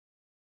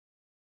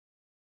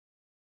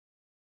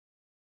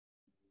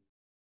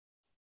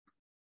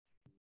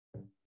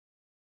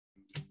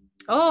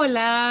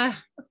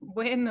Hola,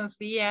 buenos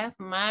días,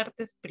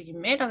 martes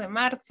 1 de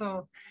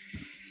marzo.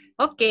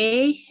 Ok,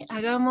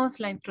 hagamos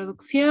la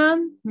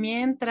introducción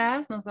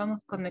mientras nos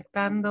vamos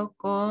conectando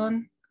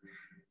con...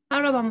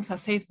 Ahora vamos a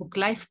Facebook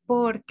Live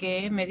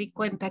porque me di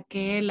cuenta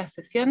que la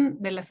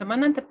sesión de la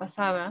semana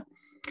antepasada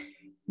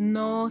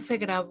no se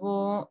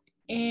grabó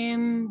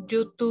en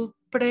YouTube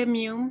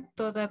Premium.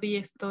 Todavía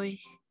estoy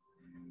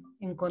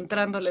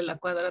encontrándole la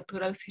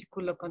cuadratura al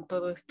círculo con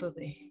todo esto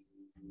de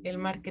el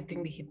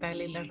marketing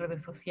digital y las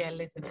redes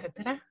sociales,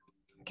 etcétera.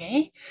 Ok.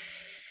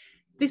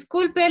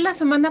 Disculpe, la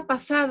semana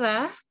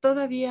pasada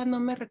todavía no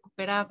me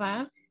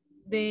recuperaba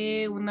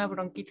de una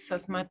bronquitis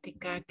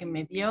asmática que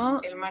me dio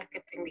el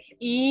marketing digital.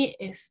 Y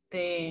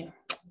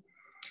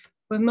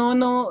pues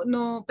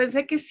no,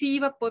 pensé que sí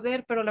iba a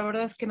poder, pero la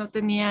verdad es que no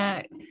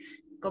tenía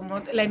como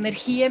la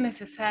energía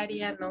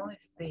necesaria, ¿no?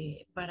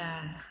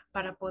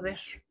 Para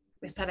poder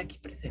estar aquí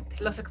presente.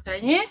 Los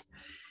extrañé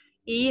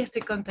y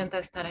estoy contenta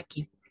de estar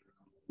aquí.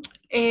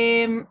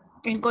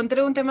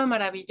 Encontré un tema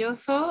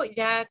maravilloso.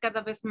 Ya cada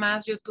vez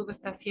más YouTube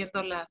está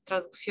haciendo las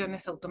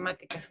traducciones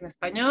automáticas en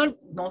español.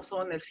 No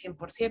son el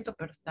 100%,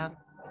 pero están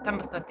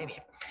bastante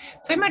bien.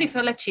 Soy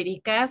Marisola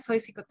Chirica,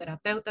 soy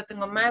psicoterapeuta,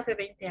 tengo más de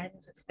 20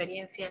 años de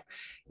experiencia,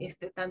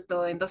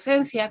 tanto en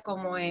docencia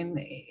como en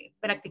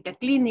práctica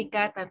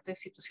clínica, tanto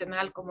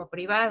institucional como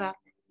privada.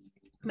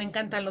 Me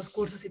encantan los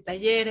cursos y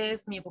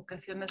talleres, mi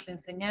vocación es la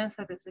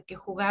enseñanza desde que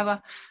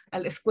jugaba a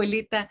la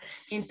escuelita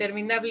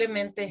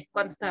interminablemente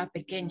cuando estaba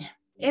pequeña.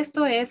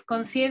 Esto es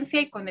Conciencia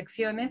y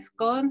Conexiones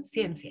con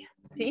Ciencia,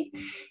 ¿sí?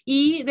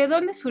 ¿Y de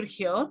dónde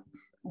surgió?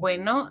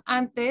 Bueno,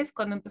 antes,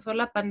 cuando empezó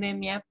la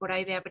pandemia, por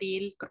ahí de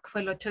abril, creo que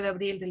fue el 8 de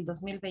abril del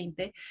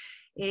 2020,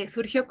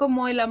 surgió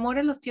como el amor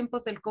en los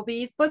tiempos del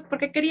COVID, pues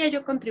porque quería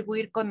yo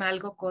contribuir con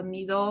algo, con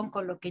mi don,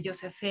 con lo que yo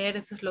sé hacer.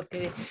 Eso es lo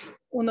que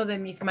uno de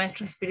mis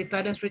maestros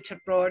espirituales,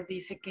 Richard Rohr,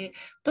 dice, que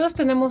todos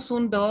tenemos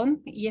un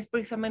don y es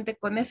precisamente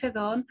con ese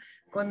don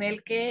con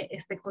el que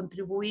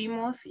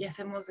contribuimos y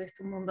hacemos de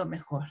este mundo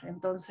mejor.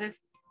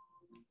 Entonces,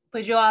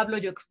 pues yo hablo,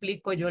 yo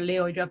explico, yo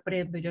leo, yo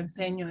aprendo, yo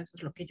enseño, eso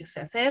es lo que yo sé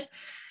hacer.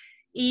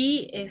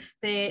 Y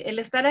el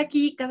estar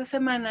aquí cada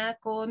semana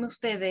con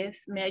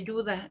ustedes me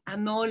ayuda a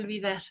no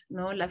olvidar,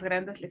 ¿no?, las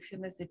grandes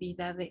lecciones de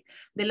vida, de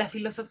la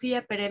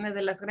filosofía perenne,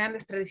 de las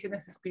grandes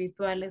tradiciones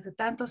espirituales, de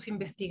tantos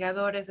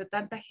investigadores, de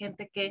tanta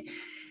gente que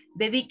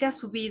dedica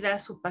su vida,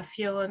 su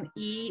pasión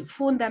y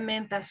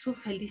fundamenta su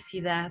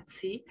felicidad,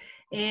 ¿sí?,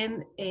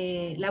 en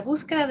la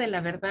búsqueda de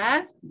la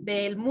verdad,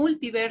 del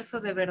multiverso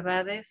de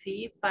verdades,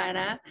 ¿sí?,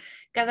 para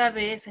cada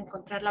vez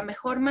encontrar la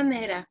mejor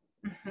manera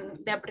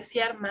de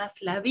apreciar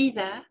más la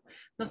vida,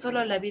 no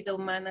solo la vida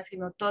humana,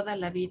 sino toda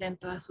la vida en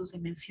todas sus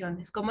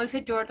dimensiones. Como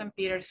dice Jordan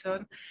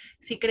Peterson,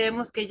 si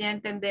creemos que ya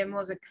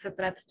entendemos de qué se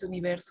trata este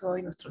universo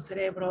y nuestro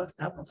cerebro,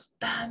 estamos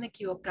tan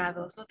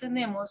equivocados, no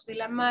tenemos ni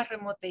la más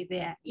remota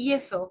idea. Y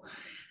eso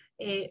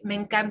me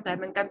encanta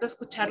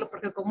escucharlo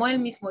porque como él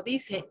mismo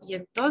dice, y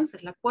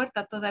entonces la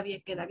puerta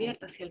todavía queda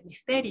abierta hacia el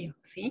misterio,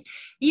 ¿sí?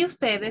 Y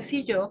ustedes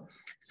y yo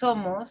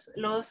somos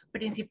los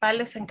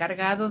principales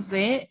encargados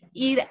de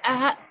ir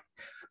a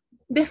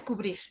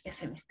descubrir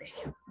ese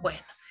misterio.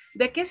 Bueno,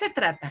 ¿de qué se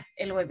trata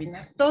el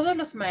webinar? Todos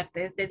los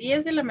martes de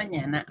 10 de la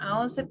mañana a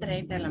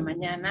 11:30 de la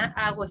mañana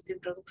hago esta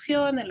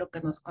introducción en lo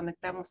que nos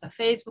conectamos a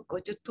Facebook o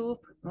YouTube,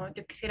 ¿no?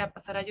 Yo quisiera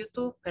pasar a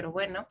YouTube, pero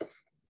bueno,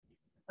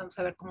 vamos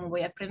a ver cómo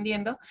voy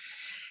aprendiendo.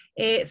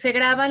 Se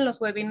graban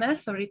los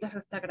webinars, ahorita se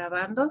está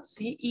grabando,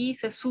 ¿sí? Y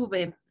se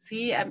suben,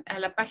 ¿sí? A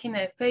la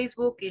página de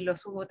Facebook y lo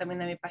subo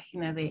también a mi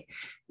página de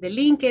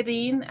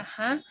LinkedIn,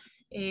 ajá.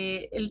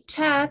 El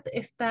chat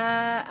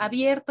está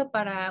abierto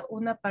para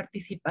una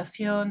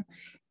participación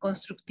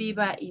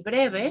constructiva y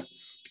breve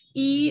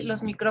y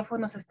los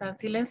micrófonos están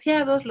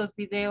silenciados, los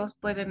videos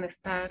pueden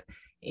estar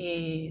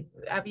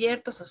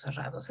abiertos o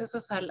cerrados, eso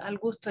es al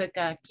gusto de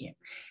cada quien.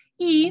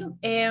 Y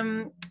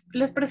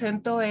les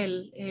presento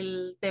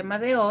el tema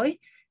de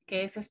hoy,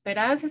 que es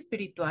esperanza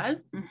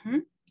espiritual.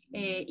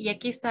 Y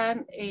aquí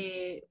están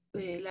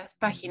las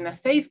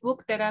páginas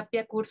Facebook,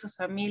 Terapia, Cursos,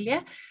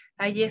 Familia.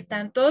 Allí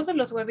están todos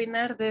los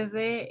webinars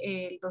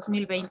desde el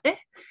 2020,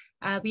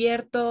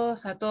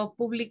 abiertos a todo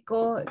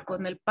público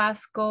con el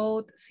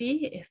passcode,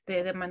 sí,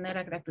 de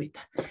manera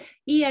gratuita.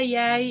 Y ahí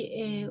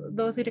hay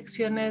dos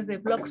direcciones de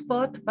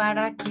Blogspot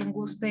para quien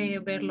guste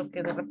ver lo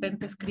que de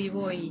repente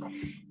escribo y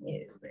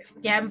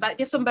ya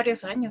son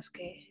varios años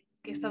que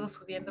he estado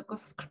subiendo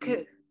cosas.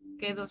 Creo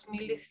que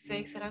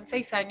 2016 eran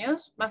 6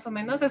 años, más o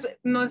menos.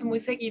 No es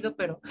muy seguido,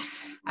 pero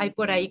hay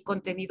por ahí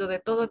contenido de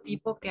todo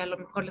tipo que a lo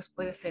mejor les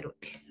puede ser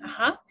útil.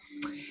 Ajá.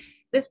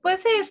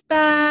 Después de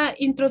esta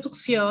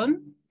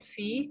introducción,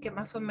 sí, que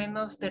más o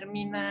menos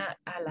termina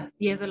a las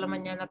 10 de la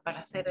mañana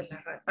para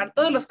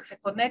todos los que se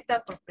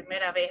conectan por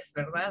primera vez,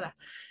 ¿verdad?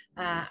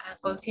 A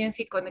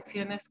Conciencia y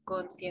Conexiones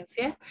con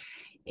Ciencia.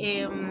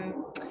 Eh,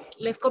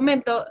 Les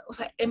comento, o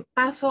sea, en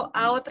paso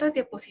a otras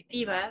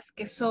diapositivas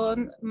que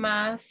son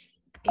más...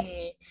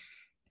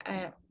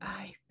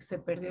 ay, se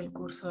perdió el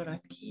cursor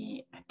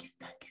aquí. Aquí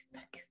está, aquí está,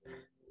 aquí está.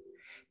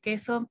 Que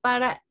son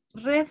para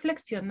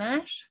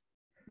reflexionar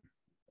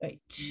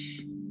Wait.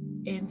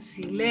 En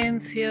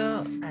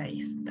silencio,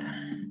 ahí está.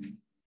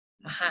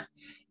 Ajá.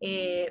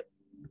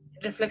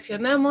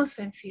 Reflexionamos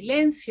en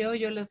silencio,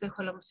 yo les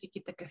dejo la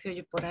musiquita que se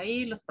oye por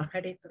ahí, los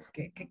pajaritos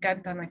que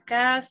cantan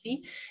acá,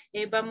 ¿sí?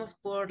 Vamos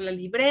por la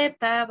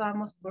libreta,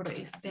 vamos por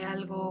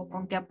algo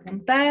con que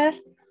apuntar.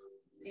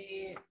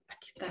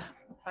 Aquí está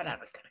para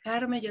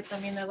recargarme, yo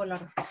también hago la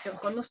reflexión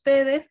con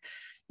ustedes.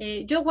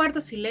 Yo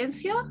guardo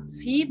silencio,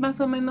 sí,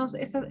 más o menos,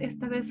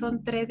 esta vez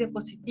son 3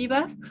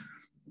 diapositivas,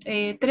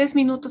 3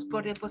 minutos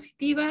por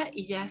diapositiva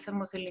y ya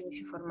hacemos el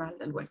inicio formal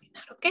del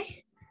webinar, ¿ok?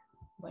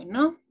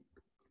 Bueno.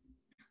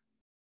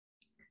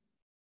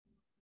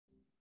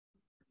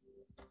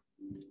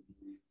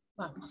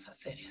 Vamos a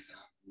hacer eso.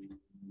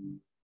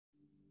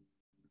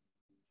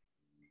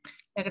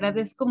 Le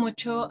agradezco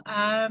mucho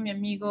a mi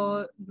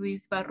amigo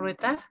Luis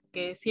Barrueta,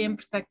 que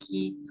siempre está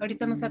aquí.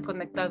 Ahorita no se ha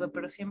conectado,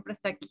 pero siempre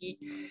está aquí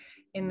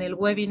en el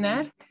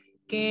webinar,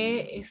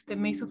 que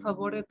me hizo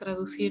favor de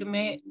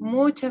traducirme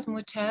muchas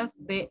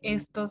de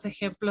estos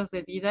ejemplos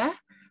de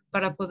vida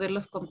para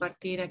poderlos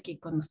compartir aquí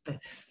con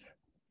ustedes.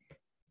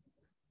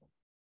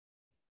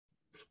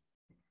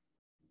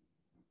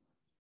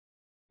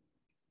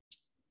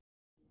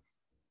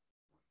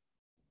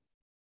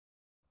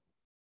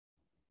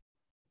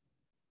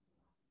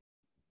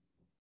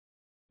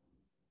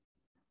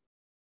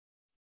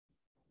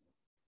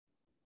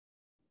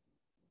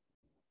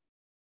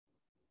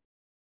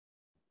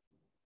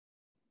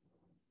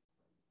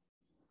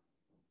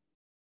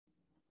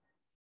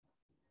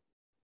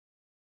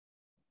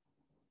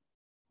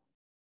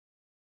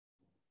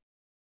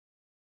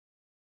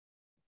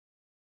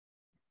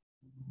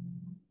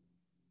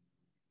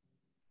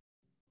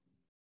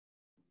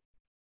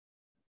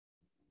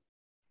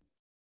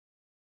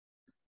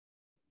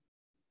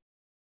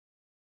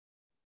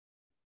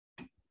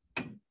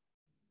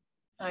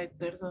 Ay,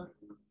 perdón.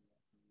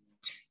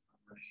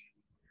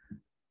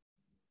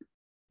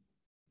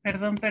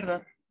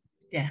 Perdón.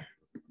 Ya.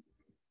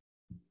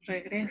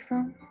 Regreso.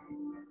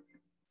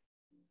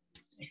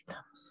 Ahí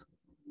estamos.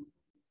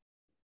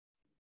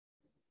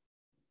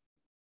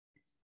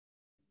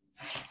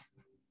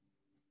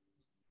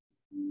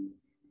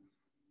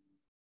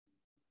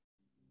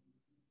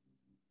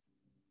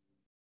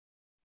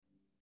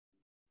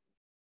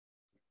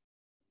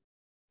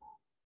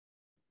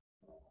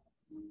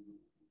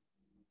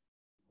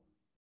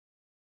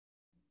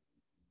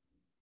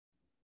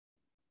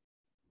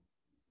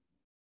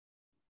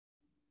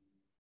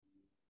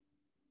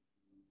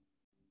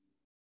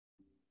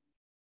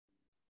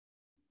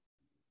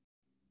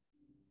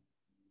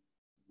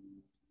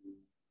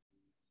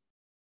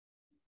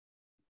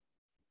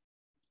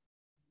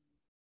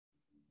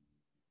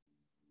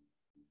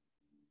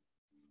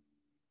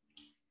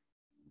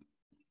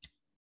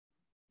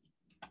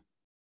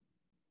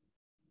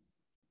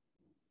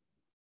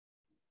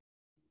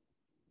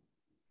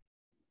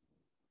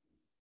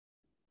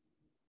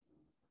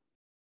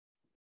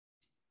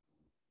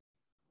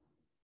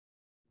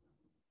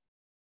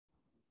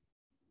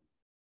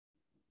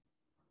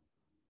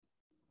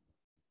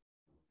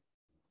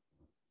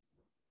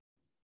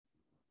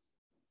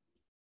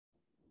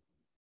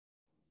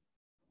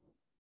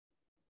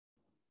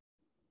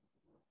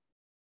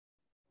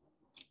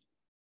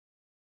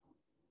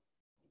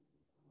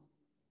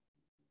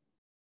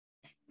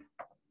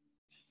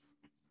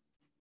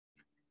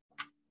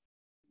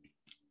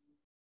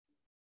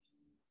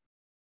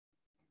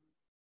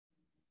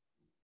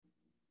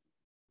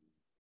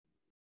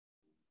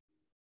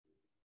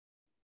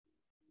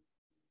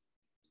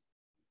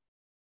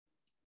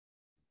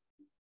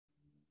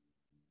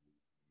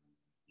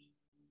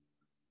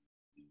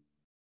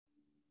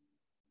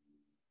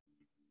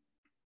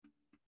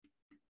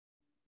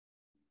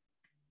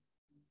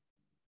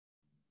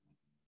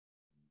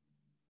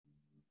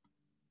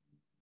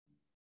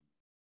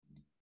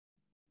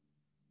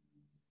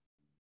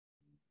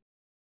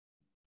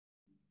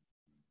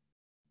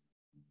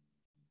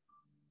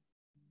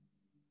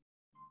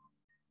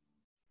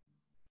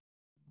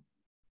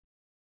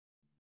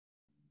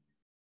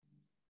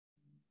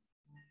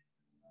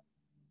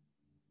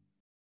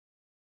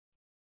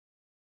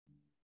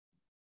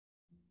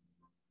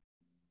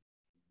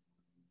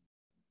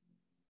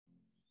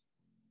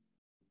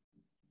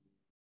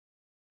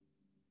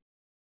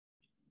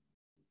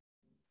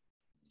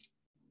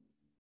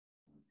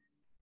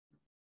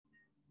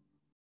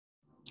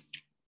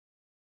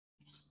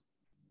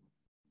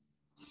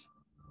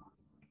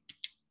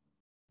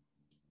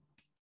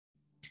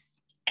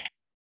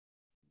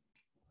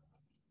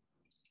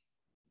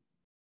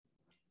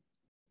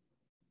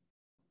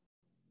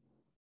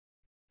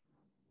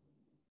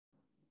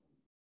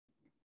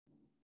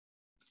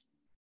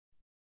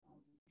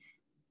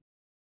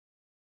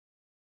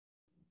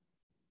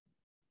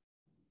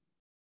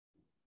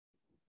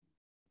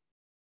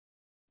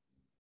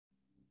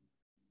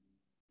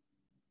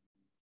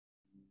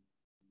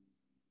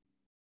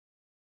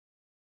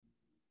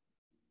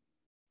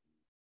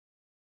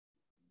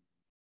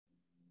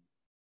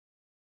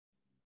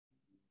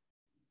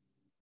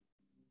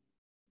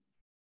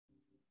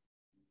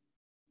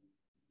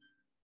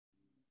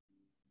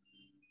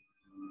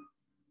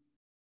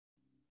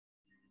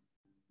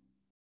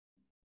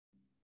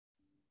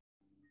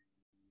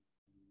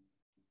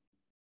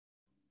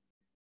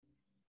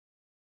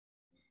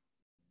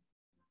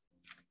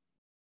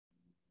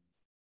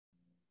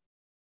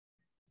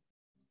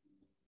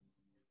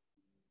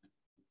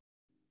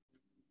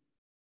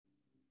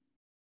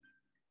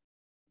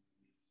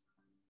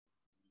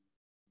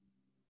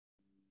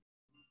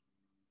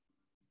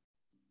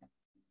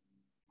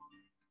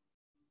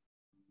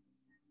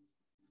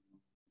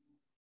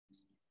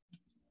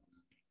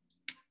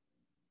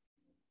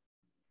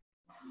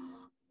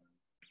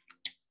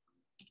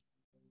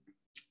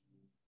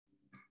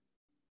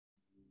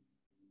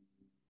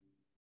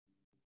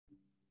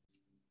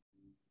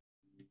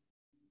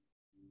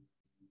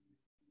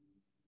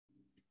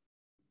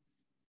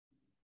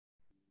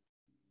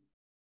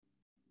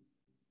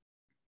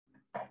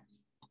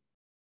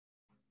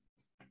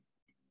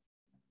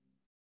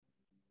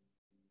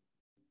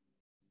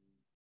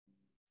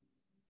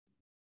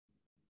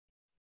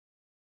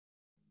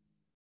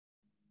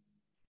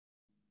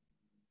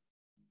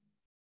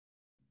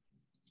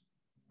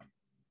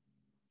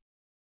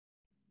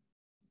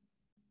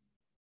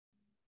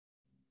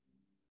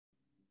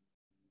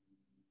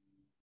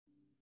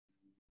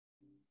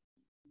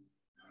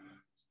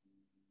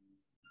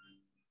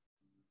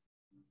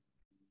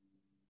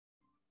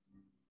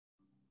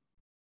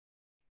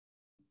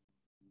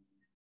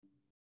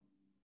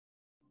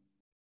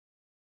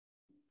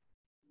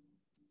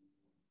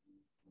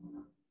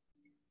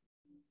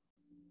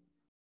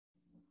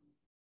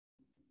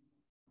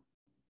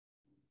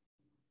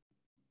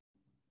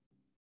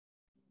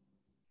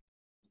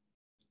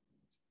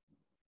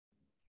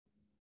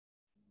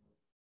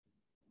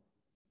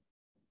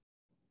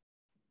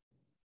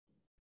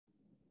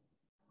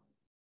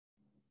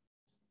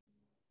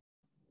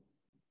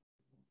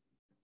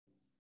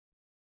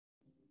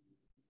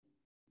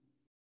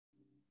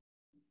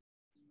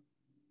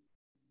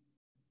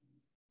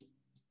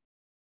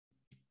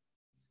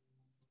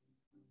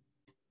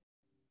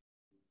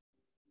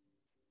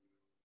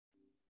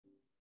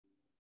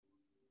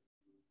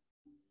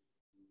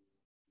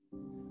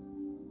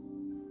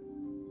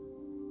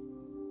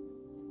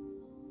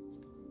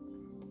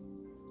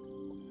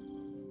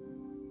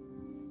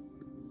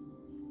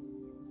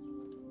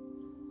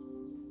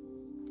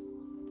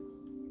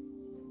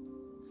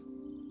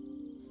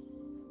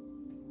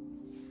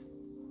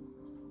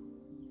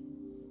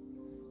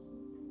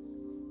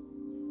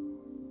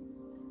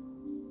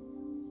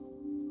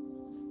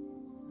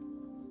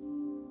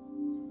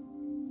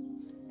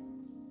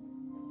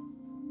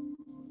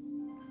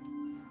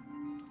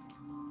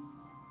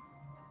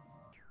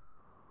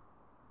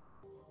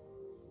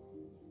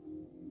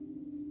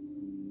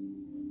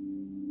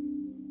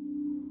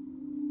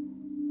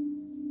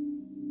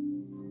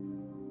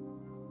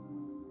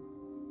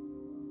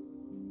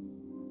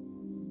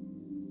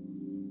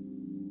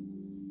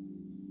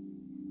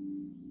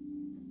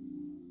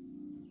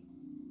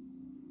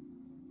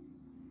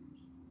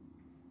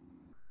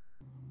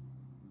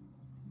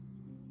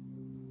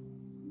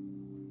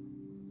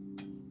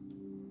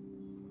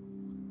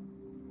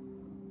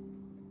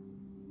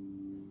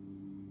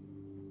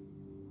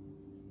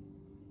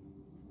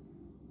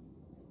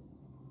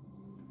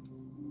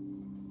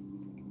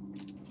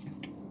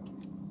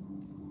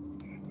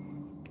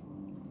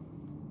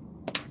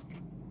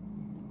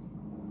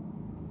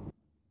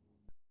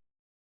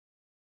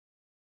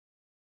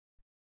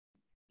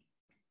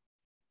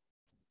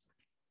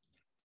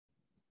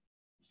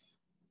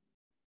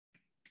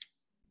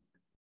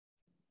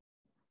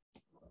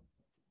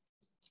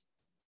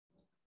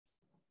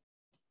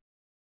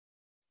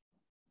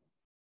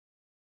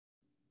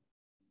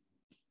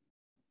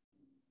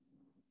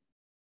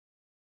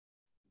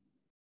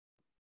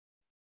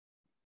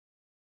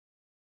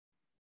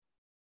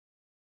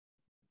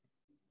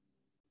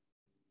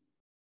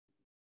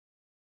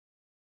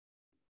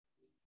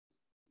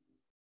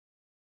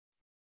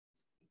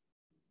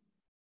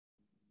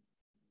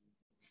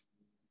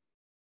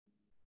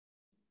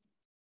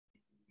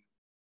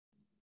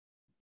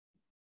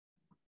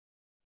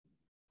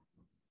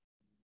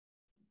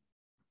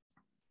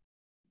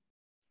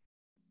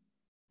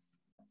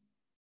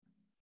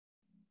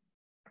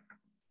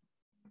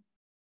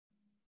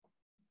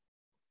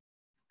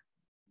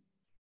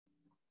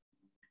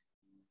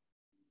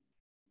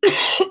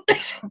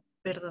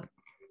 Perdón.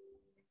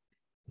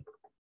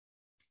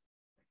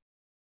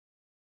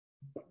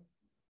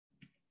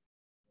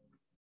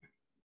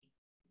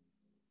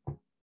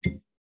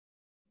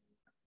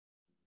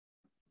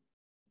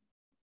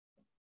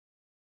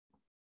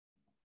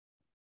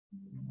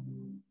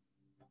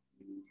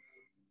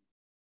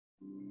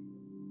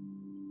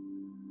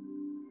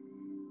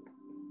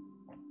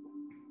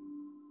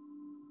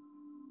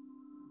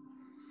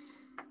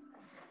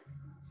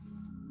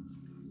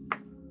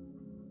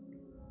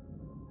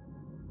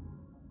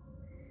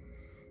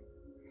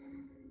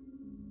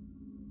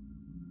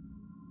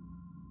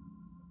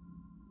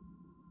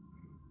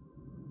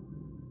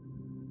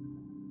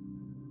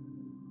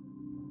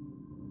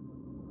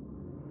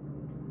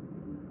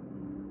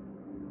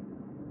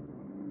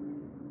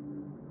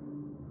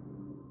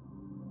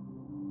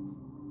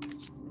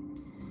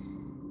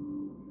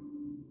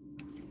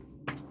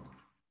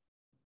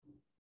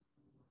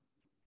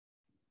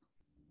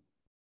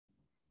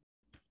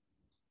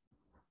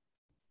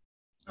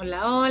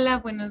 Hola, hola,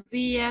 buenos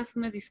días.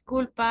 Una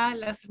disculpa,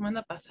 la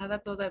semana pasada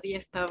todavía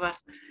estaba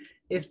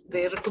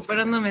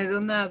recuperándome de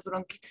una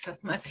bronquitis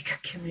asmática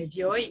que me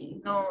dio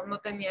y no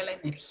tenía la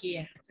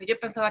energía. O sea, yo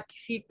pensaba que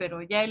sí,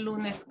 pero ya el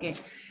lunes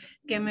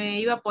que me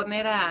iba a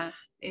poner a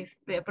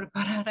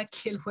preparar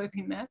aquí el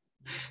webinar,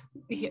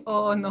 dije,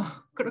 oh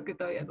no, creo que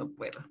todavía no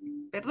puedo.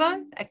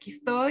 Perdón, aquí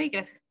estoy,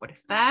 gracias por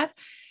estar.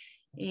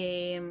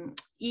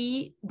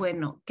 Y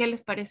bueno, ¿qué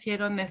les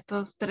parecieron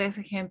estos 3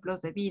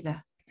 ejemplos de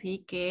vida?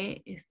 Sí,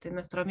 que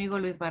nuestro amigo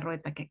Luis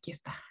Barrueta, que aquí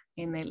está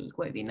en el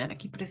webinar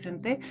aquí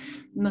presente,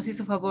 nos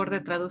hizo favor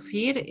de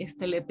traducir.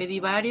 Le pedí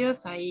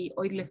varios, ahí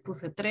hoy les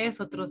puse 3,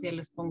 otros días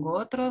les pongo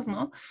otros,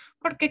 ¿no?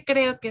 Porque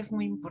creo que es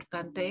muy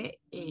importante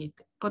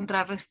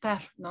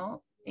contrarrestar,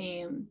 ¿no?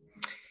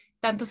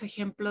 Tantos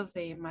ejemplos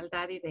de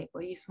maldad y de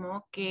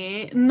egoísmo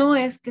que no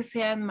es que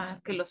sean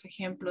más que los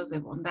ejemplos de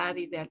bondad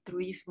y de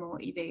altruismo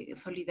y de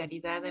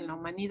solidaridad en la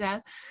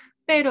humanidad,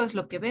 pero es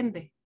lo que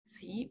vende,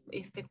 ¿sí?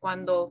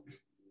 Cuando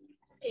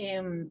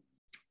eh,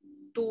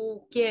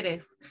 tú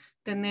quieres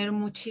tener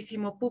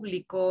muchísimo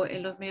público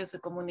en los medios de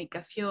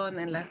comunicación,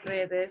 en las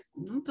redes,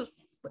 ¿no?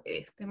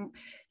 Pues,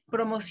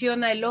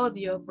 promociona el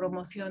odio,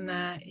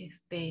 promociona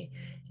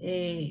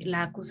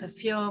la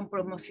acusación,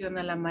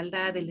 promociona la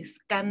maldad, el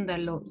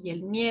escándalo y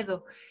el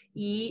miedo.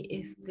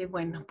 Y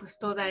bueno, pues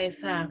toda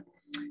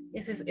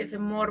ese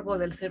morbo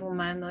del ser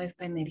humano,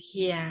 esta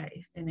energía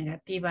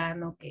negativa,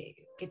 ¿no?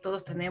 Que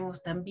todos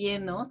tenemos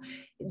también, ¿no?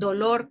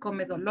 Dolor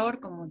come dolor,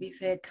 como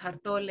dice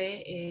Eckhart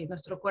Tolle,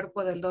 nuestro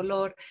cuerpo del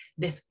dolor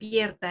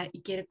despierta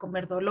y quiere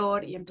comer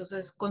dolor, y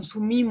entonces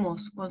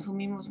consumimos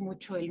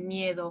mucho el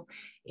miedo,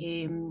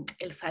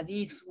 el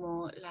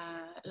sadismo,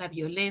 la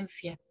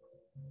violencia.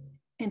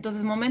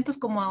 Entonces, momentos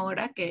como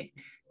ahora que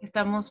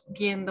estamos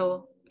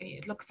viendo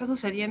lo que está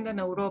sucediendo en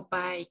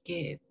Europa y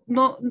que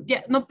yo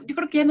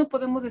creo que ya no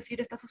podemos decir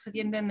está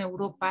sucediendo en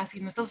Europa,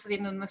 sino está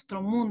sucediendo en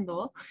nuestro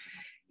mundo.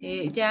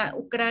 Ya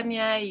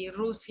Ucrania y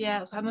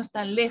Rusia, o sea, no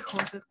están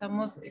lejos,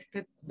 estamos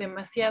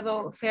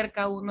demasiado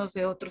cerca unos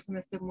de otros en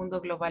este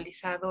mundo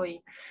globalizado,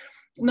 y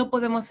no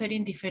podemos ser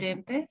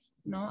indiferentes,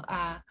 ¿no?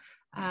 A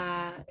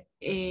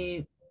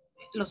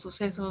los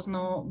sucesos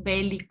no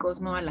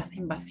bélicos, ¿no? A las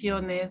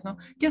invasiones, ¿no?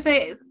 Yo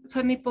sé,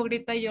 soy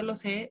hipócrita, yo lo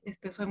sé,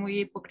 soy muy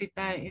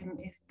hipócrita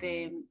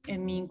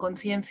en mi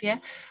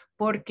inconsciencia,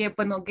 porque,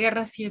 bueno,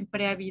 guerra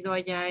siempre ha habido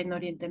allá en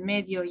Oriente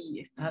Medio,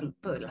 y está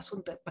todo el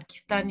asunto de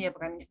Pakistán y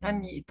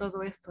Afganistán y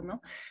todo esto,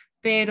 ¿no?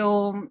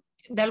 Pero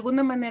de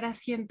alguna manera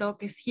siento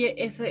que sí,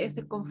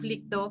 ese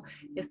conflicto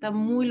está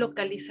muy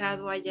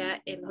localizado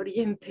allá en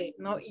Oriente,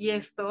 ¿no? Y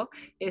esto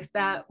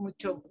está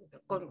mucho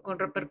con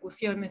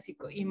repercusiones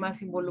y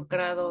más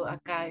involucrado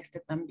acá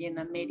también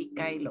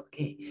América, y lo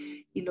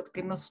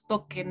que nos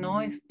toque, ¿no?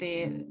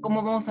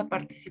 Cómo vamos a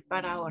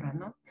participar ahora,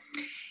 ¿no?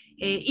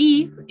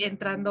 Y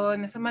entrando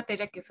en esa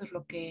materia, que eso es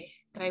lo que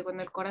traigo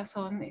en el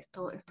corazón,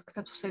 esto que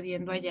está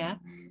sucediendo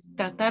allá,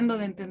 tratando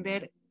de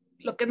entender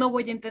lo que no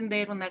voy a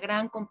entender, una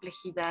gran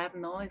complejidad,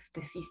 ¿no?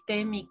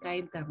 Sistémica,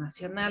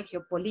 internacional,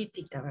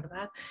 geopolítica,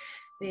 ¿verdad?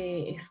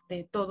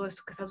 De todo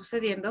esto que está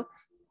sucediendo.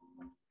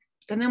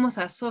 Tenemos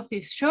a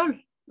Sophie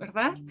Scholl,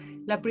 ¿verdad?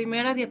 La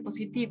primera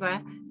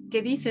diapositiva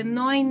que dice,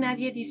 no hay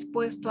nadie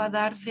dispuesto a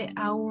darse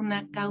a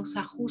una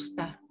causa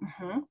justa.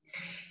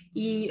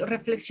 Y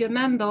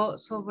reflexionando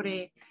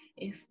sobre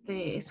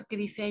esto que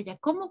dice ella,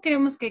 ¿cómo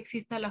queremos que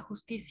exista la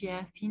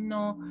justicia si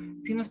no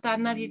está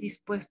nadie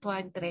dispuesto a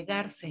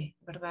entregarse,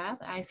 ¿verdad?,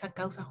 a esa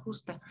causa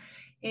justa?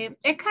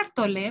 Eckhart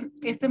Tolle,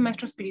 este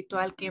maestro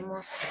espiritual que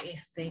hemos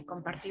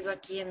compartido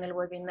aquí en el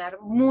webinar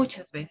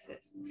muchas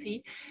veces,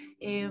 ¿sí?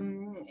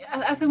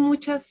 Hace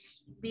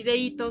muchos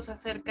videitos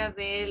acerca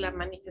de la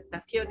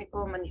manifestación y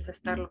cómo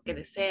manifestar lo que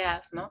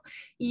deseas, ¿no?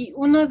 Y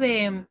uno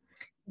de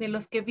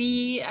los que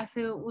vi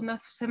hace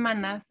unas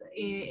semanas,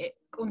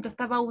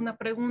 contestaba una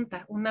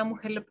pregunta. Una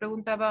mujer le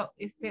preguntaba,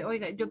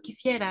 oiga, yo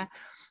quisiera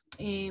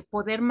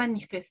poder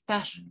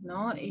manifestar,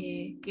 ¿no?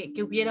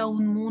 Que hubiera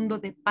un mundo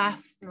de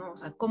paz, ¿no? O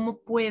sea, ¿cómo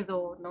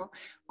puedo, ¿no?,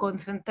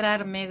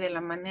 concentrarme de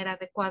la manera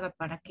adecuada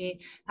para que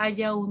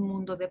haya un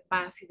mundo de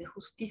paz y de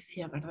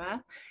justicia,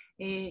 ¿verdad?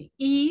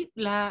 Y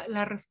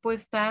la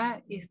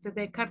respuesta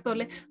de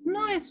Cartole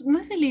no es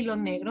el hilo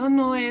negro,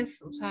 no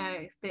es, o sea,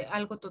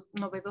 algo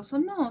novedoso,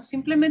 no,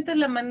 simplemente es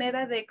la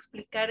manera de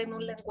explicar en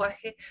un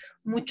lenguaje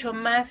mucho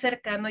más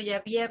cercano y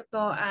abierto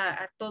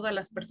a todas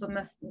las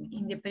personas,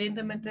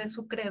 independientemente de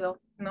su credo,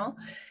 ¿no?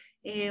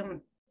 Eh,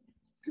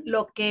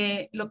 lo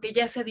que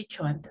ya se ha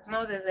dicho antes,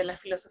 ¿no? Desde la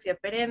filosofía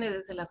perenne,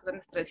 desde las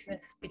grandes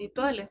tradiciones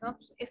espirituales, ¿no?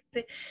 Pues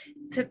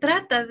se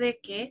trata de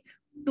que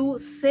tú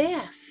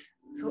seas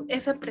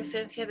esa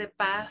presencia de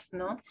paz,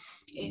 ¿no?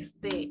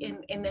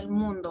 En el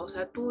mundo, o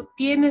sea, tú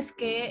tienes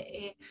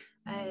que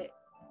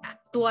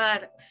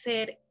actuar,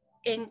 ser,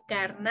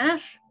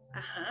 encarnar,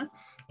 ajá,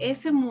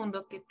 ese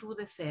mundo que tú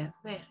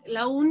deseas ver.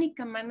 La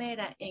única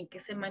manera en que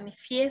se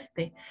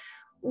manifieste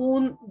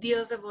un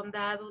Dios de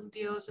bondad, un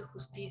Dios de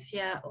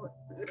justicia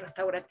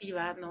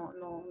restaurativa, no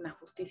una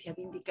justicia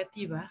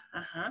vindicativa,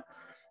 ajá,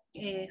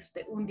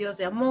 un Dios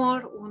de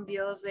amor, un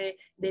Dios de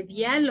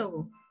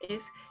diálogo,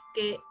 es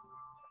que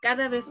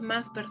cada vez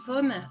más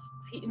personas,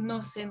 ¿sí?,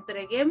 nos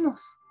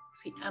entreguemos,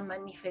 ¿sí?, a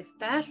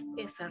manifestar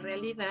esa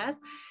realidad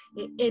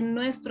en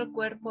nuestro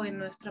cuerpo, en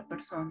nuestra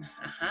persona.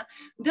 Ajá.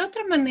 De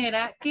otra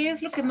manera, ¿qué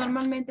es lo que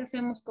normalmente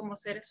hacemos como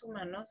seres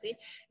humanos? ¿Sí?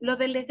 Lo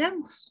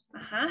delegamos,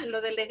 ajá,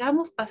 lo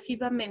delegamos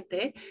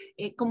pasivamente,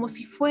 como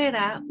si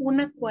fuera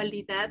una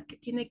cualidad que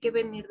tiene que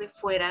venir de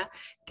fuera,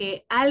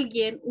 que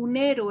alguien, un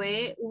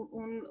héroe,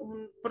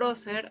 un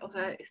prócer, o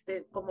sea,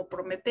 como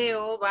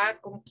Prometeo,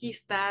 va,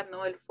 conquista,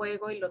 ¿no?, el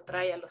fuego y lo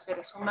trae a los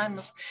seres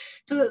humanos.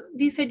 Entonces,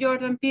 dice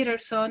Jordan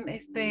Peterson,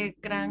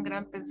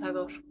 gran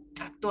pensador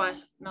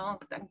actual, ¿no?,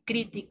 tan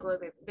crítico,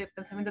 de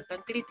pensamiento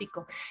tan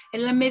crítico,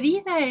 en la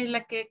medida en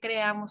la que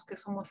creamos que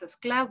somos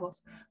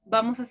esclavos,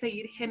 vamos a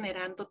seguir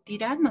generando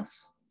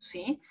tiranos,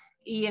 ¿sí?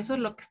 Y eso es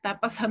lo que está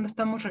pasando,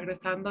 estamos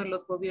regresando en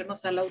los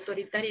gobiernos al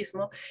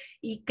autoritarismo,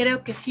 y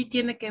creo que sí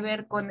tiene que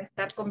ver con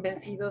estar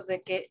convencidos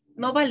de que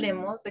no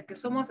valemos, de que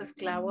somos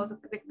esclavos,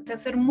 de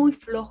ser muy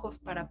flojos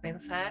para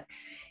pensar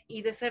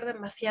y de ser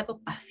demasiado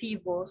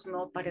pasivos,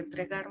 ¿no?, para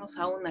entregarnos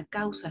a una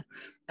causa.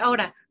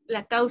 Ahora,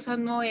 la causa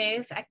no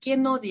es a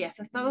quién odias,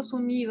 a Estados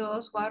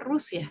Unidos o a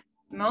Rusia,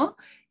 ¿no?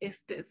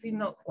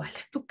 Sino cuál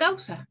es tu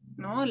causa,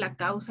 ¿no? La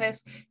causa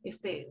es,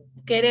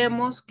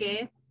 queremos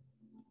que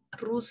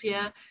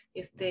Rusia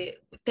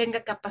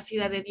tenga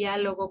capacidad de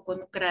diálogo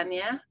con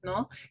Ucrania,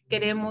 ¿no?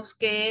 Queremos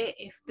que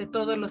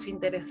todos los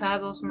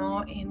interesados,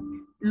 ¿no? En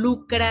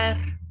lucrar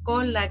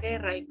con la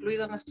guerra,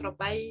 incluido nuestro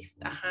país,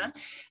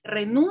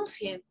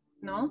 renuncien,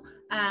 ¿no?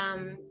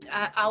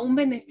 A un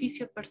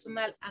beneficio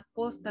personal a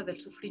costa del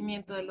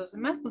sufrimiento de los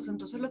demás, pues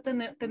entonces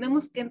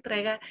tenemos que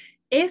entregar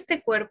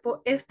este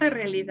cuerpo, esta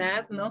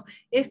realidad, ¿no?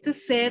 Este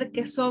ser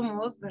que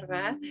somos,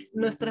 ¿verdad?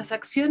 Nuestras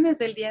acciones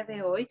del día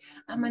de hoy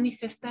a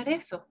manifestar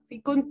eso,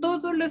 ¿sí? Con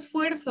todo el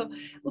esfuerzo.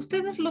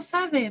 Ustedes lo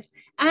saben,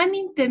 han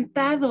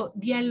intentado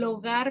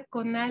dialogar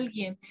con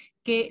alguien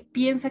que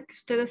piensa que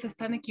ustedes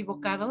están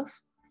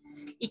equivocados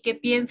y que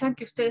piensan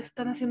que ustedes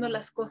están haciendo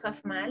las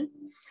cosas mal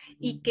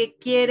y que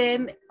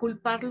quieren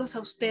culparlos a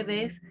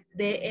ustedes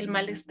del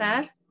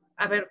malestar.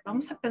 A ver,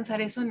 vamos a pensar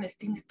eso en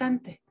este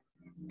instante.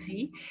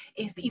 ¿Sí?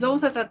 Y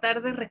vamos a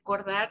tratar de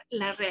recordar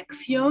la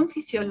reacción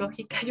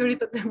fisiológica. Yo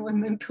ahorita tengo en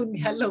mente un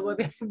diálogo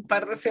de hace un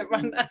par de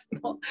semanas,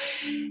 ¿no?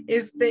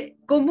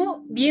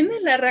 ¿Cómo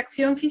viene la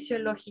reacción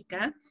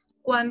fisiológica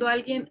cuando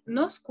alguien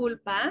nos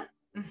culpa,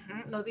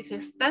 nos dice,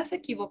 estás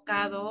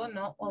equivocado,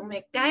 ¿no? O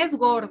me caes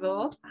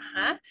gordo,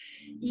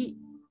 y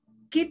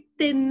qué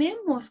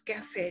tenemos que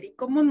hacer y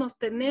cómo nos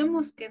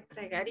tenemos que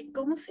entregar y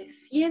cómo se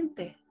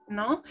siente,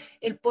 ¿no?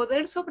 El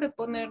poder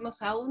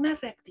sobreponernos a una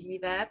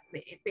reactividad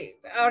de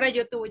ahora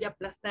yo te voy a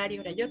aplastar y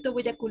ahora yo te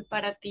voy a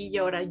culpar a ti y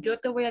ahora yo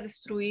te voy a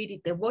destruir y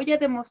te voy a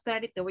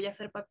demostrar y te voy a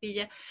hacer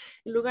papilla.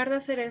 En lugar de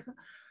hacer eso,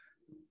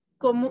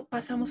 ¿cómo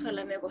pasamos a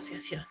la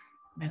negociación?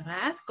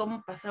 ¿Verdad?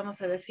 ¿Cómo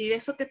pasamos a decir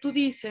eso que tú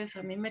dices,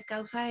 a mí me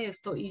causa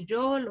esto y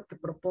yo lo que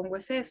propongo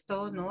es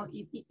esto, ¿no?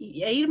 Y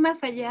ir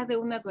más allá de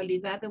una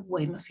dualidad de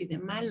buenos y de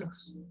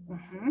malos.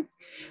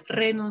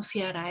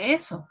 Renunciar a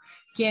eso.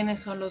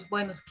 ¿Quiénes son los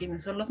buenos?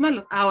 ¿Quiénes son los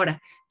malos?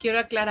 Ahora, quiero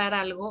aclarar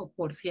algo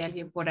por si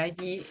alguien por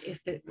allí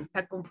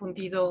está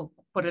confundido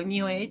por el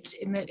New Age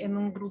en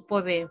un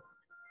grupo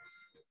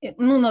en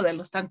uno de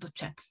los tantos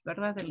chats,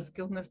 ¿verdad? De los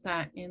que uno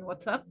está en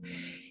WhatsApp.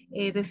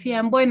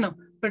 Decían, bueno,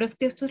 pero es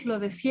que esto es lo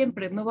de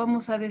siempre, no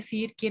vamos a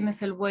decir quién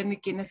es el bueno y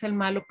quién es el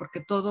malo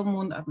porque todo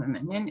mundo,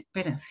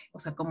 espérense, o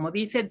sea, como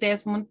dice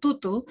Desmond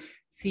Tutu,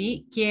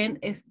 ¿sí? Quien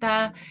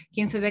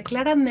se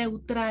declara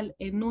neutral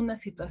en una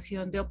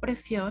situación de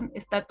opresión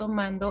está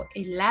tomando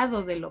el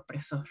lado del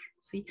opresor,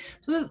 ¿sí?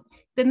 Entonces,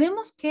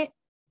 tenemos que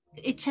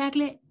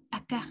echarle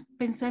acá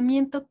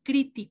pensamiento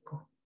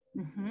crítico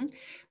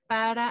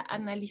para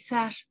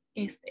analizar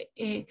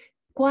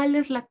cuál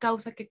es la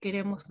causa que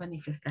queremos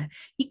manifestar.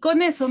 Y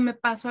con eso me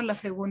paso a la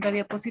segunda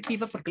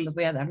diapositiva porque les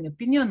voy a dar mi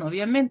opinión,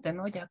 obviamente,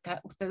 ¿no? Ya acá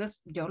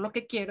ustedes, yo lo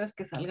que quiero es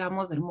que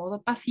salgamos del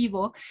modo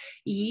pasivo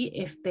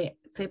y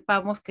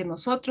sepamos que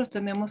nosotros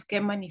tenemos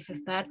que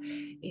manifestar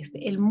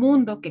el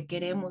mundo que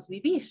queremos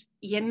vivir.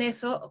 Y en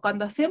eso,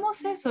 cuando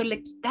hacemos eso,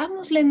 le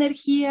quitamos la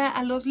energía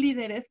a los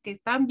líderes que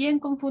están bien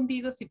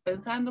confundidos y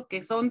pensando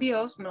que son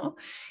Dios, ¿no?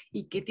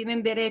 Y que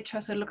tienen derecho a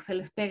hacer lo que se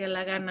les pegue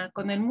la gana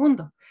con el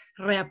mundo.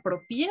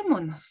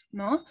 Reapropiémonos,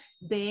 ¿no?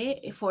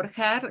 De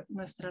forjar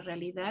nuestra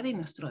realidad y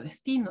nuestro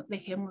destino.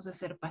 Dejemos de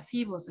ser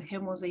pasivos,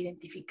 dejemos de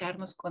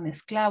identificarnos con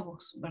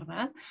esclavos,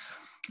 ¿verdad?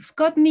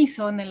 Scott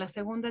Neeson, en la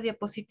segunda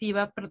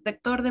diapositiva,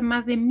 protector de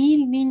más de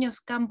 1,000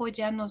 niños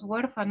camboyanos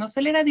huérfanos.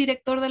 Él era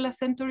director de la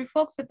Century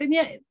Fox,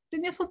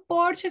 tenía su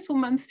Porsche, su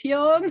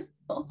mansión,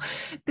 ¿no?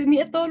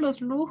 Tenía todos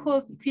los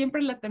lujos,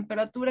 siempre la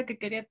temperatura que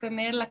quería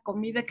tener, la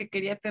comida que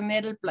quería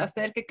tener, el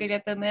placer que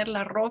quería tener,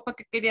 la ropa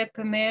que quería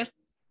tener.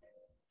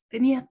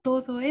 Tenía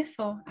todo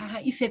eso,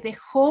 y se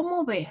dejó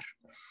mover.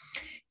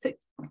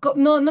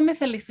 No me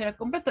sale la historia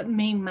completa,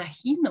 me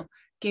imagino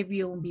que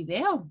vio un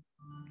video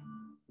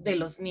de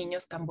los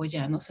niños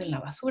camboyanos en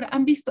la basura.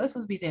 ¿Han visto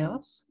esos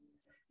videos?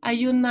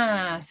 Hay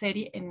una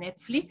serie en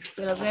Netflix,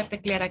 se las voy a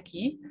teclear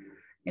aquí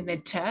en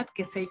el chat,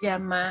 que se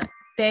llama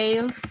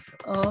Tales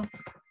of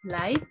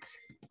Light.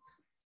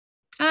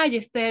 Ay,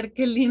 Esther,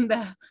 qué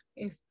linda.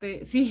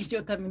 Sí,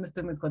 yo también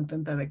estoy muy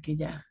contenta de que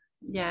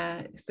ya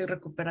estoy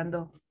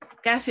recuperando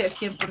casi al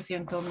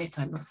 100% mi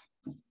salud.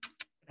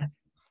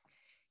 Gracias.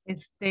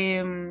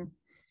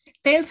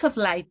 Tales of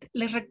Light,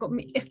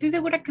 estoy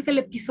segura que es el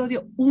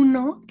episodio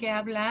 1 que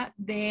habla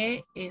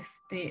de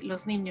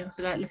los niños,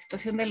 la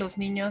situación de los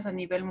niños a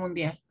nivel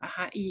mundial.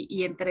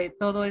 Y entre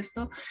todo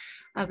esto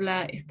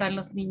están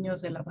los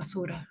niños de la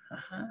basura.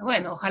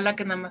 Bueno, ojalá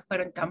que nada más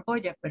fuera en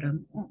Camboya, pero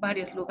en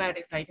varios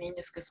lugares hay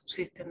niños que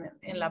subsisten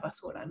en la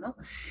basura, ¿no?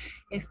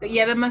 Y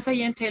además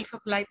ahí en Tales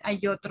of Light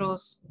hay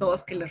otros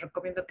 2 que les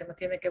recomiendo que no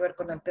tienen que ver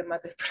con el tema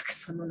de pero que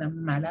son una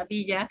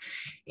maravilla.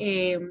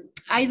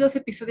 Hay 2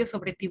 episodios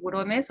sobre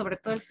tiburones, sobre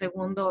todo el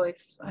segundo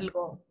es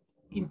algo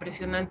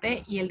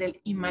impresionante y el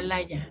del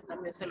Himalaya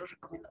también se los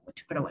recomiendo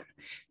mucho. Pero bueno,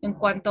 en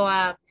cuanto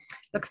a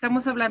lo que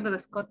estamos hablando de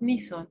Scott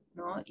Neeson,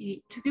 ¿no?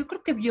 Y yo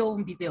creo que vio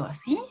un video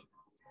así,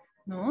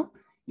 ¿no?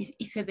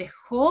 Y se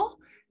dejó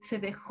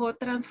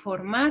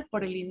transformar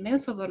por el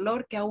inmenso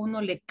dolor que a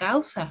uno le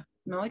causa,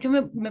 ¿no? Yo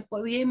me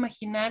podía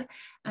imaginar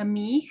a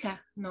mi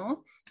hija,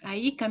 ¿no?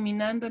 Ahí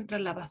caminando entre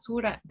la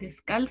basura,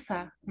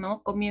 descalza,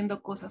 ¿no?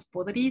 Comiendo cosas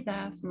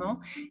podridas, ¿no?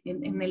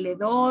 En el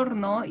hedor,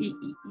 ¿no? Y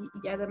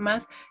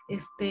además,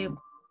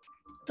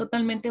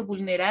 totalmente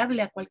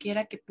vulnerable a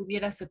cualquiera que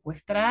pudiera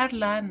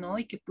secuestrarla, ¿no?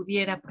 Y que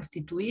pudiera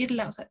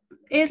prostituirla. O sea,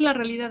 es la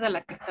realidad a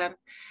la que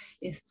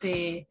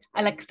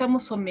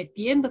estamos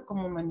sometiendo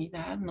como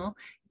humanidad, ¿no?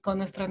 Con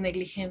nuestra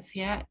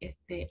negligencia,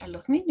 a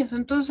los niños.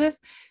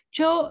 Entonces,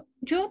 yo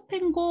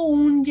tengo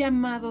un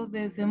llamado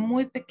desde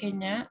muy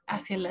pequeña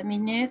hacia la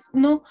niñez.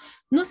 No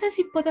sé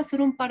si puede ser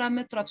un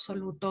parámetro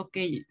absoluto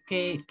que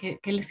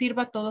les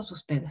sirva a todos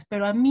ustedes,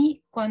 pero a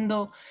mí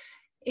cuando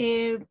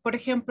por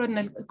ejemplo, en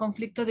el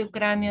conflicto de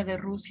Ucrania, de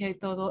Rusia y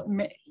todo,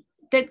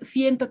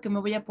 siento que me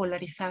voy a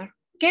polarizar.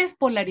 ¿Qué es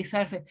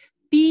polarizarse?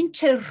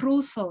 Pinches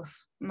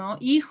rusos, ¿no?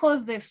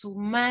 Hijos de su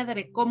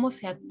madre, ¿cómo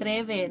se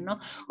atreven, no?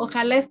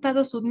 Ojalá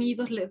Estados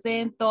Unidos les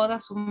den toda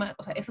su madre,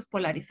 o sea, eso es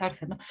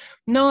polarizarse, ¿no?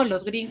 No,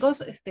 los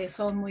gringos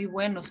son muy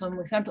buenos, son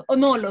muy santos, o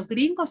no, los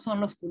gringos son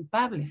los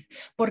culpables,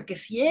 porque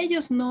si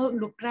ellos no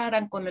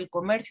lucraran con el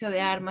comercio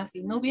de armas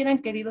y no hubieran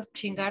querido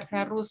chingarse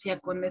a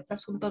Rusia con este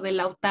asunto de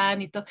la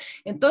OTAN y todo,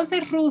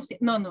 entonces Rusia,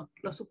 no,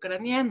 los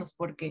ucranianos,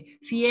 porque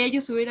si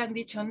ellos hubieran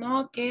dicho,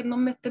 no, que no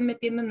me estén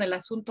metiendo en el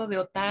asunto de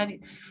OTAN,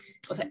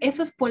 o sea,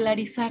 eso es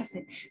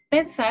polarizarse,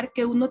 pensar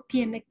que uno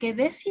tiene que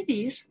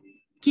decidir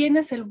quién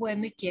es el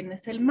bueno y quién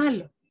es el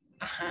malo.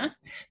 Ajá.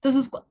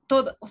 Entonces,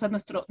 todo, o sea,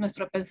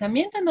 nuestro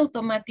pensamiento en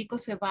automático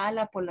se va a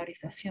la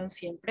polarización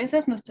siempre. Esa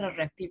es nuestra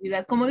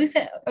reactividad. Como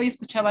dice, hoy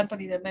escuchaba a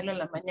Anthony de Melo en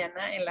la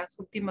mañana, en las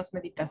últimas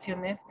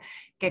meditaciones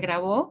que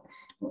grabó,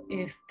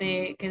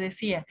 que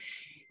decía,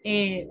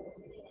 eh,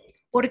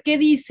 ¿por qué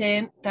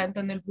dicen,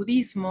 tanto en el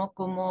budismo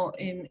como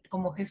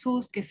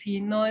Jesús, que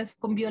si no es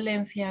con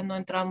violencia no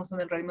entramos en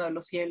el reino de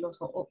los cielos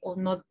o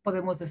no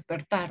podemos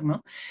despertar,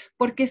 ¿no?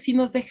 Porque si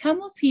nos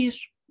dejamos ir,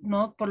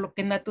 ¿no? Por lo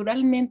que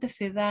naturalmente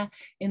se da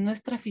en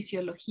nuestra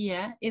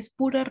fisiología, es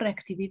pura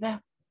reactividad.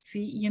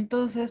 ¿Sí? Y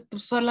entonces,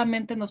 pues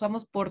solamente nos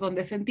vamos por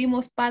donde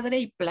sentimos padre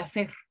y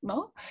placer,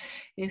 ¿no?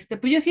 Pues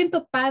yo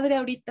siento padre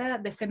ahorita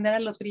defender a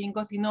los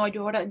gringos y no,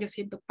 yo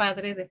siento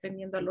padre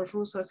defendiendo a los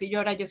rusos y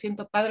yo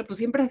siento padre, pues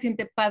siempre se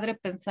siente padre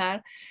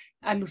pensar,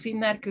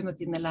 alucinar que uno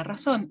tiene la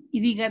razón. Y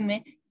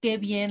díganme qué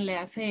bien le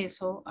hace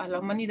eso a la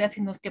humanidad,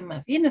 sino es que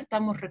más bien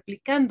estamos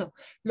replicando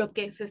lo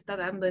que se está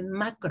dando en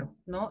macro,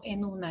 ¿no?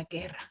 En una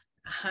guerra.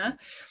 Ajá.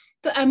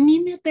 Entonces, a mí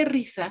me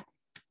aterriza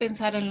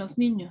pensar en los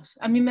niños.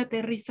 A mí me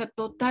aterriza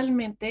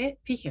totalmente,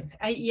 fíjense,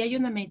 y hay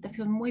una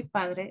meditación muy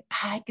padre,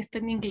 ay, que está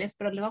en inglés,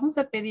 pero le vamos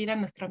a pedir a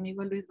nuestro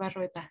amigo Luis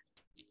Barrueta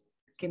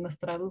que nos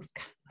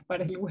traduzca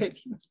para el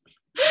webinar.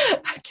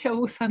 Aquí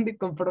abusando y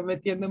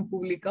comprometiendo en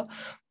público.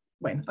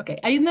 Bueno, ok,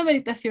 hay una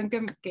meditación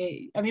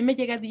que a mí me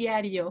llega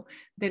diario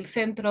del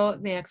Centro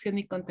de Acción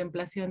y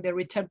Contemplación de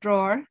Richard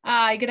Rohr.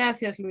 Ay,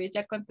 gracias Luis,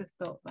 ya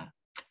contestó. Va.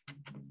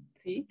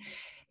 ¿Sí?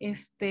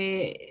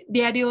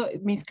 Diario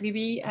me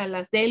inscribí a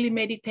las Daily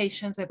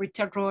Meditations de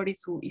Richard Rohr y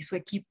su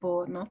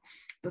equipo, ¿no?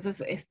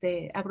 Entonces,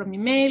 abro mi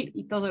mail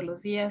y todos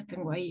los días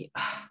tengo ahí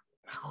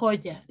una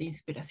joya de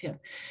inspiración.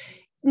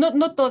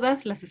 No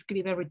todas las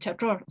escribe Richard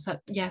Rohr, o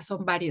sea, ya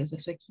son varios de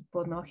su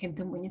equipo, ¿no?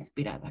 Gente muy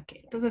inspirada.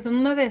 Entonces, en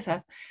una de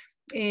esas,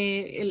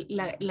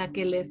 la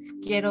que les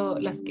quiero,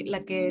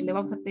 la que le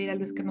vamos a pedir a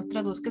Luis que nos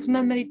traduzca, es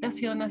una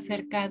meditación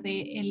acerca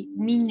del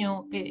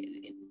niño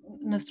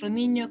nuestro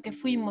niño que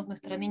fuimos,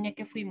 nuestra niña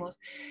que fuimos,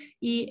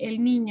 y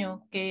el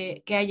niño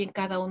que hay en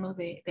cada uno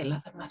de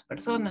las demás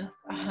personas.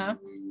 Ajá.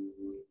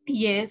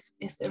 Y es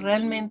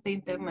realmente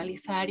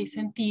internalizar y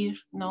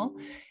sentir, ¿no?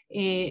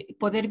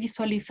 Poder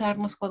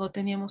visualizarnos cuando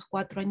teníamos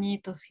 4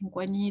 añitos, 5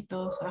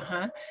 añitos,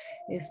 ajá,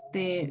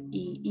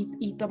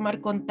 y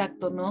tomar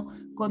contacto, ¿no?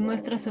 Con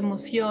nuestras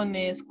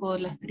emociones,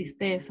 con las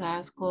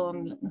tristezas,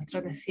 con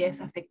nuestras necesidades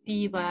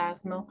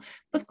afectivas, ¿no?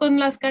 Pues con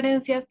las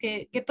carencias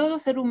que todo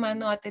ser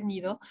humano ha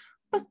tenido,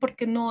 pues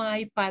porque no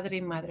hay padre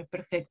y madre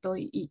perfecto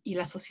y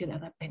la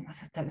sociedad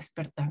apenas está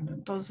despertando.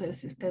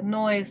 Entonces,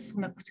 no es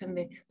una cuestión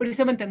de,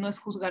 precisamente no es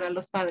juzgar a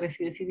los padres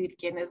y decidir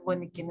quién es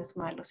bueno y quién es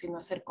malo, sino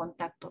hacer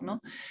contacto,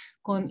 ¿no?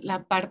 Con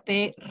la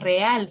parte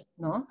real,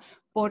 ¿no?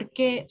 ¿Por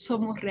qué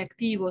somos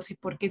reactivos y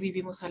por qué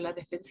vivimos a la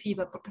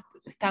defensiva? Porque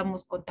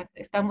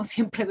estamos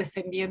siempre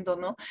defendiendo,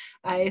 ¿no?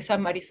 A esa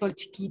Marisol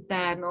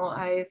chiquita, ¿no?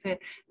 A esa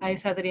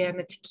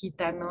Adriana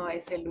chiquita, ¿no? A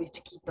ese Luis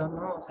chiquito,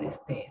 ¿no? O sea,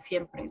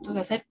 siempre.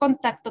 Entonces, hacer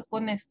contacto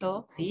con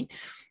esto, ¿sí?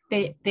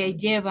 Te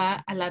lleva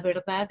a la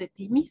verdad de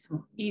ti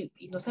mismo y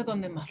no sé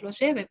dónde más los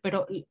lleve,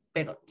 pero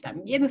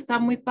también está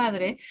muy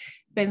padre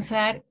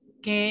pensar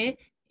que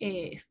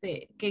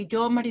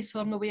yo,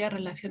 Marisol, me voy a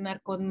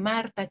relacionar con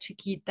Marta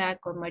chiquita,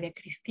 con María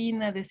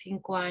Cristina de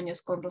 5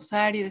 años, con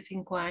Rosario de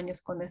 5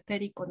 años, con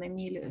Esther y con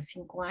Emilio de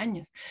 5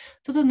 años.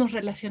 Entonces nos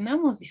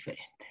relacionamos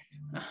diferentes.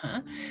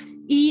 Ajá.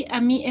 Y a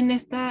mí en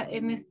esto,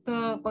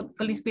 con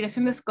la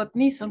inspiración de Scott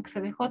Neeson, que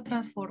se dejó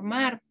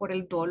transformar por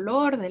el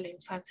dolor de la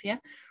infancia,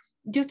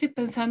 yo estoy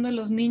pensando en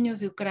los niños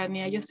de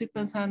Ucrania, yo estoy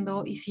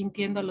pensando y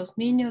sintiendo a los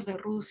niños de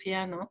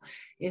Rusia, ¿no?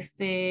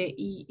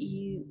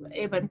 Y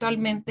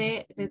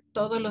eventualmente de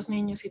todos los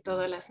niños y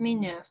todas las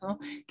niñas, ¿no?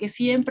 Que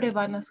siempre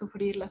van a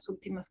sufrir las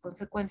últimas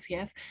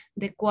consecuencias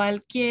de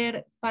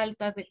cualquier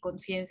falta de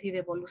conciencia y de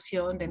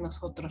evolución de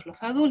nosotros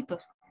los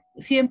adultos.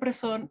 Siempre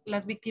son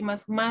las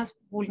víctimas más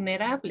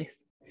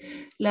vulnerables.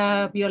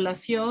 La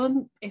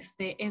violación es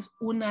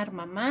un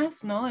arma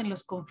más, ¿no? En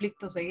los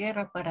conflictos de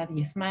guerra para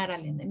diezmar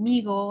al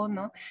enemigo,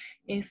 ¿no?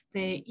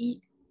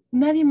 Y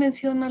nadie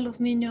menciona a los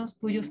niños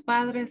cuyos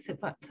padres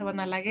se van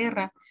a la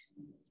guerra,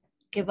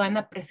 que van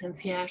a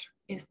presenciar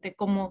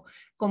como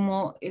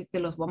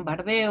los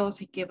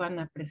bombardeos y que van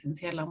a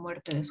presenciar la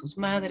muerte de sus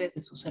madres,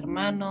 de sus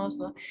hermanos,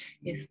 ¿no?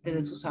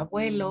 De sus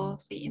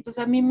abuelos. ¿Sí?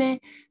 Entonces a mí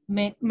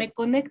me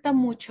conecta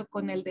mucho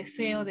con el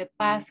deseo de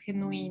paz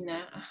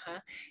genuina,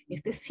 ajá,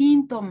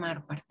 sin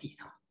tomar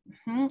partido.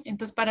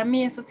 Entonces, para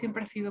mí eso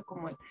siempre ha sido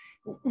como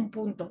un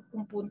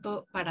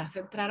punto para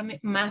centrarme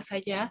más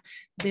allá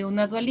de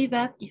una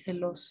dualidad y se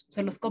los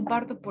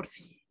comparto por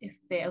si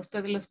a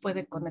ustedes les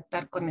puede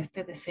conectar con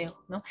este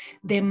deseo, ¿no?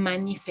 De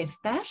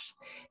manifestar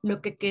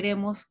lo que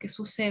queremos que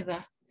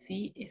suceda,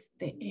 ¿sí?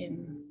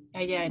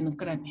 Allá en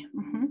Ucrania.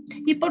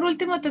 Y por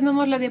último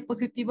tenemos la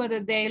diapositiva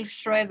de Dale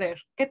Schroeder.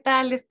 ¿Qué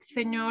tal este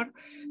señor,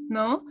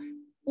 no?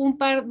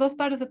 Dos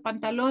pares de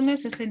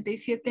pantalones,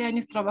 67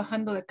 años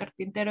trabajando de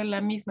carpintero en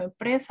la misma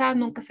empresa,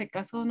 nunca se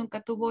casó,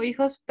 nunca tuvo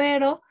hijos,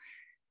 pero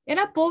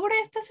era pobre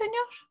este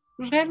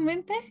señor,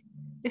 realmente.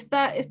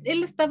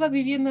 Él estaba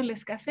viviendo en la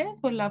escasez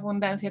o en la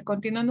abundancia,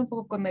 continuando un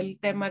poco con el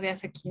tema de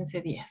hace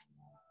 15 días.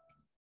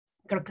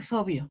 Creo que es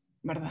obvio,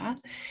 ¿verdad?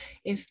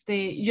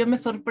 Yo me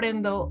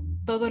sorprendo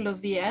todos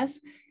los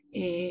días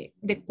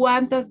de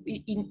cuántas,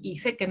 y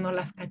sé que no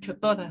las cacho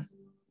todas,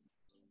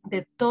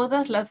 de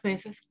todas las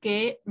veces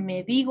que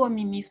me digo a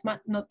mí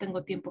misma, no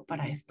tengo tiempo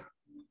para esto.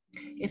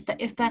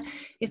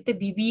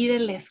 Vivir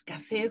en la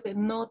escasez de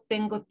no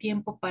tengo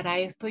tiempo para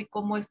esto y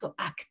cómo esto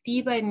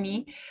activa en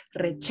mí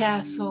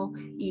rechazo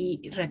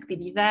y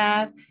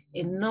reactividad,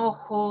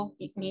 enojo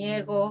y mi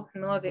ego,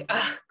 ¿no?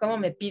 ¿Cómo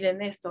me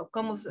piden esto?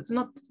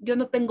 No, yo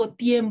no tengo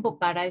tiempo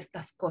para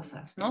estas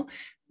cosas, ¿no?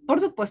 Por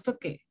supuesto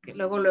que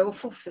luego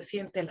se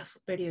siente la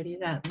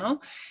superioridad, ¿no?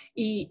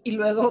 Y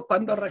luego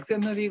cuando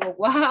reacciono digo,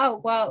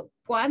 wow,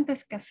 cuánta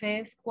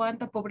escasez,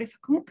 cuánta pobreza,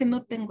 ¿cómo que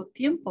no tengo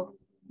tiempo?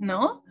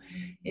 ¿No?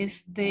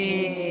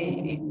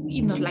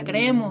 Y nos la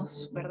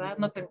creemos, ¿verdad?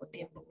 No tengo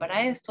tiempo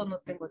para esto, no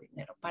tengo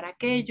dinero para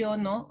aquello,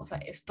 ¿no? O sea,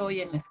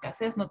 estoy en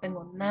escasez, no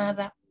tengo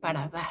nada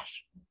para dar,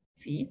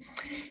 ¿sí?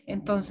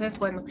 Entonces,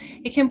 bueno,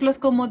 ejemplos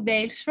como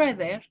Dale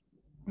Schroeder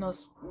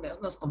nos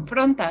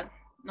confrontan,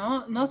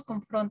 ¿no? Nos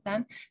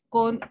confrontan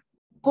con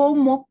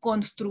cómo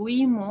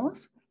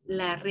construimos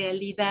la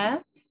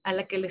realidad a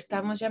la que le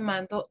estamos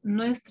llamando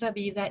nuestra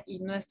vida y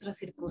nuestras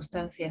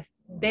circunstancias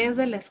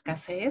desde la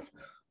escasez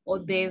o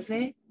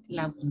desde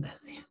la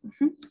abundancia.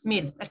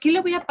 Miren, aquí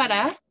le voy a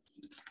parar.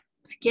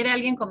 Si quiere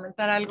alguien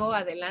comentar algo,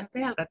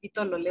 adelante, al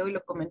ratito lo leo y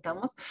lo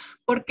comentamos,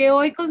 porque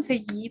hoy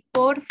conseguí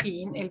por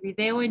fin el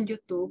video en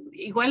YouTube,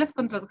 igual es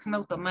con traducción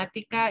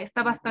automática,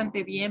 está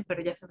bastante bien,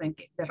 pero ya saben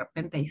que de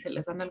repente ahí se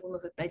les dan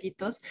algunos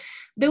detallitos,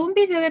 de un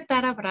video de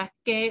Tara Brach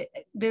que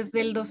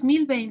desde el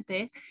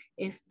 2020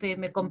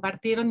 me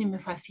compartieron y me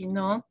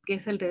fascinó, que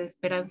es el de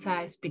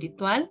Esperanza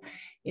Espiritual,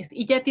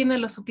 y ya tiene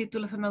los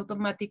subtítulos en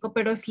automático,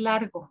 pero es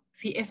largo,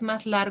 sí, es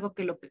más largo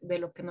que de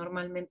lo que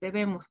normalmente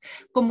vemos.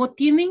 Como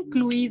tiene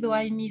incluido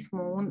ahí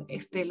mismo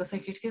los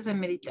ejercicios de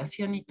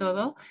meditación y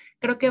todo,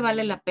 creo que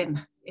vale la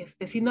pena.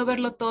 Si no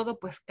verlo todo,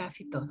 pues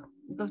casi todo.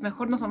 Entonces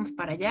mejor nos vamos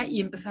para allá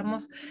y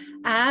empezamos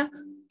a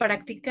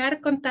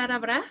practicar con Tara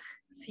Brach,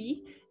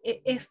 ¿sí?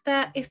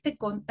 Este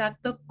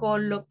contacto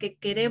con lo que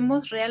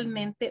queremos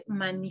realmente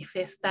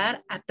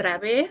manifestar a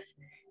través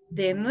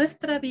de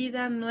nuestra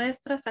vida,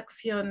 nuestras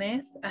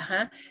acciones,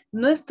 ajá,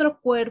 nuestro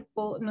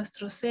cuerpo,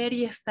 nuestro ser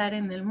y estar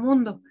en el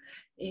mundo,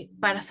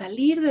 para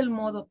salir del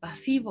modo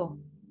pasivo.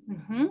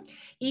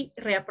 Y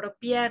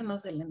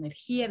reapropiarnos de la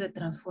energía de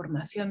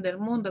transformación del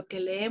mundo que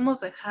le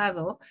hemos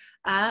dejado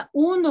a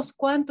unos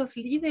cuantos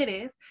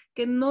líderes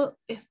que no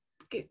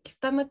que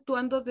están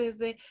actuando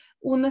desde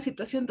una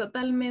situación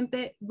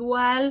totalmente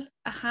dual,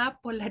 ajá,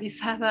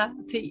 polarizada,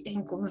 sí, e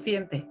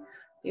inconsciente.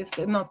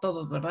 No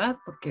todos, ¿verdad?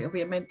 Porque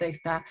obviamente ahí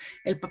está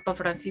el Papa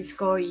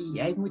Francisco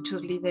y hay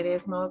muchos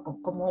líderes, ¿no?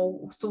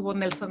 Como estuvo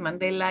Nelson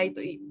Mandela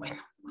y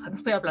bueno, o sea, no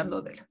estoy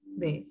hablando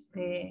de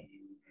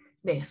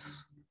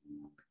esos.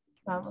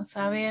 Vamos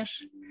a ver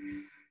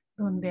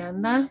dónde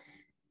anda.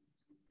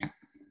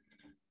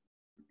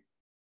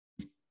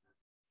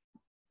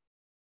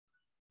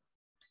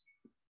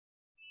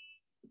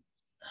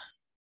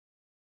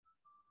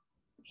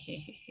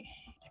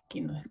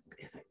 Aquí no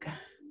es acá.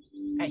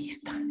 Ahí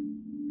está.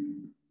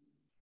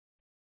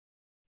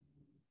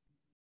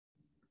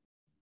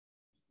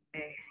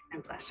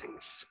 And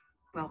blessings.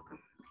 Welcome.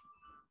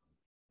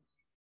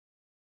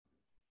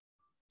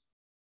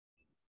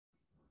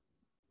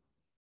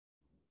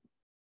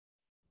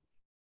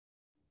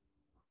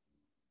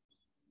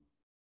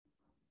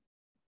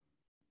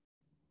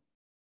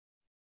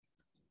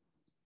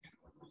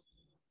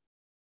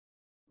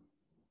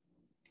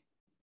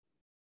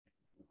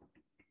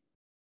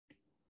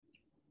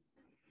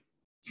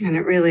 And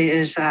it really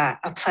is a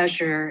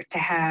pleasure to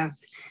have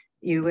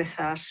you with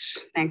us.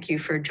 Thank you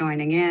for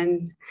joining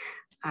in.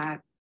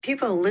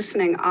 People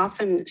listening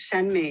often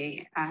send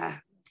me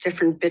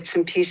different bits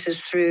and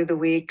pieces through the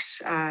weeks,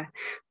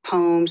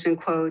 poems and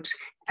quotes,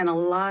 and a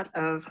lot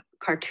of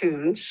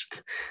cartoons.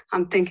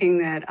 I'm thinking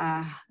that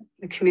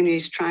the community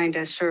is trying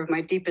to serve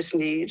my deepest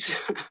needs.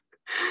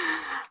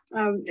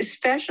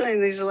 Especially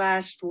in these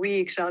last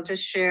weeks, I'll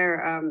just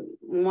share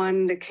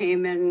one that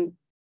came in.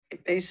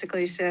 It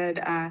basically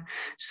said,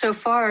 so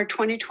far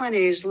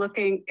 2020 is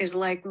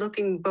like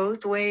looking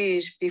both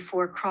ways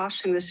before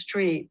crossing the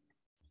street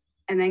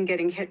and then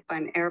getting hit by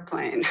an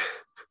airplane.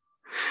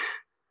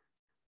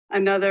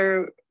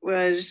 Another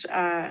was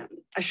a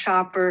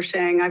shopper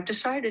saying, I've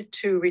decided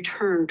to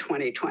return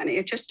 2020.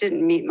 It just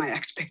didn't meet my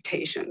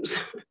expectations.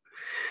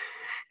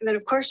 And then,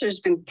 of course, there's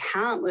been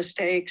countless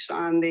takes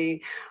on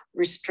the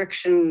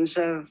restrictions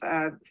of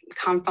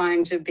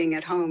confines of being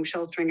at home,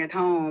 sheltering at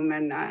home.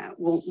 And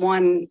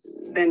one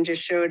then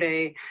just showed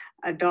a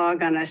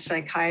dog on a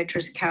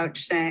psychiatrist's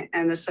couch saying,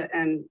 and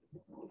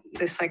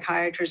the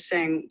psychiatrist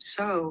saying,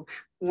 so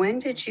when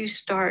did you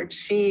start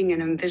seeing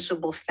an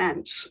invisible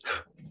fence?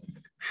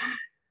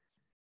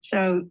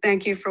 So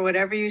thank you for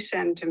whatever you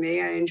send to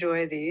me. I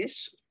enjoy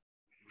these.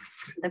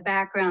 The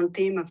background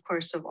theme, of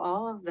course, of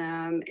all of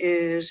them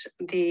is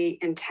the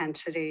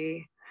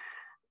intensity,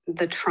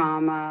 the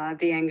trauma,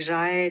 the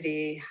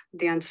anxiety,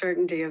 the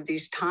uncertainty of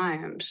these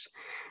times.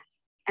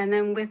 And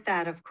then with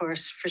that, of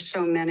course, for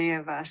so many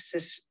of us,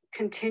 this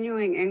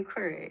continuing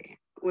inquiry,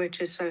 which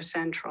is so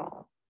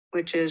central,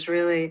 which is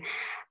really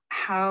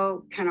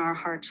how can our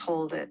hearts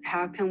hold it?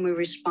 How can we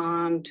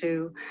respond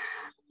to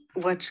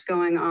what's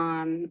going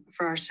on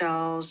for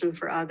ourselves and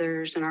for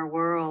others in our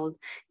world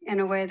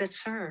in a way that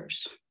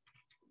serves?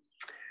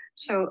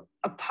 So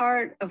a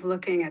part of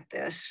looking at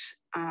this,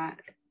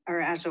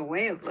 or as a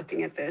way of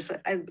looking at this,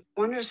 I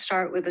wanted to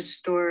start with a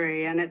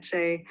story, and it's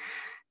a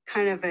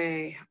kind of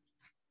a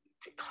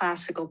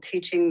classical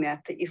teaching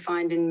myth that you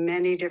find in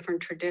many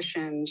different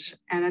traditions,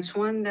 and it's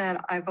one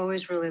that I've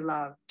always really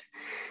loved.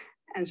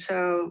 And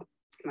so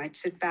you might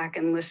sit back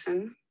and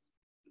listen.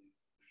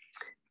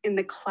 In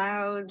the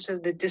clouds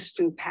of the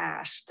distant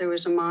past, there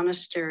was a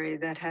monastery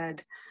that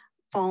had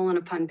fallen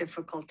upon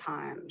difficult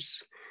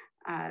times.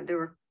 There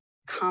were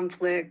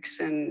conflicts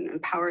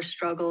and power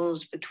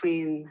struggles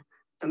between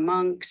the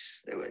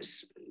monks. There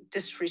was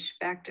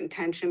disrespect and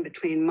tension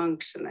between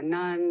monks and the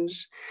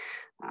nuns.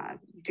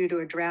 Due to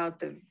a drought,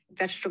 the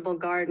vegetable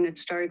garden had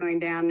started going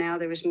down. Now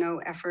there was no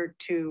effort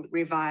to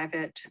revive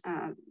it.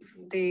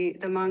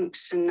 The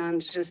monks and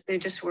nuns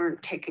just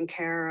weren't taking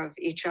care of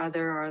each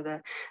other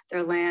or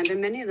their land,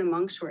 and many of the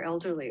monks were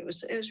elderly. It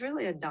was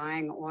really a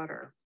dying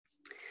order.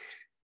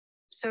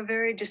 So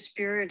very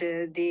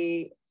dispirited,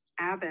 the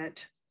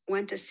abbot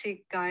went to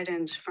seek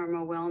guidance from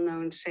a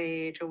well-known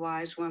sage, a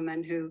wise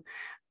woman who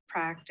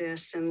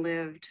practiced and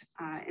lived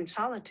in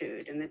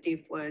solitude in the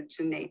deep woods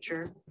and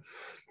nature.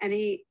 And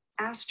he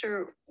asked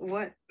her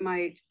what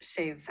might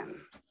save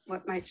them,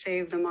 what might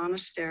save the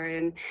monastery.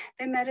 And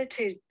they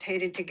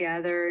meditated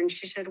together. And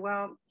she said,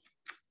 well,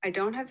 I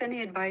don't have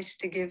any advice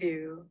to give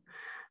you,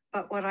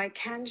 but what I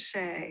can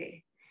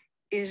say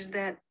is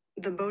that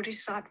the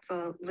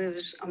bodhisattva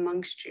lives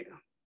amongst you.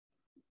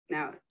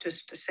 Now,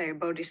 just to say, a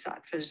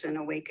bodhisattva is an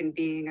awakened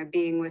being, a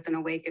being with an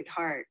awakened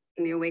heart,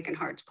 and the awakened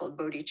heart's called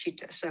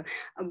bodhicitta. So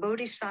a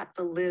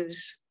bodhisattva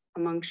lives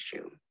amongst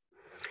you.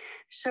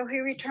 So he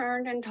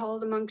returned and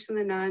told the monks and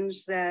the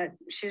nuns that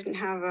she didn't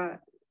have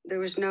there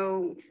was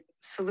no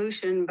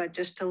solution, but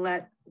just to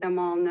let them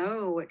all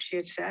know what she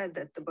had said,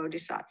 that the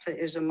bodhisattva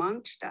is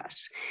amongst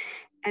us.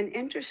 And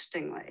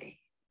interestingly,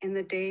 in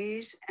the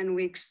days and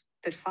weeks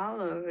that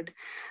followed,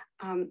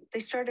 they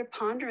started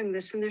pondering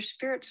this, and their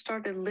spirits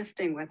started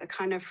lifting with a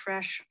kind of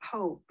fresh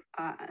hope.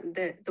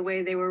 The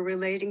way they were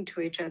relating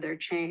to each other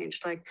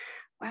changed, like,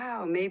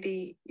 wow,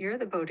 maybe you're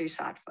the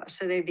bodhisattva.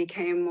 So they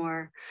became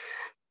more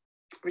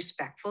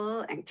respectful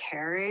and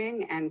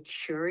caring and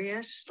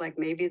curious, like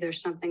maybe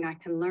there's something I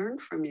can learn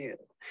from you.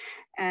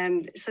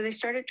 And so they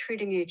started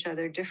treating each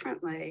other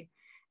differently.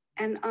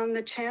 And on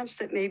the chance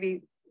that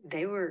maybe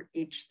they were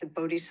each the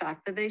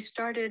bodhisattva, they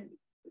started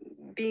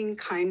being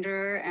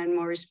kinder and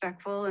more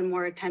respectful and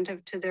more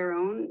attentive to their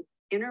own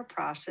inner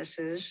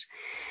processes.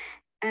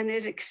 And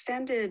it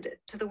extended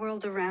to the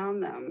world around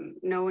them,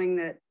 knowing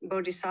that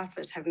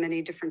bodhisattvas have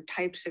many different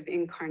types of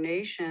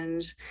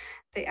incarnations.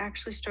 They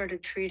actually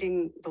started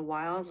treating the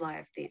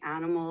wildlife, the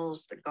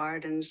animals, the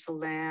gardens, the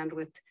land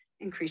with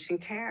increasing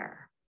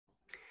care.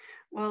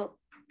 Well,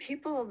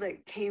 people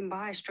that came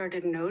by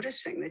started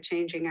noticing the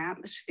changing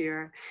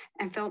atmosphere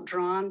and felt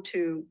drawn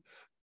to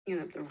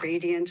the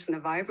radiance and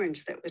the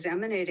vibrance that was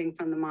emanating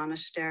from the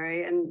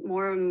monastery, and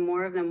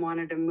more of them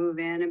wanted to move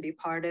in and be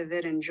part of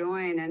it and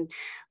join. And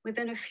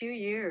within a few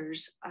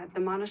years,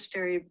 the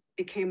monastery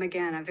became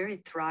again a very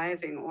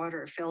thriving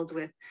order filled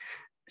with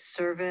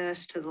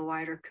service to the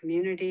wider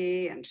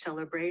community and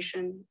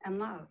celebration and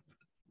love.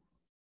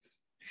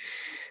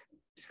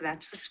 So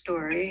that's the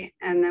story.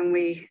 And then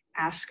we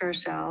ask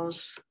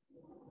ourselves,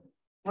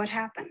 what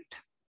happened?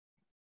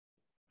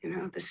 You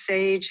know, the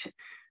sage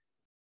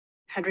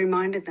had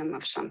reminded them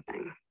of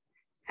something.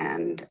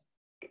 And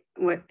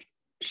what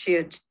she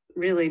had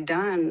really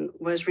done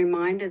was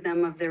reminded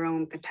them of their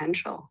own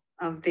potential,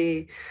 of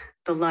the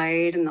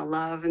light and the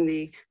love and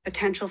the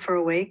potential for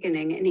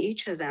awakening in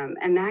each of them.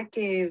 And that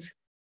gave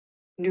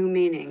new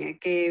meaning.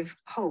 It gave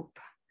hope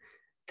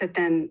that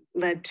then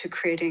led to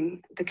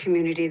creating the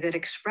community that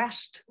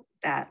expressed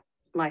that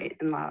light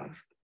and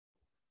love.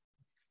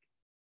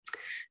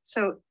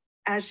 So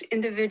as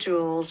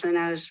individuals and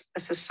as a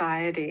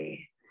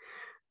society,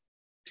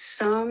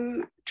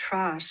 some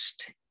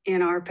trust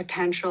in our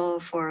potential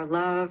for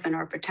love and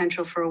our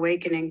potential for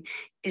awakening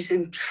is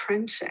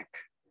intrinsic.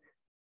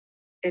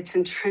 It's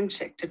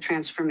intrinsic to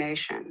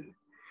transformation.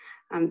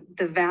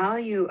 The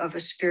value of a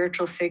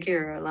spiritual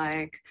figure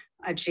like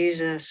a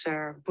Jesus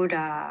or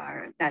Buddha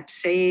or that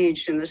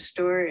sage in the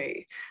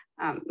story,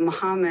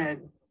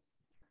 Muhammad,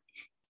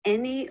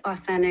 any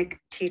authentic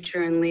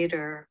teacher and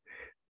leader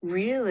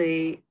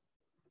really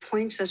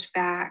points us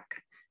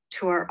back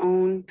to our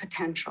own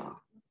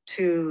potential,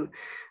 to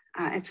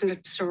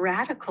it's a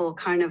radical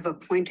kind of a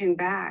pointing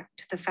back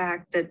to the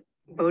fact that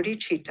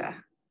bodhicitta,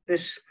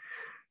 this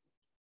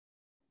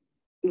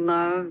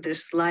love,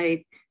 this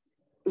light,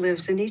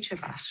 lives in each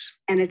of us.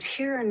 And it's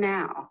here and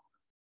now,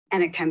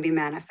 and it can be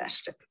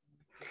manifested.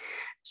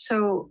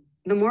 So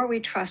the more we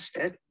trust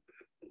it,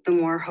 the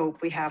more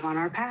hope we have on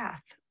our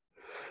path.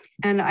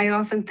 And I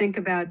often think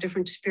about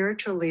different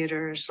spiritual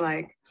leaders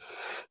like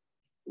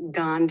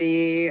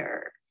Gandhi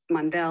or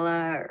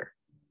Mandela or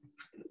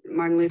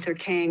Martin Luther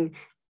King.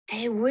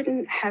 They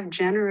wouldn't have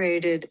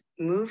generated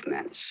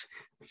movements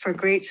for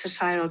great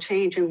societal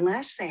change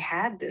unless they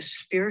had this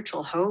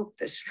spiritual hope,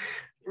 this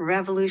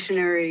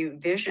revolutionary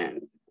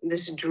vision,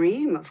 this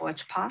dream of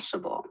what's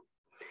possible.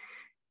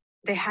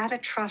 They had to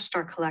trust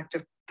our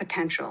collective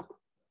potential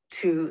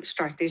to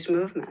start these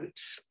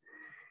movements.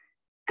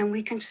 And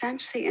we can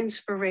sense the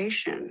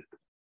inspiration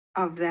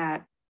of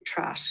that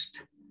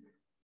trust.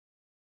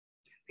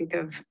 Think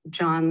of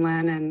John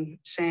Lennon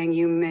saying,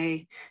 "You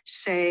may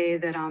say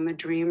that I'm a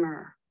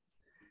dreamer,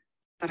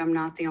 but I'm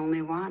not the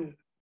only one.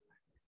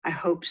 I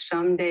hope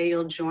someday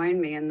you'll join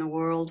me and the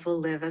world will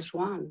live as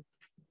one."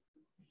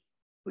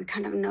 We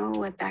kind of know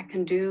what that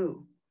can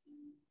do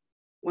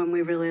when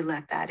we really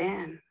let that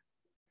in.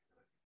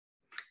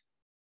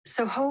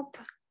 So hope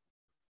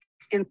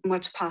in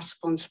what's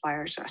possible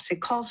inspires us.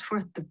 It calls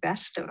forth the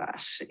best of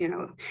us, you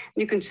know.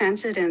 You can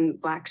sense it in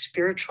Black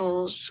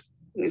spirituals,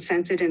 you can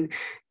sense it in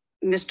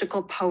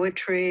mystical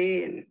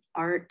poetry and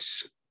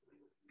arts.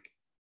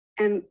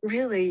 And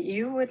really,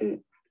 you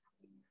wouldn't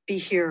be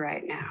here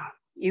right now.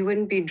 You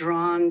wouldn't be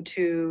drawn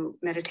to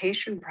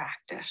meditation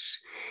practice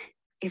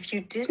if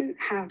you didn't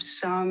have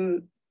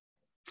some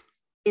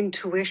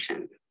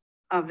intuition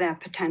of that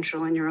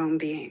potential in your own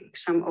being,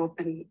 some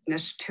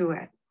openness to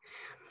it.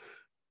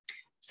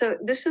 So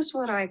this is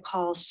what I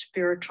call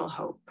spiritual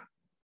hope.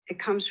 It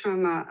comes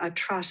from a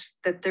trust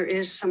that there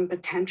is some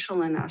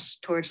potential in us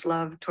towards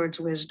love, towards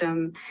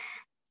wisdom.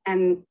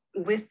 And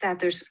with that,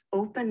 there's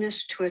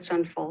openness to its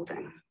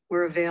unfolding.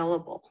 We're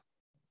available.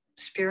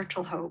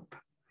 Spiritual hope.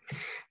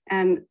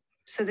 And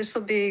so this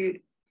will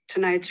be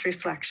tonight's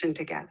reflection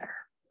together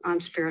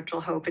on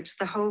spiritual hope. It's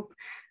the hope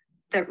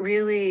that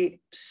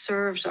really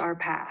serves our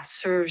path,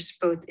 serves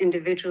both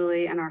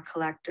individually and our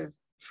collective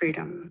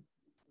freedom.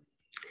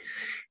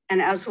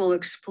 And as we'll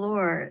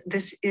explore,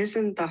 this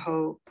isn't the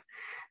hope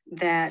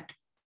that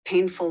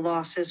painful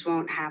losses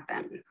won't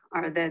happen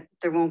or that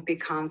there won't be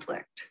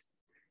conflict.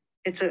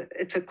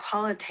 It's a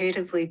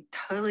qualitatively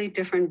totally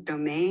different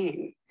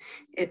domain.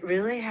 It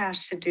really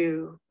has to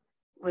do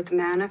with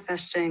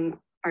manifesting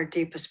our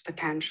deepest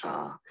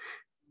potential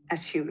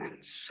as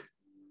humans.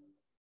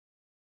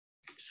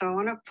 So I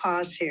want to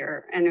pause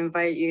here and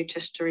invite you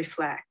just to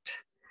reflect.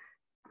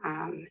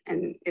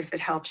 And if it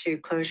helps you,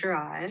 close your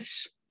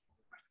eyes.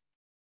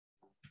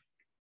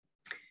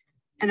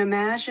 And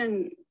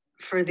imagine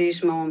for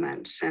these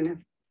moments,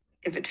 and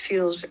if it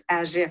feels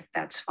as if,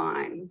 that's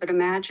fine, but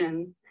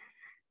imagine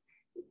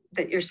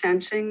that you're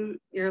sensing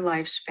your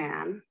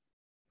lifespan,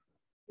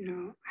 you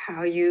know,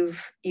 how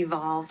you've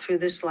evolved through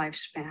this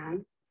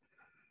lifespan.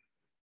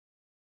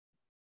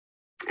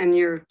 And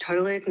you're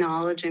totally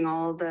acknowledging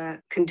all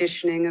the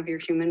conditioning of your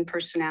human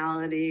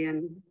personality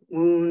and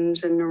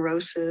wounds and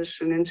neurosis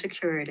and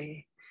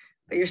insecurity.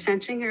 But you're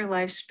sensing your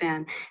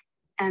lifespan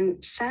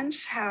and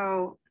sense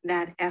how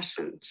that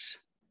essence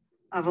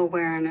of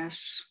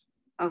awareness,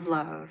 of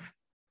love,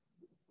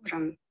 what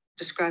I'm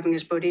describing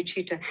as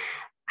bodhicitta,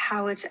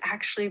 how it's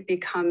actually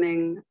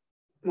becoming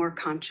more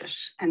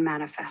conscious and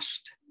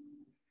manifest.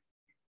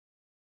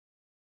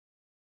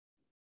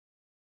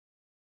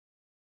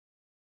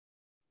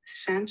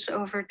 Sense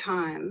over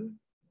time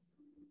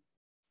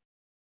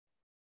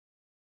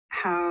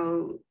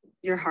how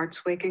your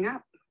heart's waking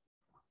up,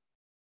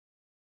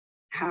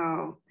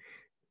 how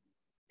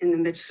in the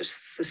midst of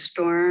the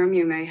storm,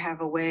 you may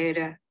have a way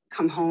to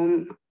come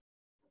home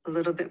a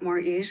little bit more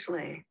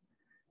easily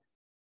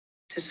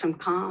to some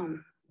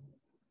calm.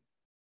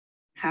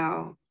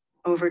 how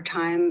over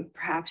time,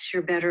 perhaps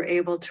you're better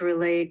able to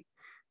relate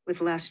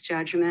with less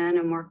judgment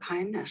and more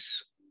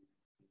kindness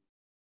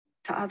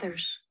to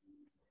others.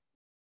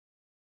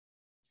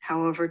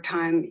 How over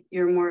time,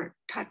 you're more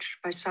touched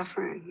by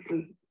suffering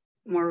and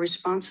more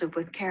responsive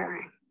with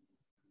caring.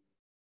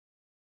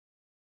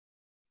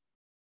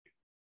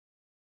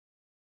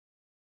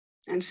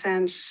 And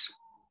sense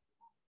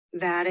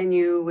that in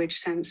you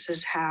which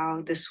senses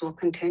how this will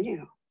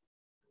continue,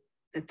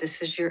 that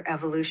this is your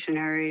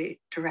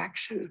evolutionary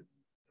direction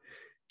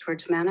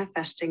towards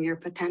manifesting your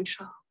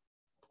potential.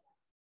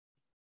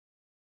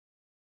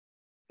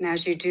 And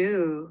as you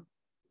do,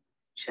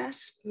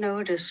 just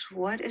notice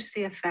what is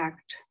the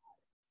effect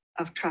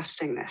of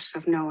trusting this,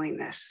 of knowing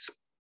this,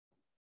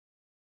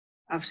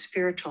 of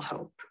spiritual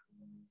hope.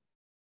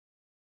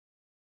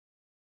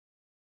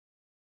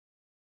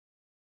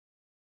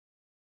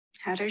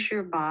 How does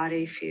your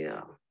body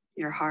feel,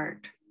 your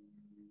heart,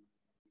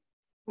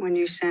 when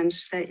you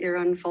sense that you're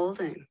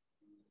unfolding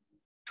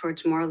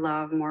towards more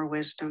love, more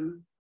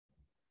wisdom?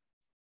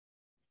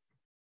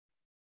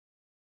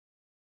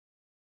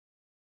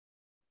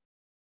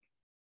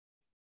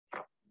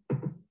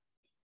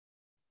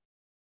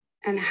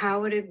 And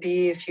how would it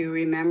be if you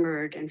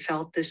remembered and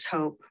felt this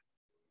hope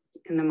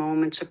in the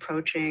moments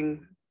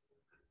approaching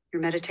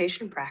your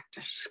meditation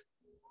practice?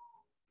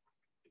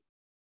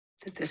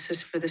 That this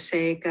is for the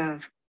sake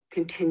of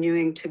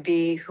continuing to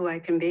be who I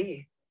can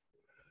be.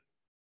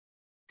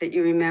 That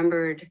you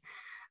remembered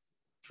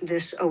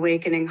this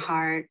awakening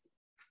heart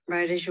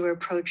right as you were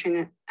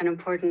approaching an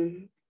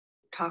important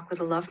talk with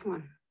a loved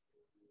one.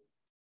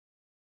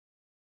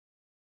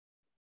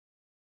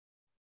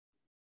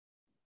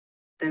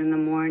 That in the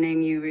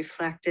morning you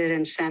reflected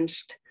and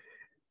sensed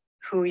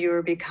who you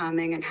were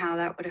becoming and how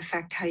that would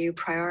affect how you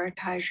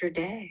prioritize your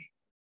day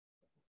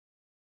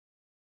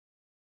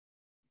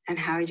and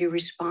how you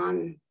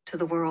respond to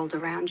the world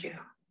around you,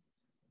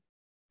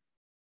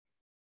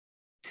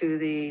 to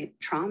the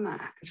trauma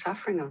and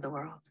suffering of the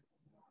world.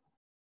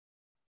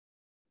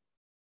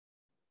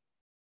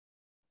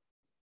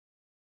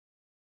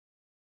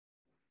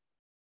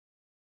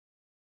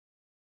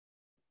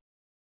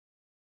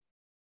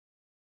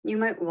 You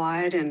might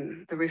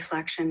widen the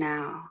reflection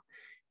now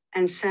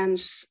and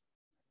sense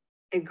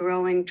a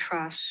growing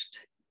trust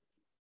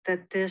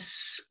that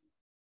this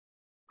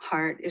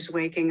heart is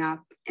waking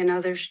up in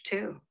others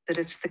too, that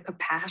it's the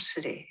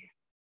capacity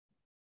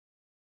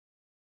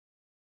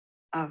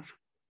of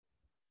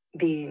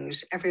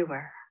beings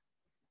everywhere.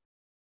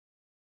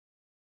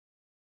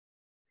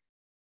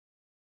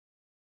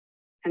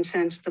 And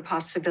sense the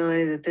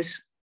possibility that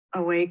this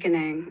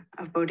awakening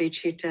of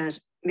bodhicitta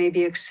may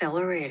be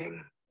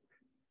accelerating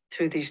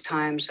through these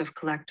times of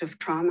collective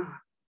trauma.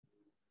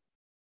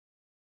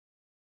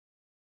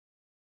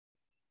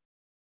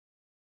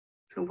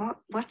 So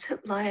what's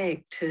it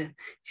like to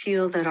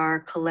feel that our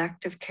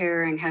collective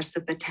caring has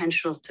the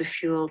potential to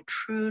fuel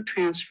true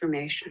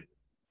transformation?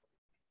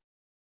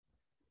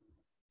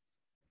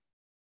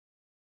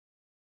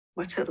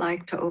 What's it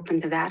like to open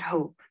to that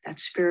hope, that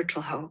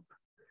spiritual hope,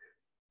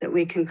 that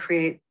we can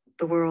create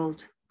the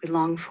world we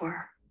long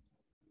for?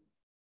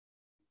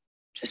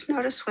 Just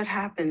notice what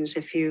happens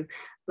if you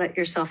let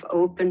yourself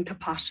open to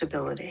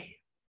possibility.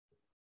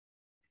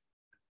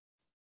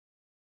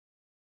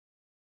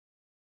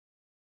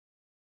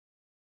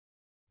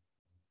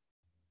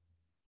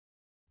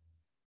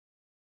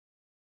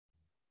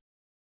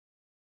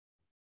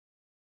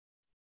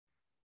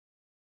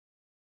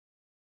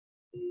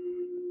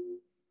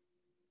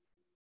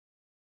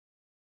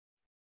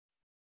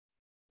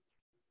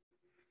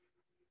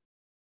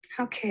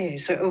 Okay,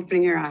 so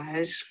opening your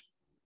eyes.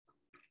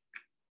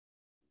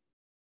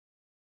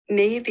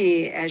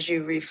 Maybe as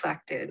you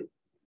reflected,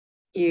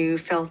 you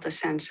felt a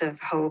sense of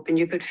hope and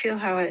you could feel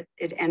how it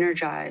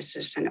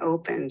energizes and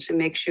opens and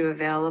makes you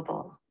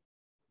available.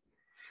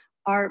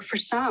 Or for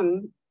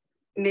some,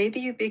 maybe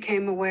you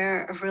became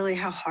aware of really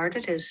how hard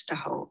it is to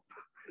hope.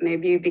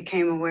 Maybe you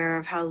became aware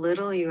of how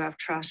little you have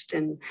trust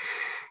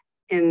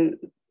in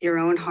your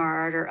own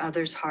heart or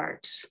others'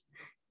 hearts.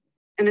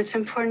 And it's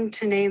important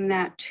to name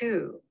that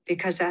too,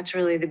 because that's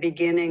really the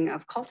beginning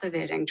of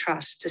cultivating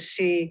trust, to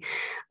see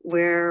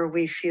where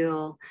we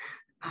feel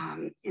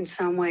in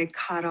some way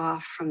cut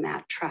off from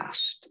that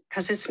trust.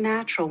 Because it's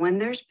natural when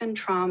there's been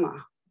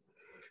trauma,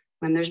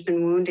 when there's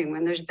been wounding,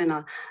 when there's been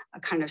a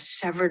kind of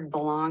severed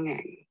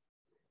belonging.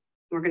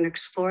 We're going to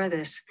explore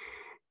this,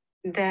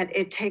 that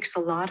it takes a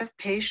lot of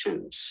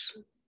patience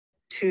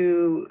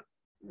to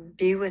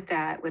be with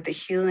that, with a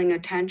healing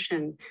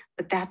attention,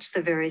 but that's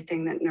the very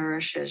thing that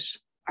nourishes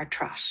our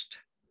trust.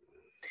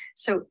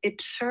 So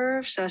it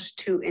serves us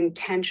to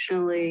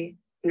intentionally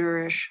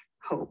nourish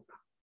hope.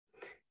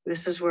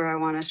 This is where I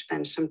want to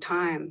spend some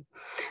time,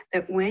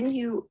 that when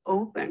you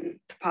open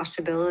to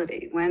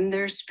possibility, when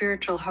there's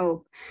spiritual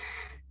hope,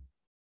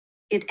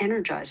 it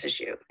energizes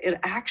you. It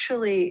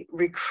actually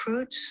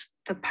recruits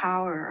the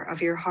power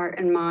of your heart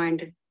and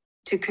mind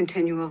to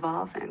continue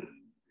evolving.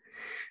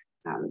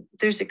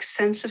 There's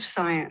extensive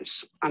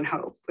science on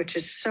hope, which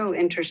is so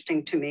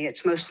interesting to me.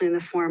 It's mostly in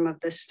the form of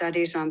the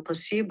studies on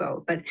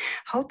placebo, but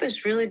hope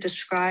is really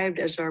described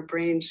as our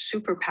brain's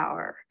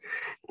superpower.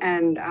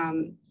 And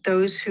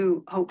those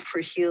who hope for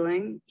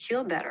healing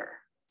heal better.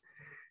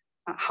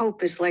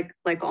 Hope is like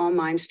all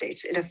mind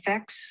states. It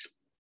affects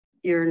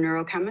your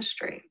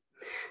neurochemistry.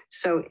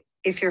 So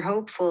if you're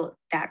hopeful,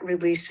 that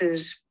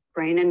releases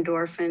brain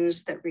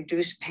endorphins that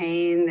reduce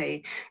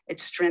pain. It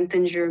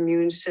strengthens your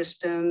immune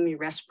system, your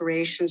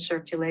respiration,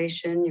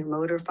 circulation, your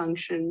motor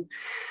function.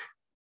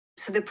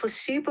 So the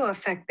placebo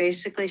effect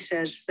basically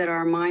says that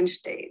our mind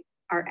state,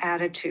 our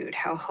attitude,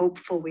 how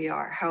hopeful we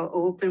are, how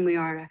open we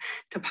are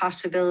to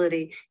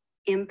possibility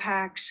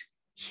impacts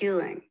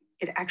healing.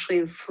 It actually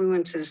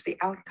influences the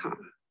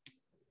outcome.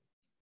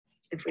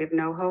 If we have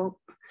no hope,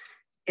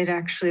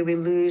 we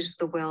lose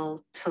the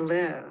will to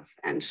live.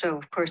 And so,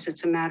 of course,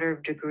 it's a matter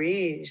of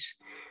degrees,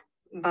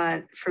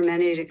 but for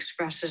many, it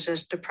expresses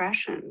as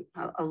depression,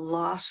 a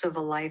loss of a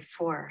life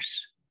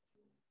force.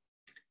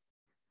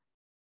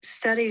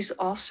 Studies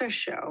also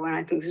show, and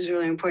I think this is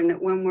really important,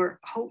 that when we're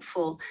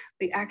hopeful,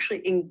 we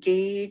actually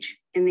engage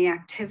in the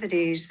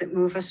activities that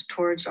move us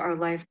towards our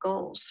life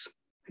goals,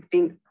 like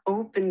being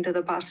open to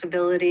the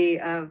possibility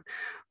of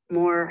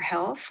more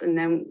health. And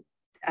then,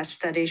 as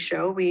studies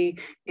show, we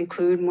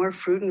include more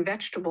fruit and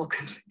vegetable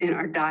in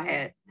our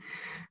diet,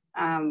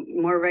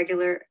 more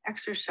regular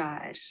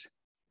exercise.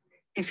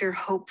 If you're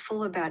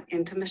hopeful about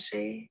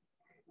intimacy,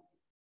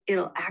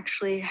 it'll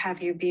actually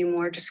have you be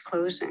more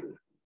disclosing,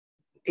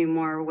 be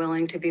more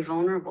willing to be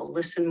vulnerable,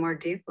 listen more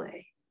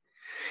deeply.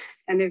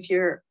 And if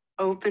you're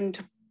open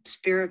to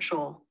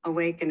spiritual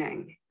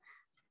awakening,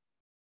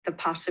 the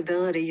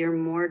possibility, you're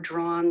more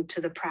drawn to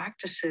the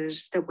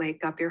practices that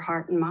wake up your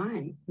heart and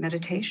mind,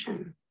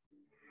 meditation.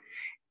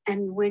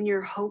 And when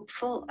you're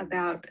hopeful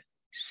about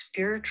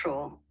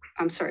societal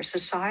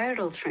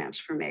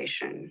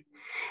transformation,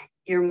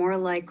 you're more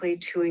likely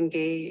to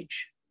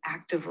engage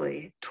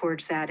actively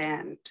towards that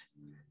end.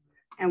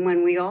 And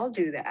when we all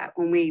do that,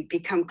 when we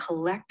become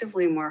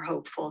collectively more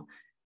hopeful,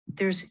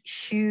 there's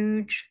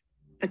huge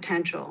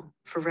potential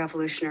for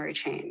revolutionary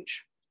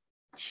change,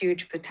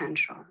 huge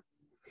potential.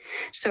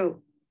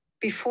 So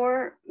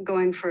before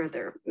going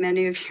further,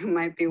 many of you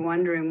might be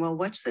wondering, well,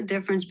 what's the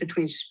difference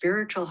between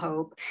spiritual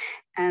hope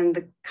and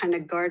the kind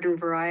of garden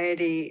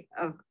variety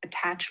of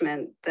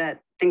attachment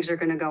that things are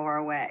going to go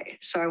our way?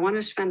 So I want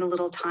to spend a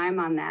little time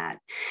on that,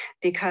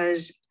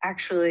 because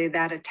actually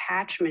that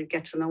attachment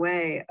gets in the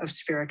way of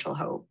spiritual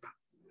hope.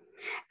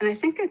 And I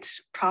think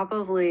it's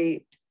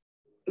probably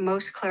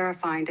most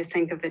clarifying to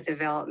think of it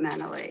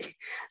developmentally,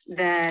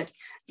 that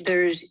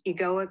there's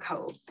egoic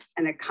hope,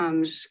 and it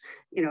comes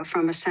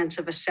from a sense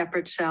of a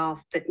separate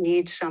self that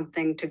needs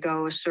something to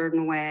go a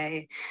certain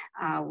way.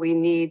 We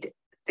need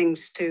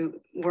things to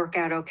work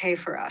out okay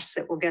for us,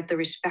 that we'll get the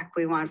respect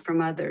we want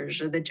from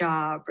others, or the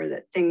job, or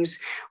that things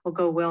will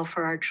go well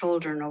for our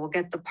children, or we'll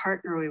get the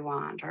partner we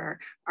want, or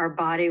our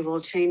body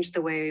will change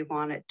the way we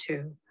want it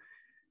to.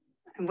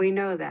 And we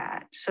know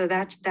that. So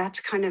that's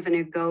kind of an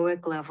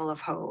egoic level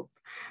of hope.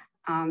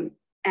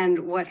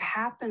 And what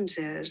happens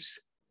is,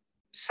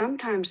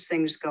 sometimes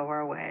things go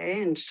our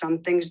way and some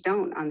things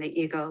don't on the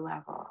ego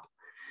level.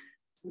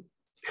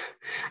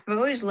 I've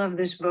always loved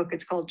this book.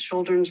 It's called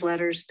Children's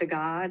Letters to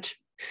God.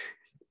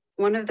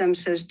 One of them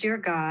says, "Dear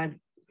God,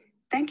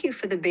 thank you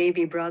for the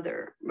baby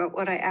brother, but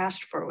what I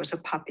asked for was a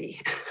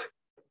puppy."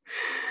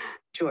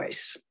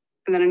 Joyce.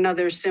 And then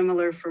another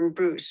similar from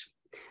Bruce.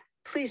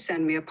 "Please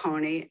send me a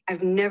pony.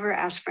 I've never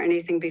asked for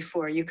anything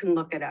before. You can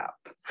look it up."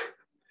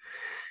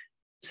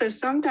 So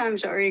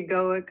sometimes our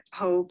egoic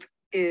hope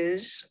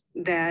is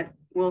that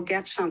we'll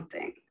get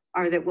something,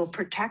 or that we'll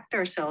protect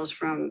ourselves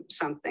from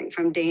something,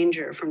 from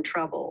danger, from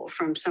trouble,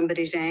 from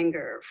somebody's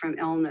anger, from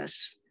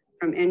illness,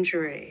 from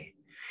injury.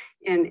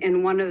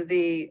 In one of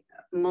the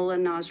Mullah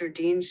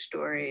Nasruddin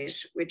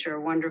stories, which are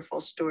wonderful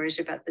stories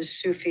about the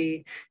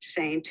Sufi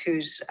saint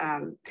who's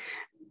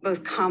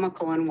both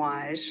comical and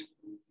wise,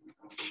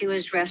 he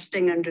was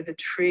resting under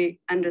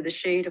the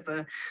shade of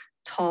a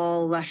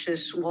tall,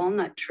 luscious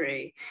walnut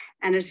tree.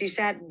 And as he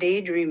sat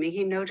daydreaming,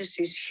 he noticed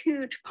these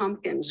huge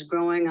pumpkins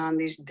growing on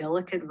these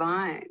delicate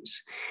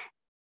vines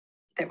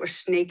that were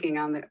snaking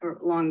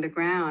along the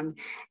ground.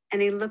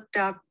 And he looked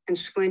up and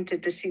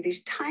squinted to see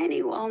these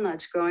tiny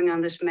walnuts growing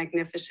on this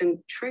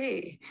magnificent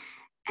tree.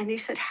 And he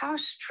said, how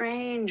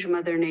strange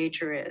Mother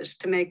Nature is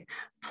to make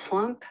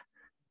plump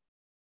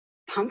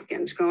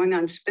pumpkins growing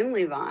on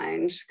spindly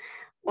vines,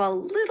 while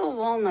little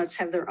walnuts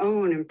have their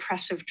own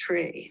impressive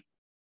tree.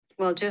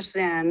 Well, just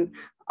then,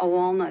 a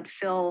walnut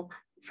fell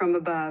from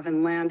above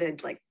and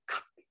landed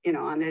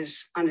on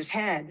his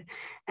head.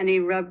 And he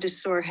rubbed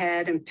his sore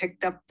head and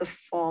picked up the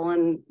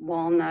fallen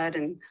walnut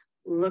and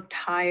looked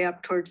high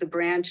up towards the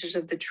branches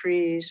of the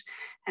trees.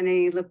 And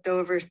he looked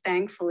over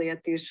thankfully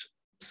at these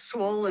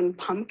swollen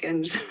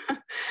pumpkins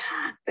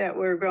that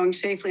were growing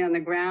safely on the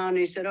ground.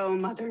 He said, "Oh,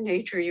 Mother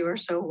Nature, you are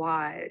so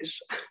wise."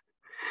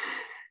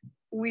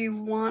 We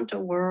want a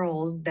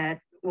world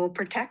that will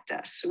protect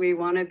us. We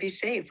want to be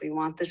safe. We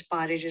want this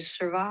body to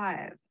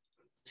survive.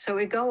 So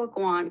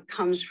egoic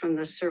comes from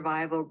the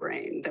survival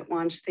brain that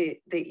wants the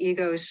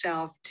ego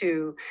self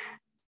to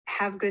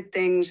have good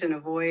things and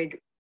avoid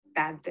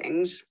bad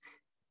things.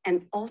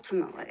 And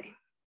ultimately,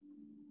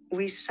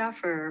 we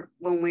suffer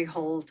when we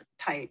hold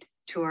tight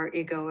to our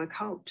egoic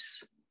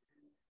hopes.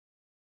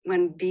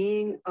 When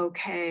being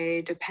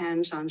okay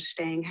depends on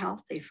staying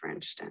healthy, for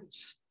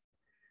instance,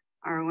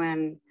 or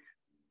when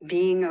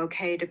being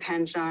okay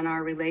depends on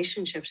our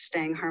relationships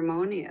staying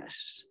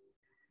harmonious,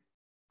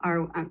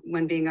 or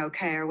when being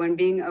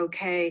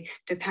okay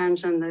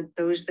depends on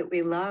those that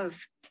we love,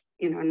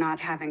 not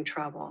having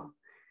trouble.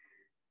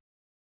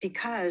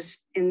 Because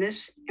in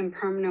this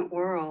impermanent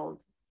world,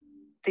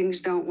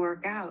 things don't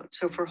work out.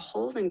 So if we're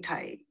holding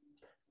tight,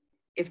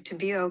 if to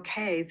be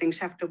okay, things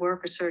have to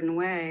work a certain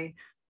way,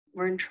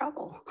 we're in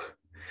trouble.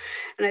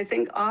 And I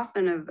think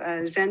often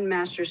of Zen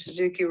master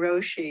Suzuki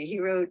Roshi. He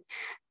wrote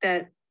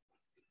that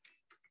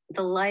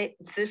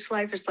this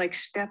life is like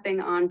stepping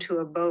onto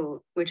a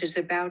boat, which is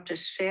about to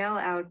sail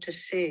out to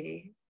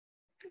sea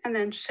and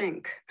then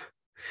sink.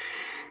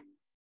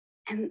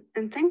 And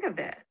think of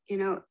it,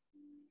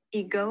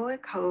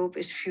 egoic hope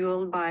is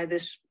fueled by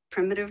this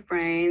primitive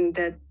brain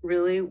that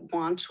really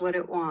wants what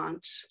it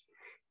wants.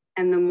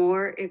 And the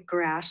more it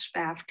grasps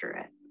after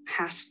it,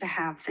 has to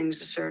have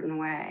things a certain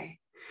way,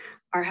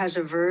 or has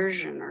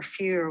aversion or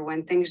fear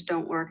when things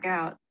don't work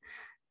out,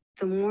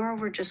 the more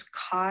we're just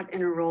caught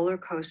in a roller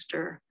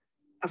coaster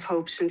of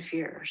hopes and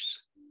fears.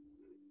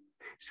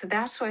 So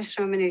that's why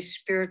so many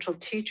spiritual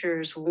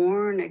teachers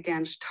warn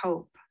against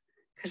hope,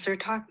 because they're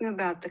talking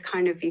about the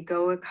kind of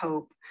egoic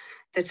hope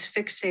that's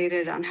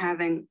fixated on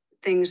having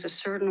things a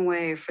certain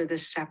way for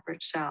this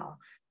separate self.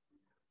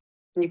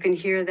 And you can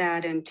hear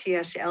that in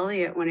T.S.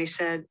 Eliot when he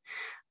said,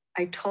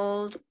 "I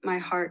told my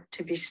heart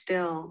to be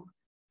still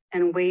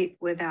and wait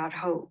without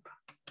hope,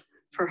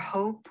 for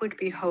hope would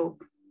be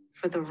hope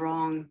for the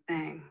wrong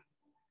thing."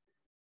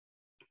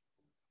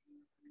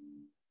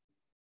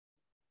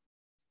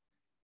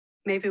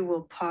 Maybe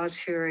we'll pause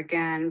here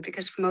again,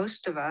 because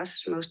most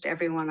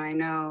everyone I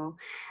know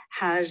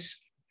has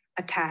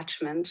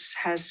attachments,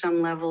 has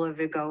some level of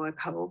egoic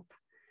hope,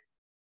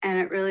 and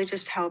it really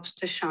just helps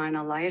to shine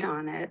a light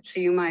on it. So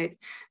you might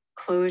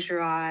close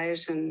your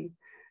eyes and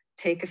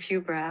take a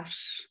few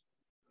breaths.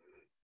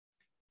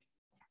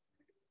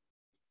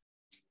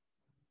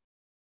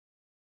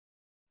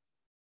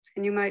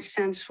 And you might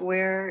sense,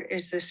 where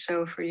is this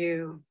so for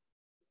you?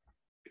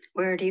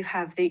 Where do you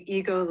have the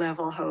ego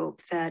level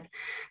hope that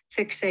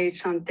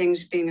fixates on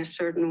things being a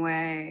certain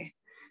way?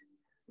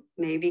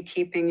 Maybe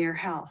keeping your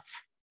health.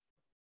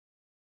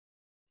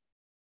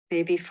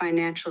 Maybe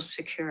financial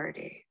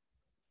security.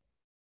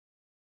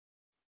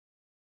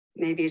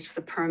 Maybe it's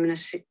the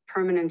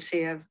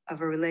permanency of a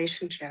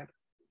relationship,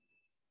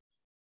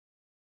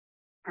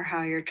 or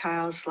how your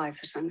child's life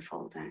is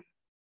unfolding.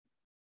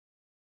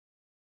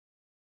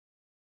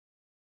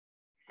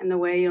 And the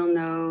way you'll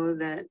know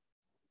that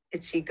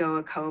it's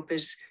egoic hope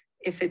is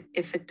if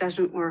it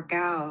doesn't work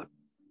out,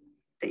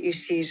 that you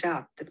seize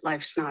up that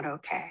life's not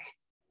okay.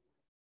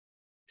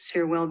 So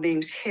your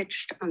well-being's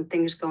hitched on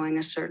things going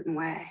a certain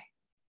way.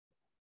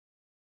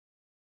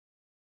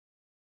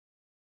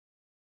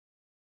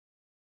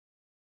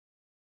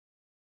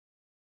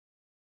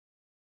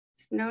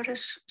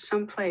 Notice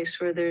some place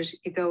where there's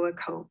egoic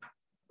hope,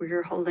 where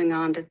you're holding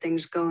on to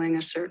things going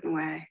a certain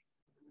way.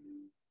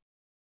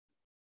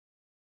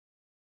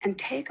 And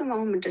take a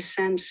moment to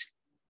sense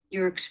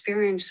your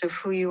experience of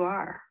who you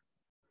are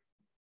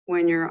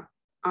when you're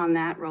on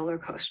that roller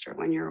coaster,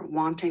 when you're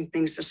wanting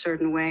things a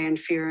certain way and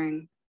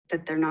fearing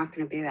that they're not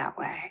going to be that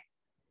way.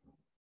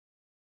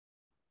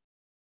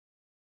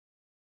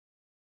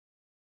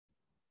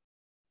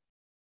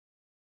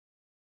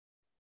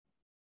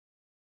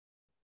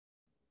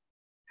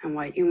 And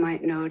what you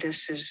might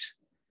notice is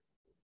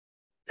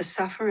the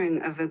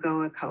suffering of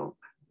egoic hope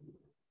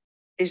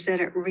is that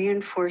it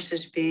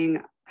reinforces being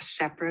a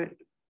separate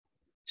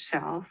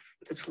self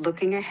that's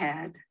looking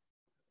ahead,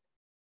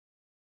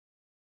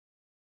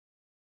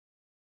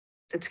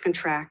 that's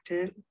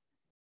contracted,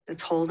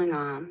 that's holding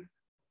on.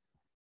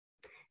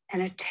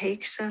 And it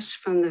takes us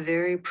from the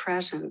very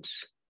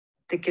presence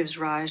that gives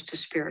rise to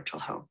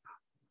spiritual hope.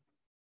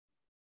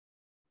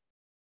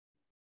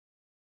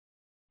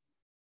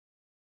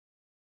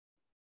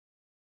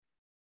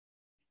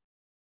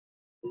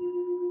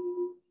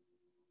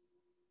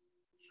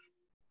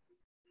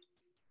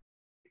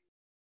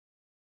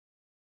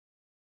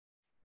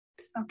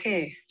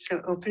 Okay,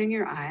 so opening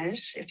your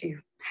eyes, if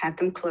you had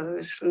them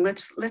closed, and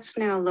let's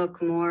now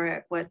look more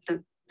at what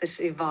this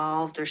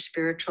evolved or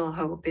spiritual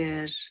hope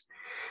is.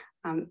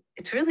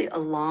 It's really a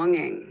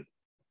longing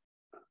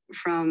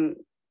from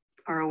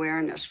our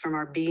awareness, from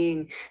our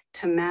being,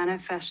 to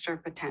manifest our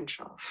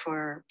potential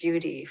for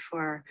beauty,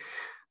 for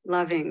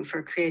loving,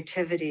 for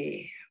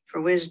creativity,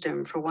 for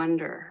wisdom, for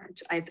wonder.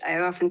 I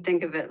often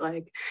think of it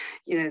like,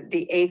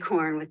 the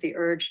acorn with the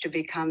urge to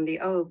become the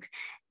oak.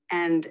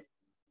 And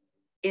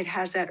it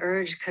has that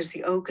urge because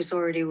the oak is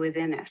already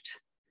within it.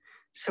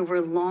 So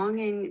we're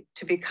longing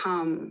to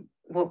become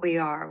what we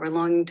are. We're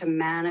longing to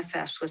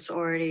manifest what's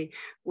already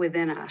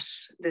within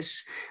us,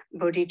 this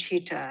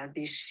bodhicitta,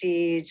 these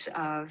seeds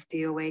of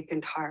the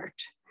awakened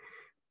heart,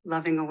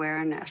 loving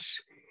awareness.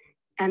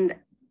 And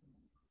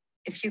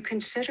if you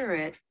consider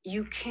it,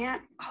 you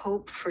can't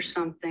hope for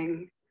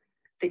something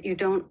that you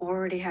don't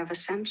already have a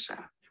sense of.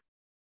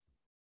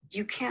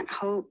 You can't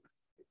hope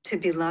to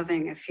be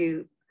loving if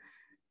you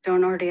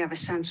don't already have a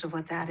sense of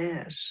what that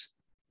is.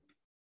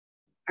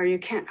 Or you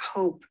can't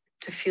hope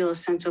to feel a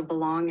sense of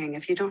belonging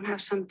if you don't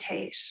have some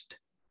taste.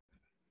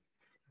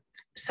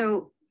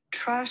 So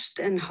trust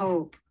and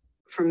hope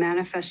for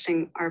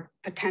manifesting our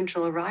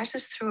potential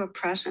arises through a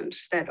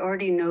presence that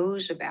already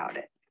knows about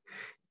it.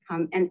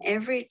 And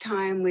every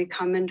time we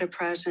come into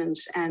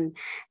presence and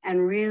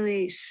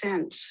really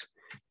sense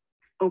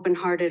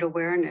open-hearted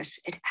awareness,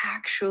 it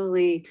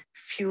actually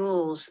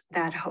fuels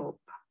that hope.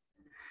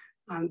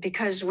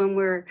 Because when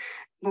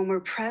we're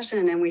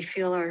present and we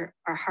feel our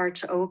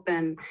hearts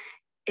open,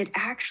 it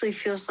actually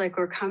feels like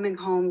we're coming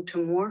home to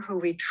more who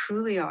we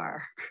truly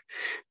are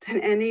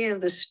than any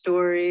of the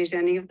stories,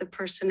 any of the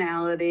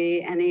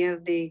personality, any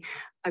of the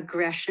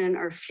aggression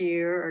or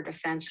fear or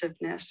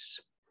defensiveness.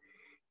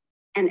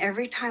 And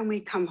every time we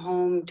come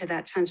home to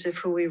that sense of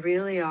who we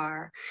really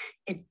are,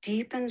 it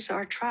deepens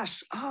our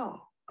trust.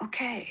 Oh,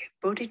 okay,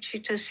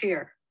 bodhicitta's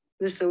here.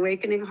 This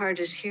awakening heart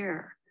is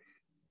here.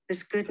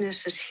 This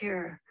goodness is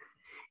here.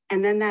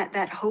 And then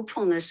that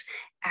hopefulness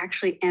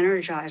actually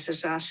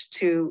energizes us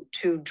to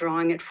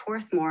drawing it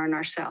forth more in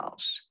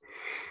ourselves.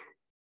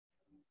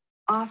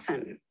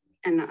 Often,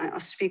 and I'll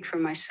speak for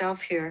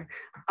myself here,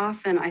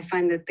 often I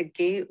find that the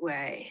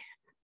gateway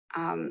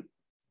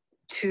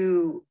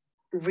to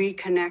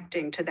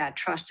reconnecting to that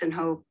trust and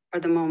hope are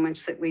the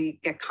moments that we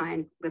get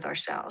kind with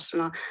ourselves.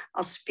 And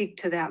I'll speak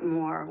to that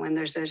more when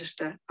there's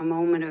just a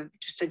moment of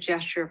just a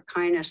gesture of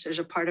kindness. There's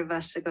a part of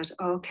us that goes,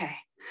 oh, okay,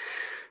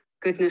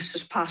 goodness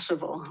is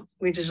possible.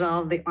 We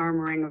dissolve the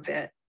armoring a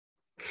bit.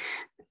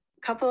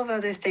 A couple of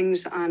other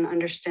things on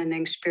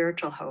understanding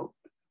spiritual hope.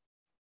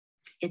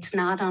 It's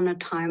not on a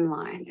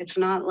timeline. It's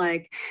not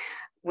like,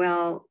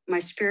 well, my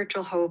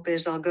spiritual hope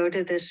is I'll go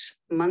to this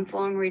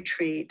month-long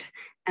retreat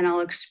and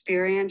I'll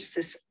experience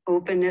this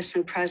openness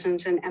and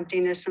presence and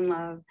emptiness and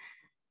love,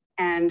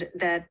 and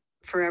that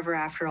forever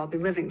after I'll be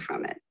living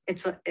from it.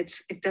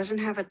 It doesn't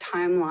have a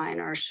timeline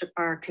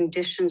or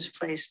conditions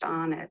placed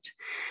on it.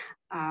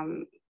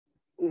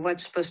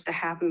 What's supposed to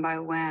happen by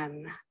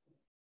when.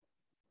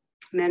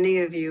 Many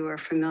of you are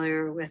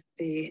familiar with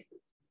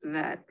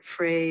that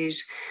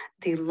phrase,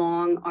 the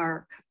long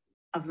arc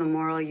of the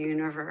moral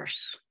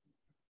universe.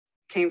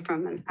 Came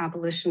from an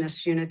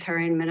abolitionist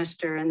Unitarian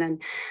minister, and then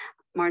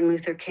Martin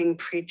Luther King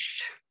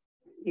preached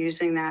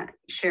using that,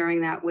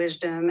 sharing that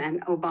wisdom,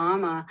 and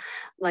Obama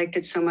liked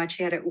it so much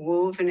he had it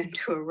woven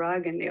into a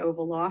rug in the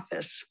Oval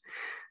Office.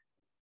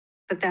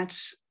 But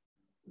that's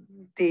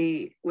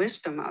the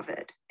wisdom of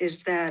it,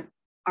 is that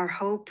our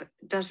hope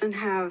doesn't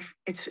have,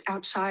 it's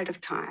outside of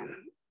time.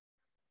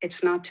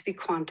 It's not to be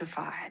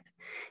quantified.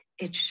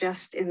 It's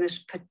just in this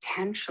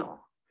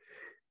potential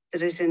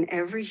that is in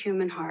every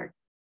human heart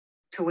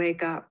to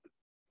wake up,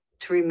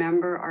 to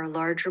remember our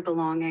larger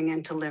belonging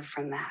and to live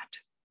from that.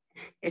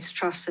 It's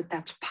trust that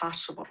that's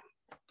possible.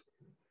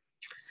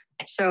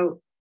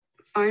 So,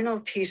 final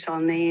piece I'll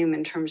name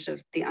in terms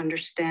of the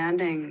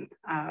understanding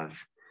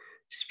of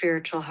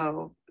spiritual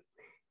hope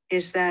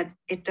is that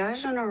it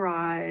doesn't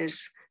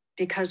arise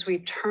because we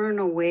turn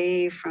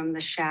away from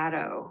the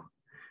shadow,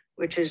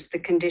 which is the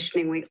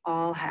conditioning we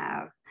all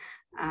have,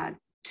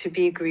 to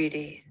be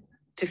greedy,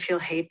 to feel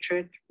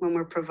hatred when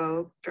we're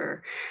provoked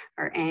or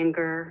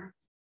anger,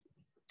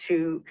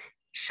 to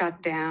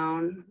shut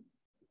down,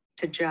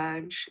 to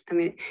judge. I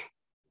mean,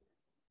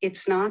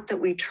 it's not that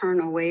we turn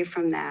away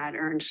from that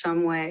or in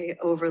some way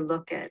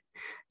overlook it.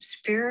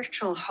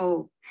 Spiritual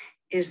hope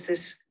is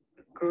this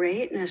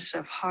greatness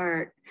of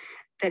heart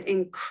that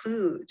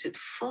it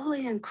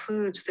fully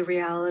includes the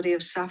reality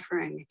of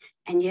suffering,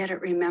 and yet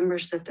it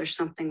remembers that there's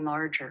something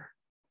larger.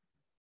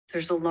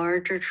 There's a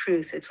larger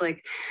truth. It's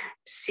like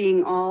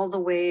seeing all the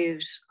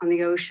waves on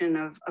the ocean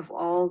of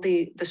all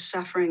the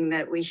suffering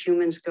that we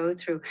humans go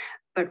through,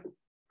 but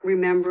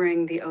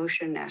remembering the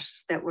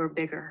oceanness, that we're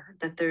bigger,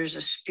 that there's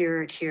a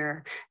spirit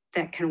here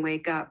that can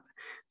wake up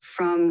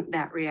from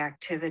that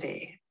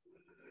reactivity.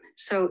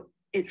 So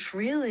it's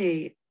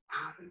really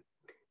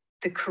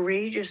the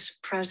courageous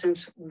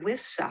presence with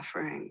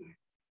suffering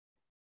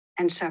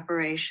and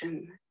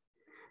separation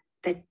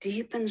that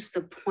deepens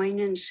the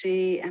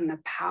poignancy and the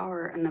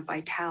power and the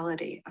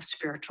vitality of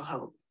spiritual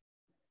hope.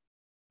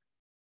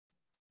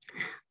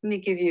 Let me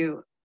give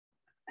you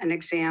an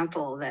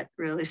example that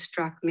really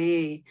struck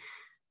me.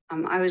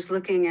 I was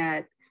looking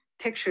at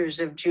pictures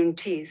of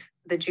Juneteenth,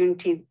 the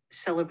Juneteenth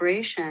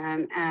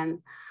celebration, and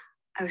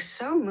I was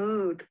so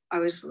moved. I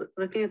was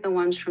looking at the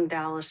ones from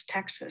Dallas,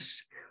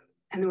 Texas,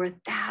 and there were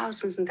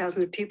thousands and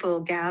thousands of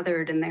people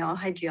gathered, and they all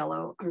had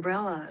yellow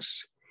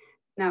umbrellas.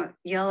 Now,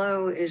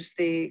 yellow is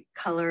the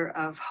color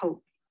of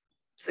hope.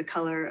 It's the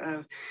color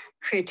of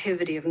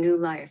creativity of new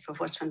life, of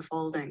what's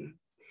unfolding.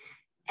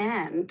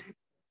 And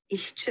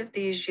each of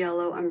these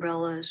yellow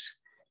umbrellas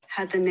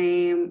had the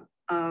name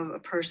of a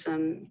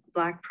person,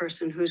 Black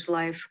person, whose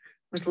life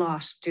was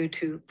lost due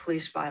to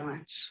police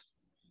violence.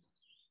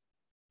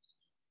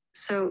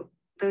 So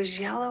those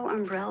yellow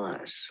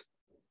umbrellas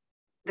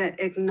that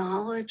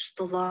acknowledged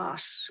the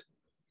loss,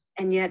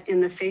 and yet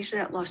in the face of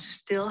that loss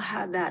still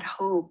had that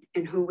hope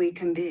in who we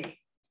can be.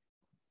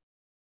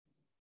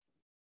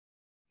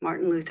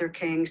 Martin Luther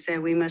King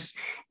said we must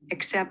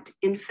accept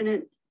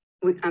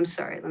I'm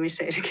sorry, let me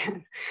say it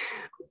again.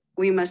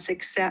 We must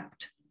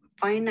accept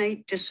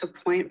finite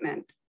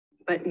disappointment,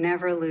 but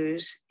never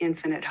lose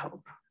infinite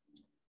hope.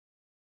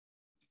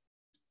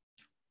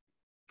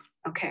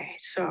 Okay,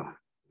 so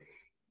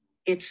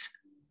it's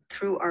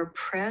through our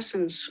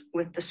presence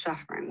with the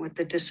suffering, with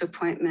the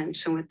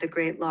disappointments, and with the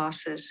great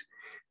losses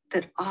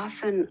that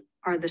often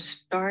are the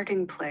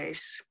starting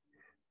place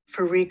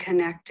for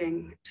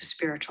reconnecting to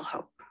spiritual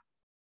hope.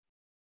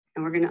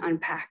 And we're going to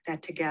unpack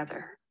that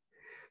together.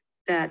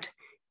 That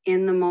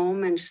in the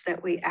moments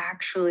that we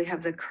actually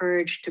have the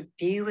courage to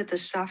be with the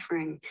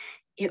suffering,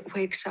 it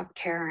wakes up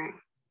caring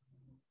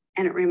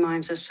and it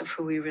reminds us of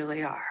who we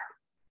really are.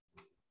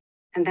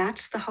 And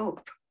that's the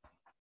hope.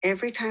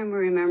 Every time we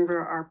remember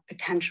our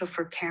potential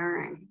for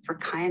caring, for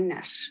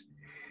kindness,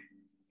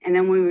 and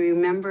then we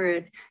remember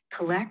it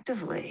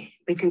collectively,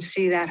 we can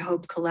see that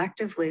hope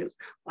collectively.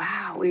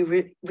 Wow,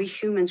 we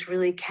humans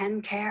really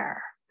can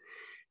care.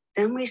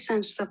 Then we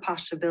sense the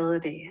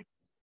possibility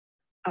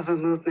of a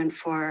movement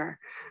for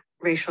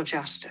racial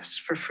justice,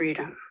 for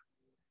freedom.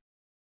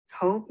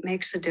 Hope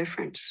makes a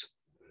difference.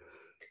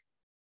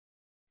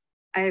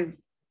 I've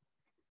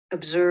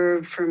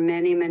observed for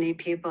many, many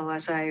people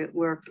as I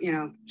work,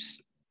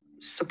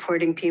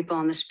 supporting people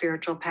on the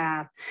spiritual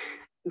path,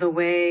 the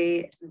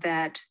way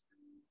that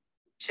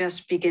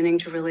just beginning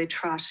to really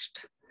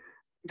trust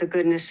the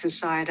goodness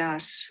inside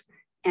us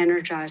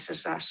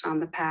energizes us on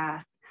the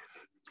path.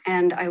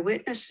 And I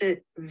witnessed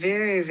it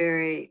very,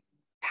 very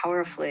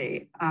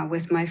powerfully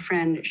with my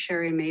friend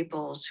Sherry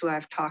Maples, who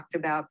I've talked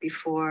about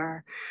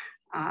before.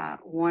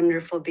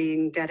 Wonderful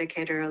being,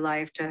 dedicated her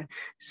life to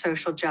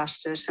social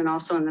justice, and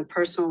also on the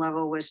personal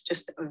level was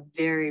just a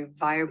very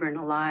vibrant,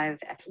 alive,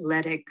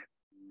 athletic,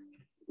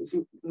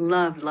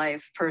 loved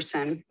life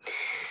person.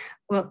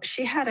 Well,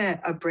 she had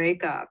a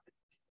breakup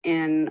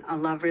in a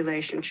love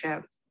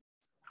relationship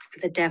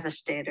that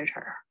devastated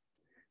her.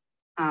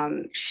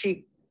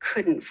 She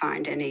couldn't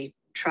find any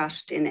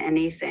trust in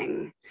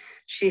anything.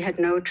 She had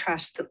no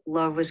trust that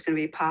love was going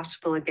to be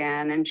possible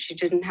again, and she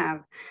didn't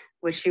have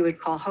what she would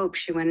call hope.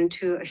 She went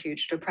into a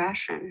huge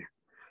depression.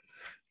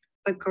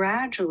 But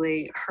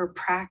gradually, her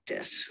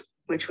practice,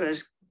 which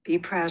was be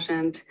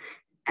present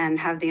and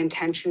have the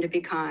intention to be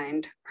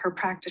kind, her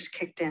practice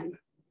kicked in.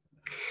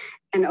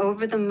 And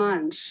over the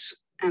months,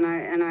 and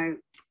I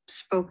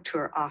spoke to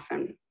her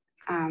often,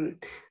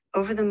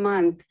 over the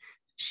month,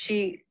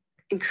 she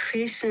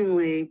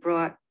increasingly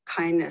brought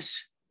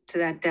kindness to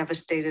that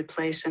devastated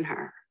place in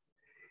her.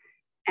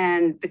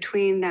 And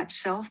between that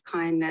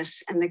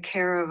self-kindness and the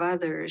care of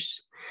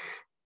others,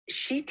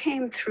 she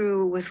came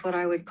through with what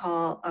I would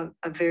call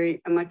a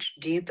much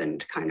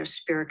deepened kind of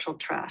spiritual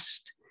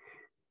trust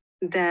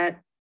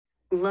that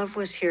love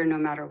was here no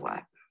matter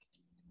what.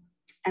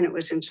 And it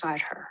was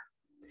inside her.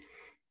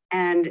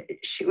 And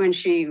when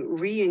she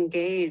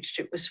re-engaged,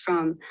 it was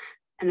from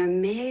an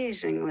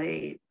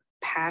amazingly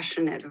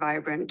passionate,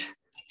 vibrant,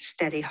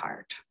 steady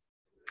heart.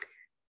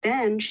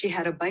 Then she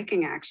had a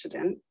biking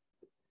accident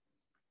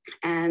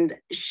and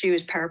she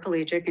was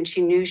paraplegic and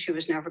she knew she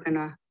was never going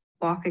to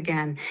walk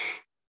again.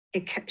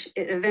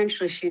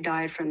 Eventually she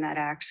died from that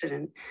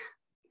accident.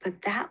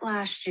 But that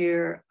last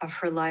year of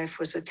her life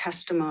was a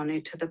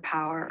testimony to the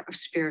power of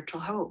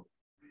spiritual hope.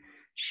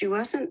 She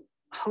wasn't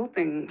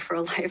hoping for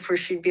a life where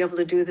she'd be able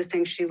to do the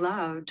things she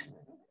loved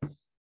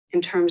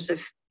in terms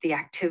of the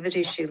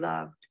activities she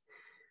loved.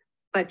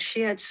 But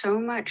she had so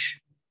much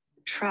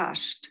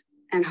trust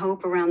and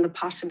hope around the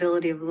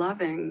possibility of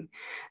loving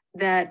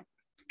that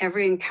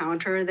every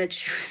encounter that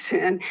she was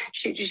in,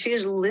 she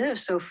just lived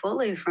so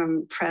fully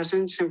from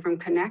presence and from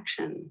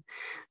connection.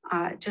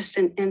 Just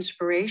an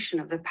inspiration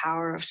of the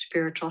power of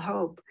spiritual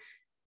hope.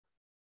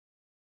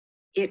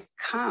 It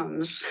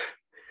comes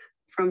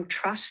from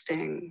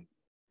trusting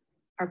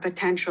our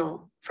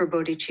potential for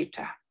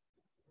bodhicitta,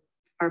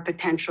 our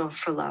potential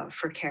for love,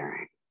 for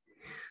caring.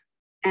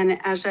 And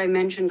as I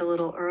mentioned a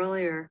little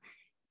earlier,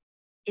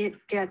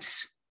 it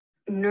gets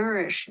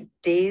nourished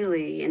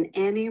daily in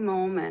any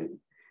moment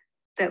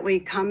that we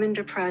come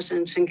into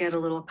presence and get a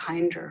little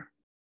kinder.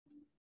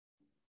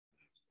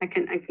 I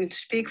can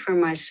speak for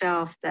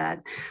myself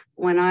that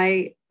when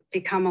I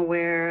become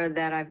aware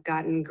that I've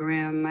gotten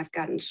grim, I've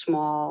gotten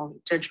small,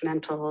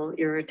 judgmental,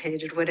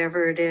 irritated,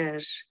 whatever it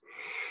is,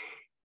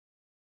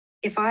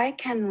 if I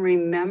can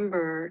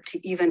remember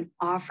to even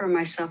offer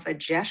myself a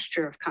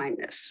gesture of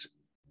kindness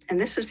And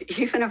this is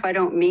even if I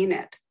don't mean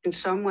it, in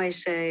some way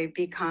say,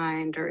 be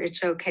kind, or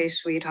it's okay,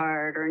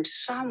 sweetheart, or in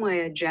some way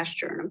a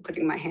gesture, and I'm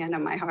putting my hand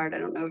on my heart. I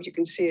don't know if you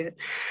can see it.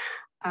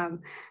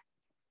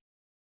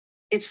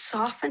 It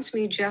softens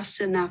me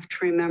just enough to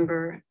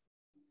remember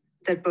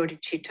that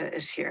bodhicitta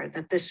is here,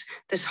 that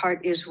this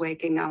heart is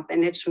waking up,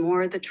 and it's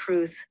more the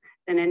truth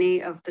than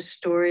any of the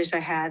stories I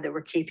had that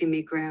were keeping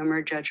me grim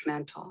or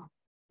judgmental.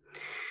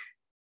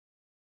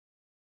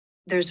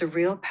 There's a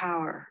real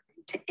power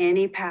to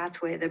any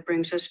pathway that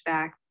brings us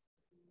back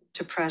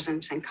to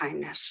presence and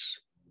kindness.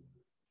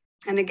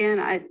 And again,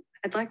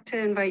 I'd like to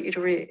invite you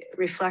to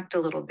reflect a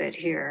little bit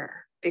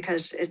here,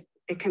 because it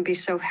can be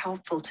so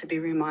helpful to be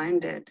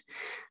reminded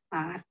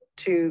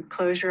to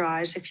close your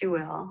eyes, if you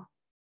will.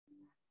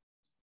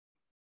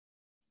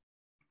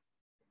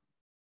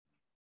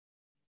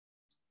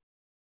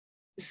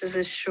 This is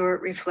a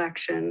short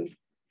reflection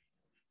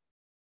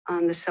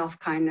on the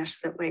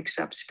self-kindness that wakes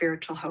up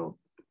spiritual hope.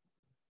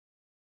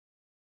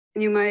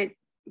 And you might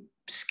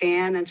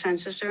scan and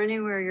sense, is there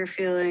anywhere you're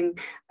feeling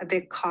a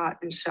bit caught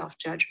in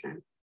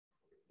self-judgment,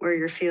 where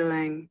you're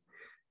feeling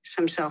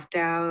some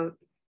self-doubt,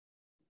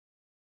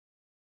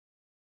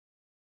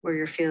 where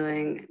you're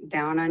feeling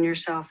down on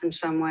yourself in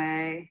some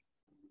way,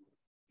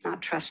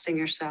 not trusting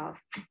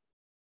yourself?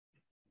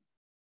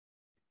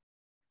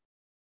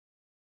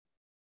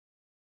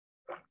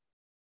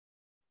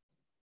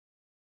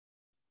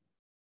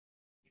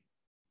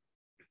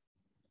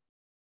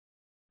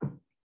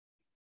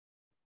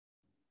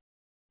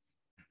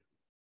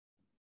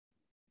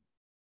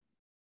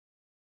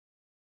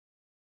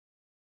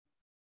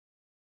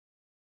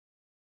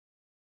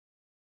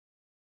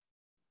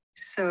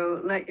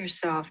 So let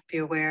yourself be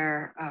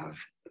aware of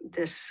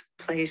this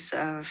place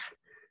of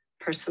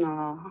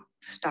personal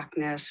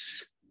stuckness,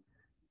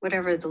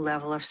 whatever the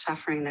level of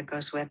suffering that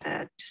goes with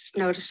it. Just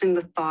noticing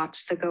the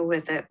thoughts that go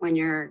with it when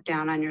you're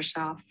down on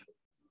yourself,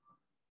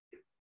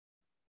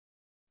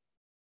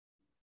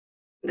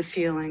 the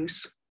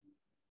feelings.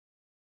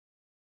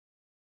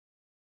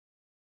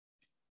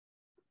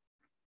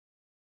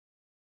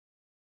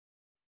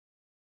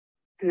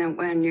 And then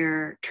when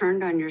you're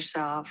turned on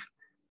yourself,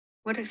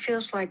 what it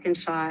feels like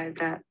inside,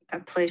 that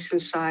place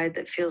inside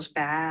that feels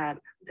bad,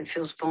 that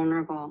feels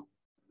vulnerable,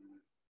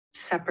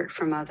 separate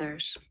from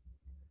others,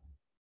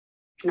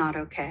 not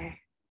okay.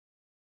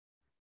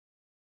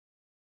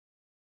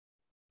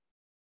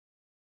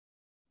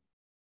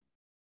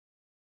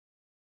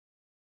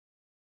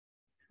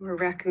 So we're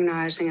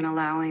recognizing and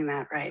allowing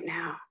that right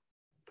now.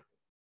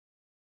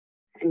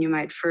 And you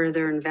might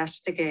further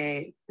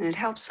investigate. And it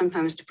helps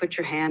sometimes to put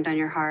your hand on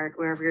your heart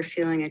wherever you're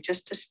feeling it,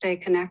 just to stay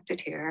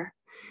connected here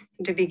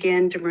and to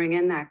begin to bring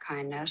in that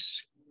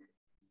kindness.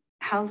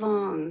 How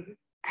long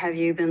have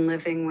you been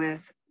living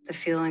with the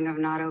feeling of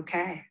not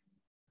okay,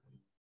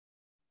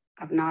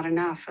 of not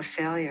enough, of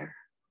failure,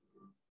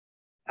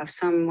 of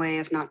some way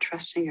of not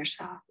trusting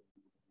yourself?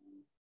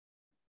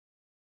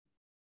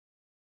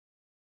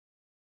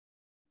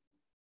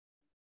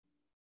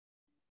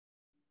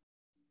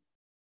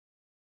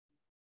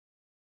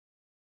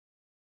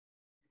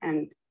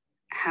 And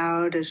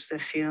how does the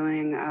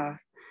feeling of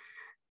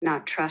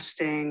not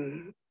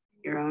trusting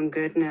your own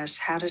goodness,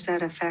 how does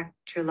that affect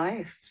your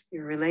life,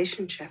 your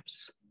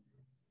relationships,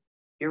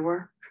 your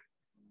work?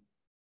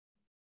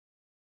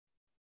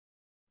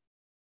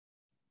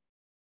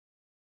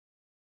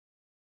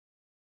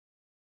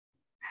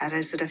 How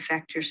does it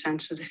affect your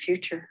sense of the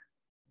future,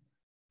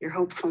 your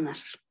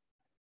hopefulness?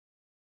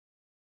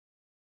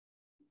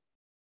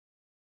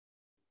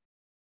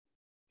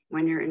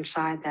 When you're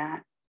inside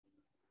that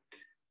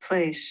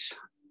place,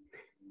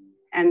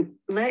 and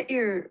let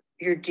your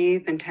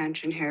deep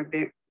intention here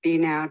be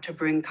now to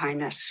bring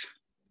kindness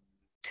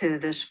to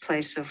this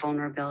place of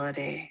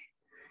vulnerability.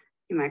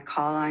 You might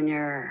call on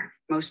your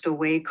most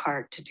awake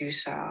heart to do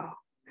so,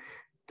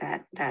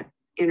 that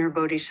inner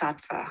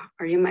bodhisattva,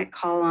 or you might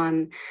call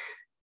on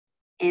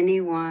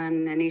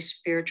anyone, any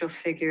spiritual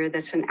figure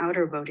that's an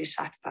outer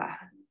bodhisattva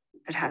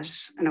that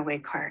has an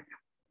awake heart.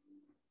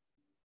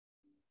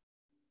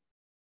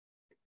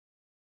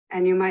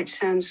 And you might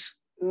sense,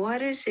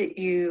 what is it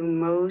you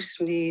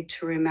most need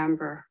to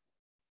remember,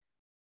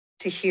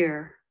 to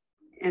hear,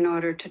 in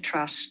order to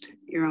trust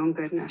your own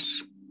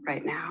goodness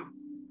right now?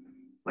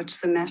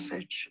 What's the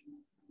message?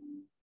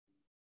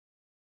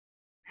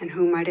 And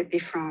who might it be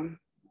from?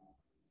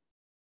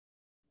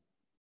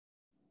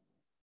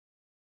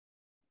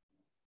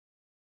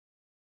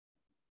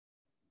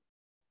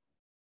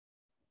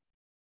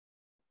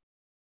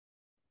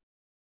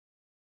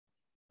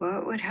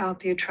 What would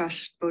help you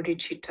trust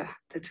bodhicitta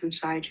that's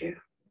inside you,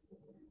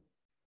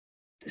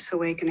 this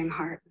awakening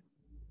heart?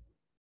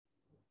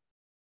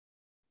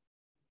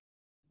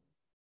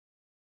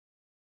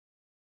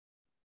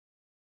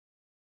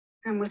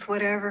 And with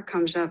whatever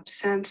comes up,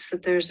 sense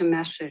that there's a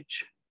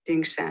message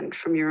being sent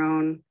from your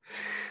own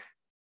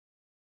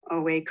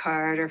awake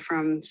heart or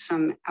from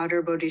some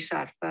outer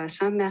bodhisattva,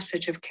 some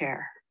message of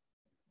care,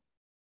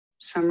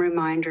 some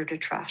reminder to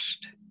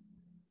trust.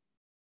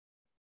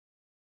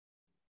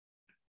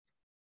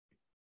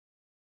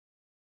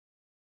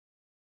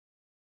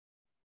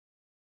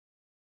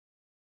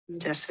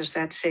 Just as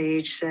that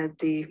sage said,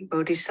 the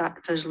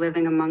bodhisattva is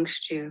living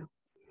amongst you.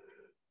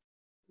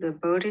 The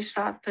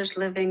bodhisattva is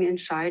living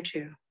inside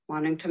you,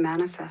 wanting to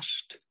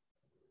manifest.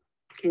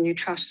 Can you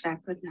trust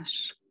that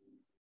goodness?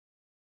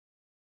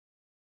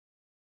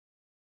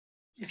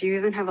 If you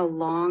even have a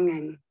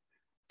longing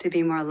to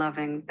be more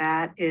loving,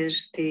 that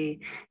is the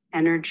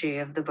energy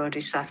of the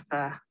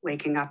bodhisattva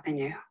waking up in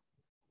you.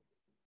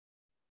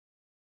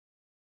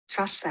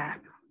 Trust that.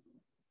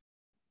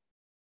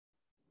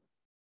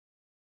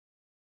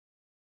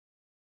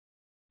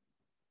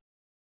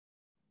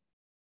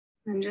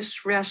 And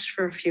just rest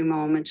for a few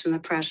moments in the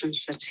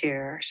presence that's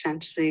here.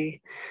 Sense the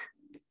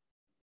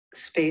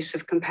space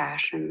of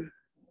compassion,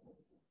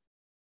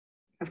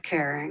 of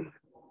caring,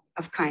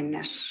 of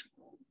kindness.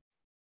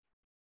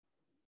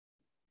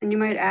 And you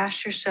might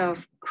ask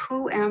yourself,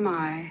 who am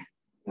I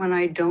when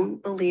I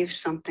don't believe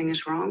something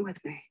is wrong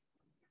with me?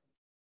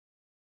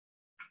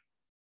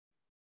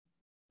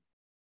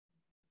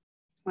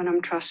 When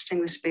I'm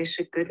trusting this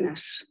basic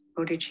goodness,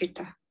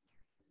 bodhicitta.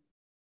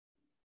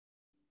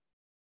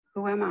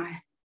 Who am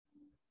I?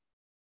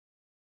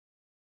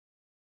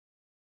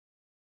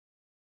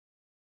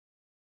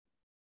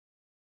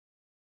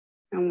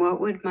 And what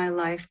would my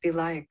life be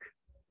like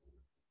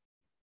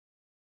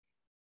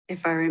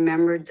if I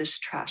remembered this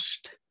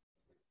trust?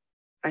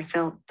 If I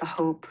felt the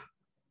hope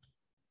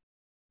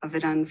of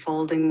it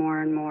unfolding more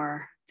and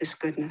more, this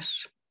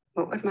goodness,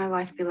 what would my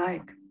life be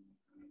like?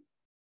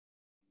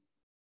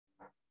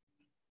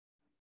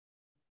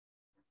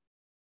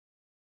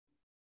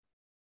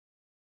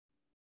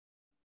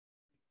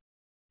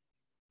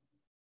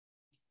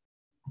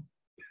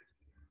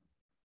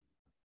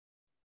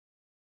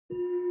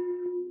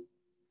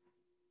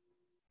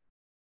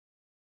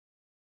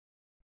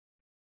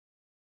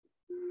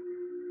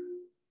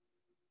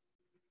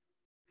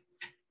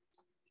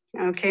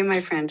 Okay, my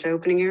friends,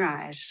 opening your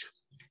eyes.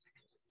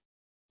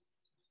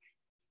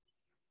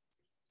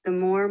 The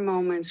more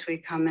moments we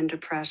come into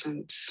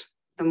presence,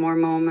 the more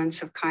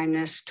moments of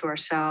kindness to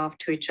ourselves,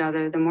 to each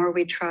other, the more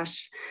we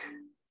trust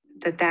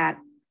that that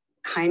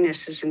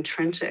kindness is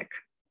intrinsic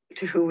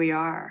to who we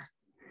are.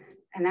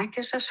 And that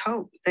gives us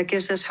hope. That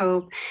gives us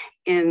hope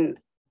in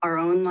our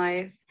own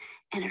life.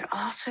 And it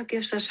also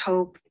gives us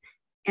hope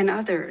in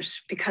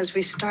others, because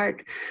we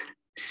start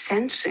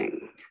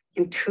sensing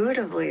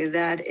intuitively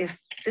that if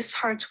this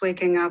heart's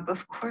waking up,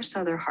 of course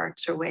other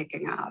hearts are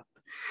waking up.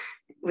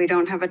 We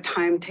don't have a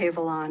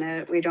timetable on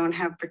it. We don't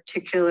have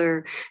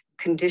particular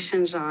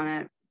conditions on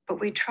it, but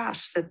we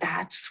trust that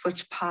that's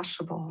what's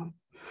possible.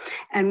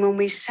 And when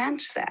we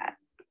sense that,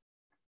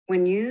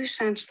 when you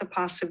sense the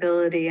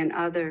possibility in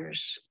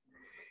others,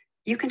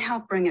 you can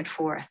help bring it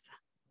forth.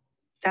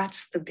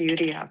 That's the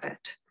beauty of it.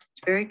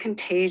 It's very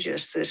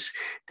contagious,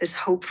 this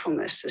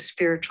hopefulness, this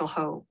spiritual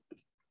hope.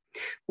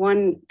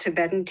 One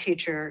Tibetan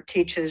teacher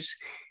teaches,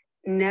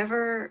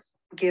 never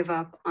give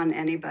up on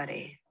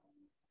anybody.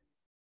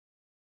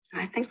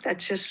 I think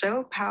that's just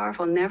so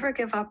powerful. Never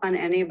give up on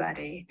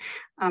anybody.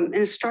 And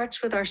it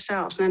starts with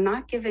ourselves. Now,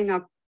 not giving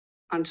up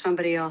on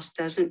somebody else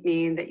doesn't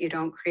mean that you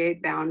don't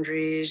create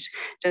boundaries,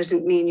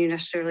 doesn't mean you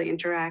necessarily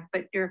interact,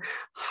 but your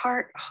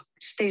heart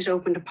stays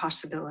open to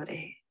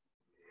possibility.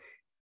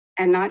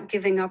 And not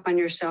giving up on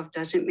yourself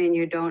doesn't mean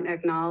you don't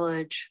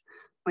acknowledge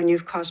when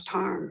you've caused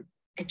harm.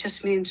 It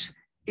just means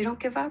you don't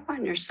give up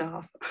on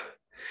yourself.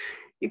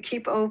 You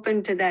keep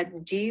open to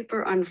that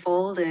deeper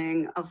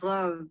unfolding of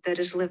love that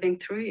is living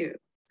through you.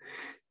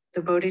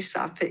 The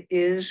bodhisattva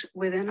is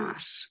within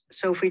us.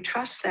 So if we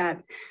trust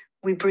that,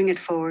 we bring it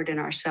forward in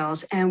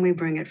ourselves and we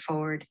bring it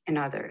forward in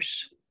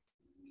others.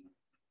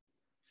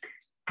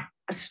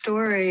 A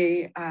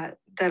story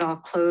that I'll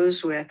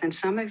close with, and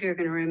some of you are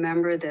going to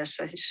remember this.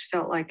 I just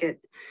felt like it,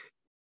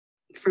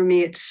 for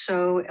me, it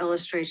so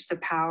illustrates the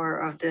power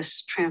of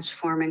this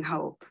transforming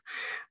hope.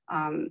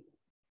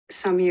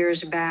 Some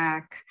years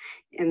back,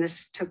 and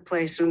this took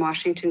place in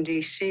Washington,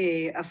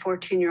 D.C., a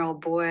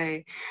 14-year-old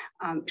boy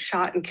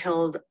shot and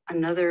killed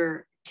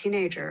another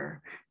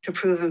teenager to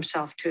prove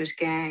himself to his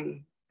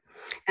gang.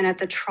 And at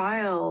the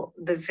trial,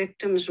 the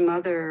victim's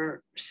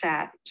mother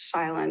sat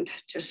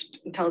silent just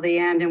until the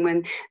end. And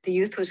when the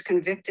youth was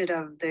convicted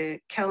of the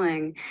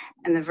killing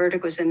and the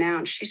verdict was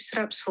announced, she stood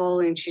up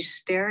slowly and she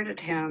stared at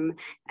him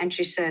and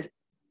she said,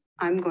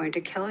 "I'm going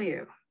to kill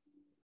you."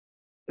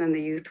 Then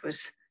the youth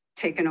was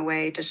taken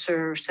away to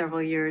serve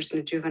several years in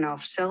a juvenile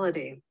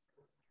facility.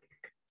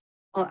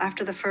 Well,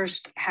 after the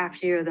first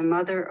half year, the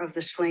mother of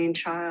the slain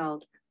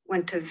child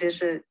went to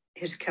visit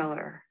his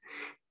killer.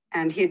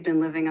 And he had been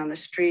living on the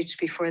streets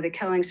before the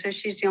killing, so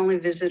she's the only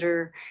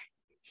visitor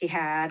he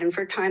had. And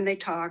for a time they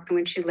talked, and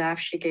when she left,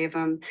 she gave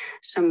him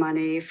some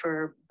money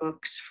for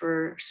books,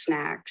 for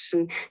snacks.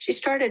 And she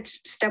started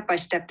step by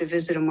step to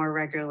visit him more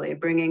regularly,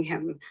 bringing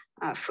him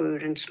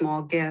food and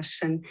small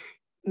gifts. And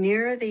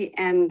near the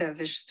end of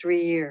his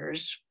 3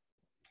 years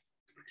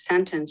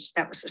sentence,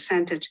 that was the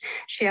sentence,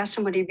 she asked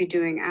him what he'd be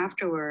doing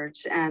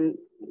afterwards. And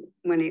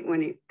when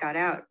he got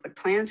out, what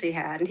plans he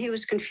had, and he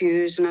was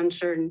confused and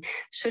uncertain.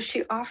 So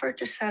she offered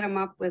to set him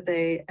up with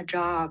a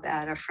job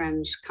at a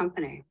friend's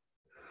company.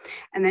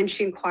 And then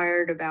she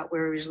inquired about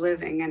where he was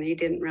living, and he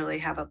didn't really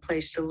have a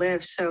place to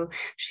live. So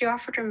she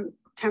offered him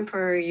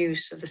temporary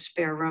use of the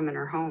spare room in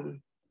her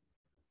home.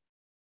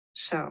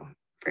 So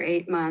for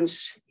 8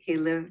 months, he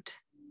lived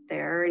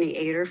there, and he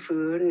ate her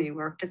food, and he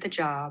worked at the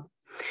job.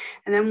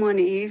 And then one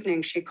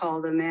evening, she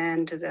called him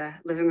in to the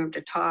living room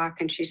to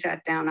talk, and she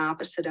sat down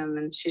opposite him,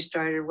 and she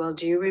started, well,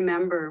 do you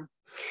remember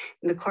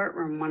in the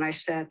courtroom when I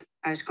said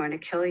I was going to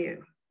kill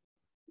you?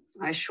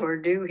 I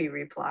sure do, he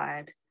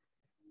replied.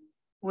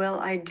 Well,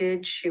 I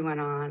did, she went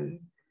on.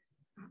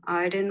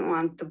 I didn't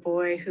want the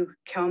boy who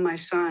could kill my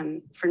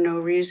son for no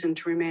reason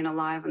to remain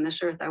alive on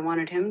this earth. I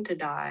wanted him to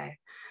die.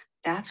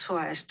 That's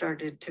why I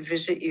started to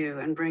visit you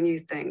and bring you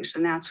things.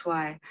 And that's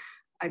why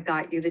I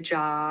got you the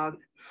job,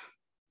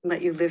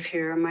 let you live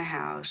here in my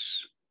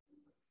house.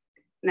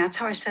 And that's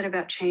how I set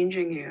about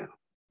changing you.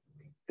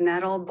 And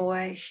that old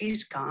boy,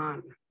 he's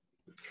gone.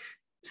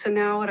 So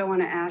now what I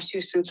want to ask you,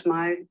 since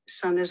my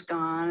son is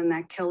gone and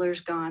that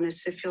killer's gone,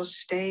 is if you'll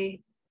stay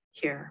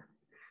here.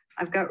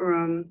 I've got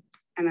room,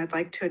 and I'd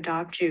like to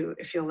adopt you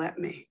if you'll let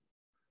me.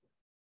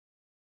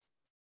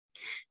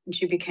 And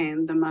she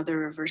became the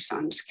mother of her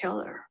son's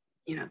killer,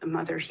 you know, the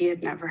mother he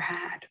had never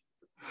had.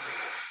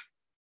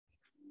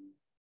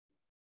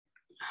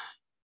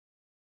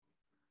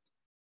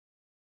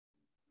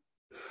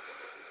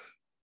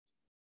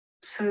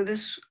 So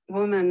this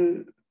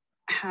woman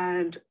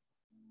had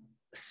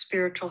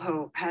spiritual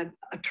hope, had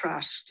a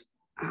trust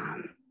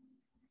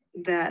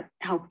that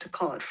helped to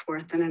call it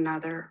forth in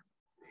another.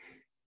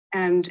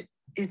 And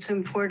it's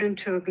important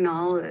to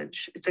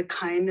acknowledge, it's a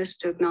kindness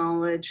to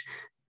acknowledge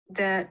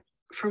that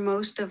for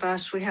most of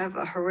us, we have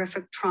a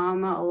horrific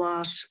trauma, a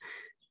loss.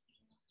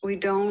 We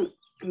don't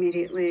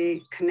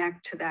immediately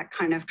connect to that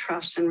kind of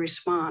trust and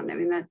respond. I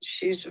mean, that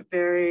she's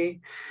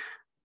very,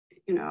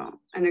 you know,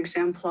 an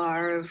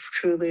exemplar of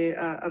truly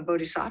a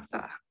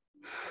bodhisattva.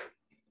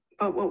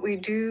 But what we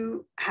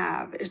do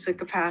have is the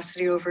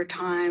capacity over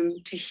time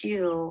to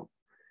heal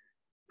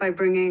by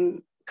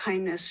bringing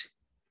kindness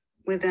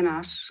within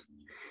us.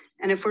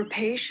 And if we're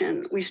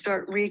patient, we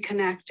start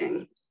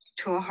reconnecting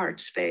to a heart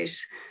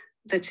space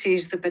that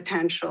sees the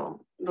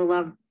potential, the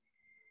love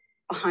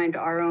behind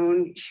our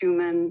own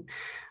human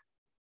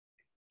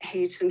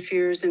hates and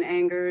fears and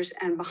angers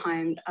and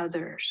behind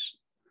others.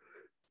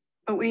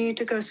 But we need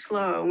to go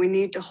slow. We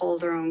need to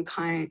hold our own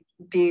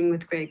being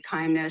with great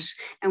kindness,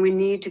 and we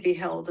need to be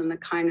held in the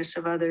kindness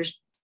of others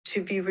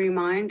to be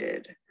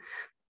reminded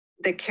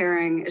that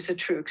caring is a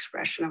true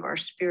expression of our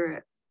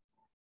spirit.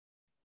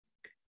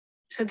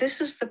 So this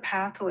is the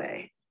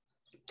pathway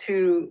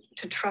to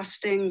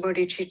trusting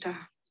bodhicitta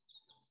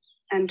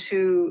and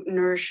to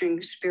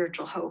nourishing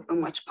spiritual hope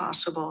and what's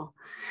possible.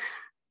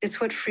 It's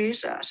what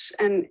frees us.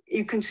 And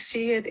you can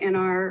see it in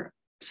our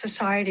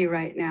society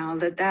right now,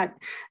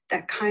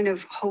 that kind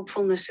of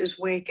hopefulness is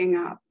waking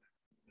up,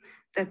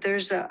 that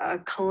there's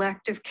a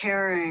collective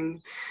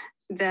caring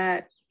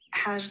that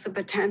has the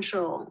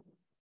potential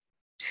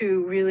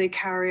to really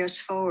carry us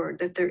forward,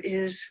 that there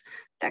is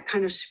that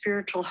kind of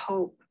spiritual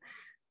hope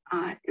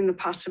in the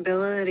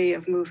possibility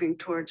of moving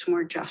towards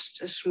more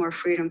justice, more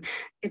freedom.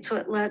 It's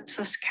what lets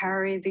us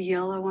carry the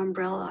yellow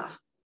umbrella.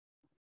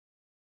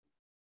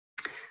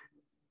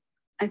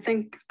 I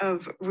think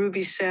of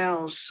Ruby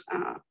Sales,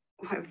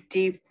 who I have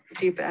deep,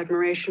 deep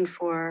admiration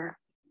for,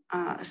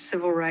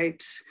 civil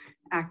rights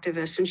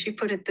activist. And she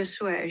put it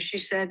this way. She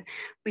said,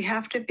 we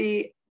have to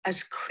be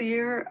as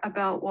clear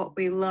about what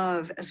we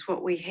love as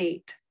what we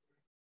hate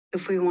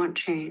if we want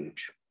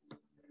change.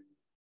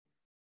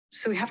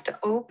 So we have to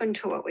open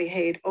to what we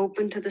hate,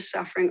 open to the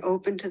suffering,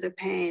 open to the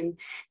pain,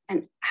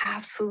 and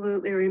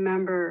absolutely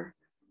remember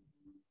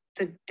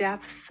the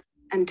depth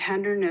and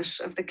tenderness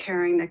of the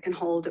caring that can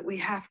hold it. We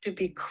have to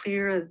be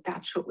clear that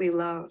that's what we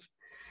love,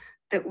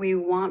 that we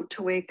want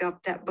to wake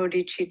up that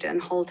bodhicitta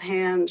and hold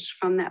hands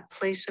from that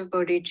place of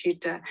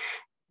bodhicitta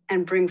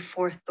and bring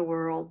forth the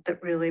world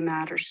that really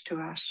matters to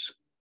us.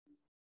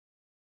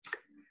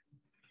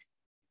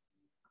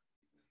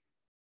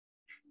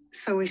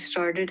 So we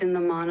started in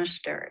the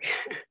monastery,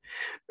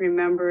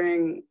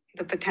 remembering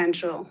the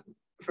potential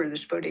for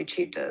this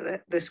bodhicitta,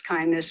 this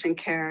kindness and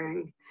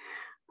caring,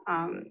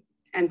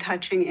 and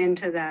touching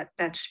into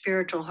that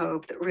spiritual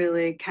hope that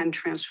really can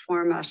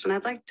transform us. And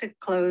I'd like to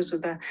close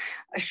with a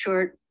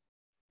short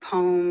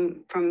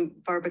poem from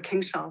Barbara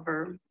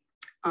Kingsolver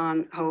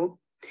on hope,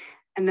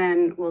 and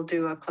then we'll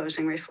do a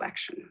closing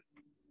reflection.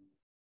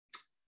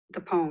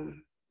 The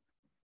poem.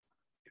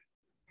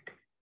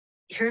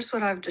 Here's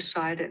what I've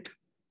decided.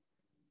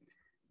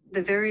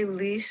 The very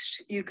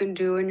least you can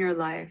do in your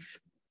life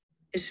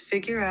is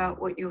figure out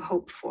what you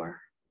hope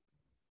for.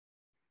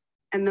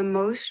 And the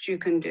most you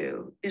can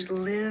do is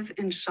live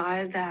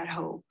inside that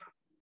hope,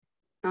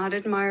 not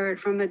admire it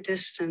from a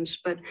distance,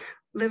 but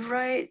live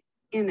right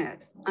in it,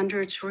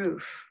 under its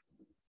roof.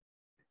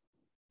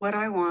 What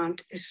I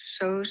want is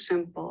so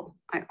simple,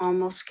 I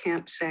almost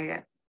can't say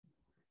it.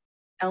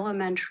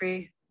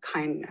 Elementary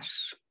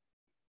kindness.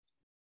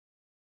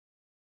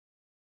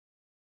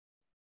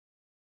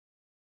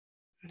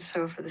 And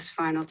so for this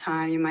final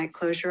time, you might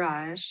close your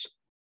eyes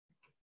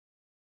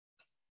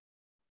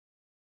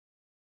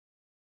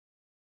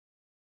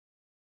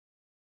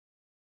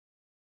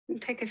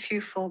And take a few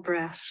full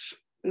breaths.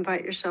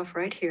 Invite yourself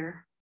right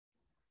here.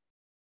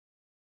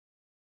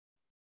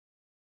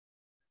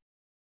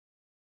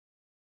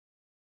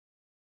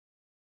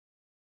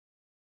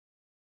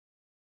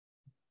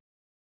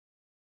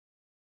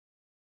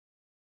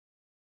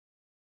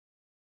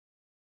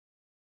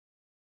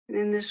 And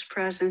in this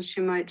presence,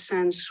 you might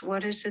sense,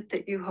 what is it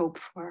that you hope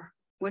for?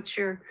 What's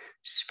your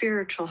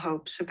spiritual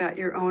hopes about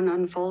your own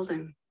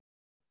unfolding,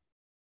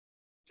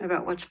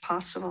 about what's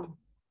possible?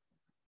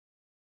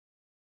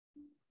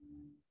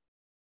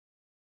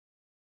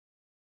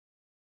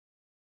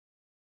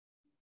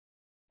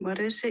 What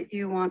is it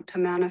you want to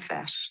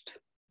manifest?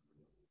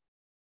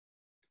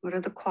 What are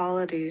the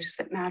qualities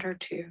that matter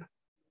to you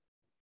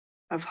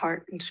of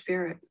heart and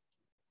spirit?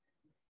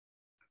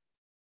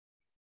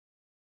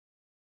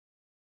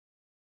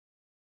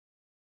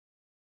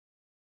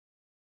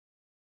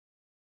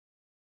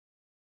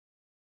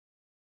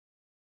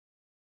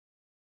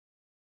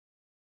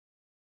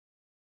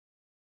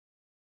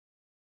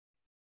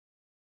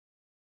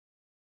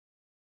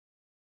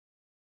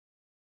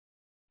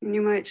 And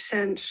you might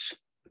sense,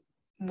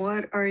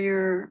 what are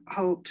your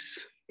hopes,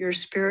 your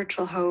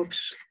spiritual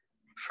hopes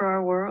for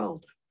our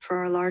world, for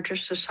our larger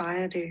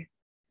society?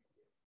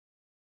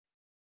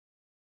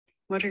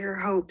 What are your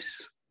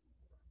hopes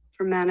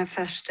for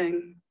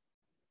manifesting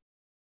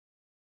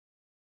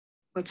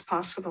what's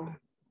possible?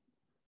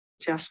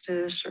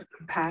 Justice or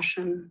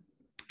compassion,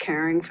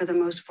 caring for the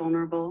most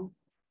vulnerable.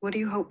 What do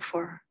you hope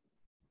for?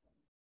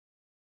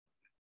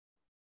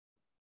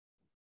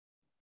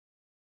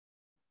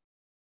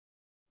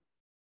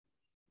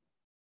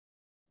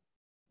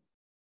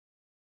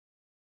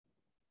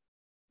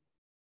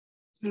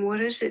 And what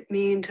does it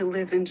mean to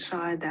live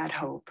inside that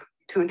hope,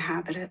 to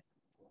inhabit it?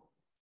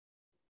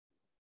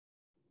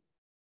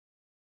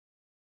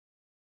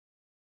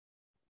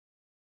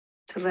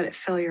 To let it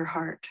fill your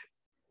heart.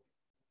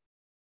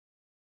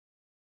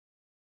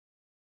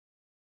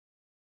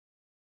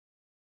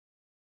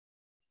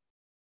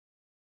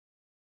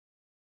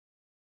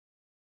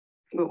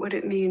 What would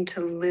it mean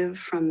to live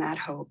from that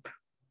hope?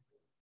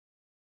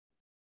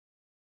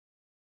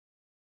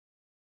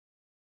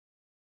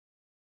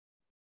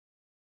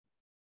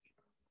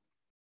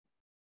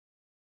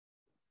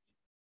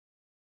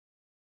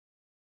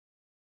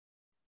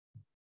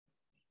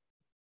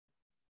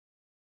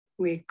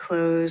 We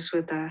close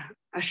with a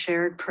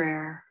shared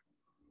prayer.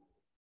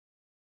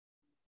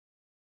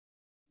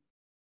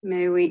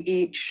 May we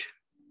each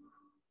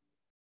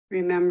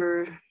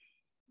remember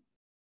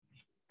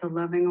the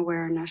loving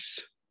awareness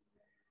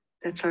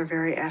that's our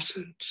very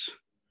essence.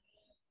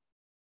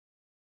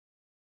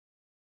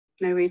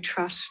 May we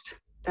trust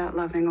that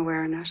loving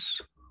awareness.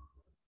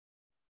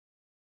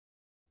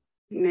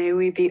 May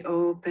we be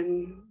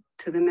open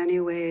to the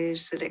many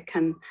ways that it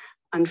can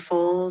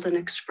unfold and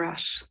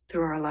express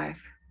through our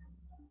life.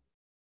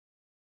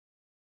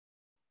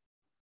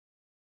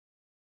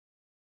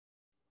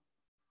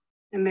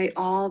 And may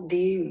all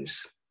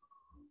beings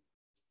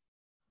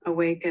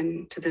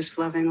awaken to this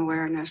loving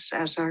awareness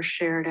as our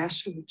shared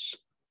essence.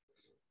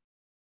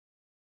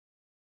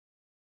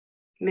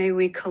 May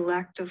we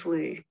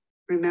collectively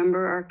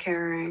remember our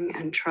caring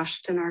and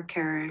trust in our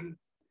caring,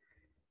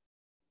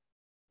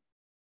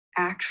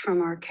 act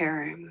from our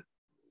caring,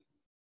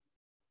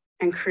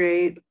 and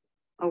create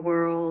a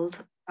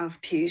world of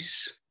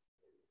peace,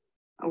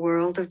 a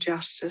world of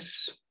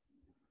justice,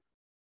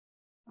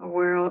 a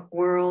world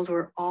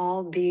where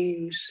all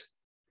beings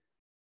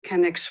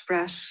can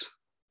express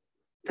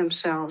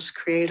themselves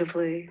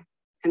creatively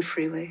and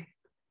freely.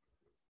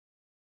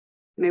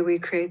 May we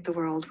create the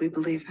world we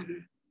believe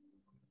in.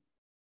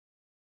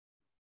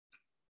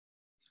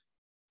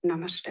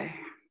 Namaste.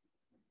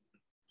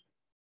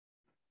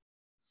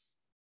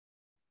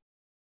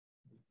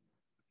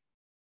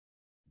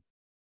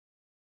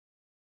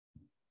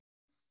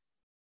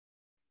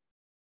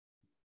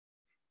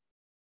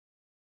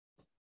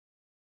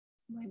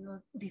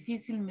 Bueno,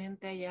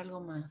 difícilmente hay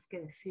algo más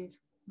que decir,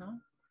 ¿no?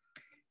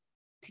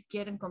 Si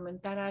quieren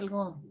comentar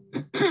algo,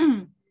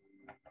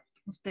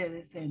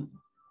 ustedes en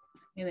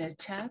el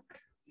chat,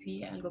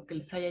 ¿sí? Algo que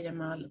les haya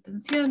llamado la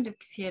atención. Yo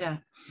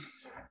quisiera,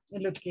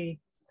 en lo que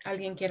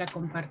alguien quiera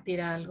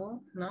compartir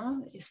algo,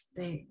 ¿no?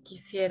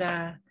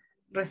 Quisiera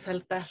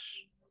resaltar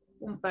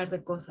un par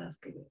de cosas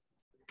que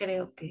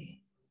creo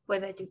que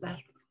puede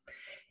ayudar.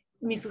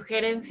 Mi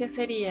sugerencia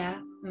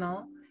sería,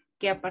 ¿no?,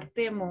 que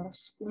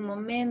apartemos un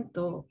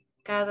momento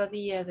cada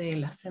día de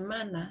la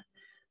semana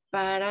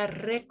para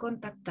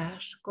recontactar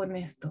con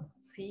esto,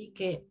 ¿sí?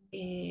 Que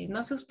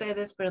no sé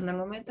ustedes, pero en el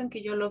momento en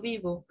que yo lo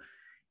vivo,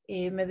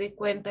 me doy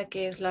cuenta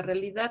que es la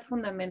realidad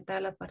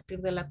fundamental a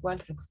partir de la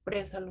cual se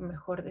expresa lo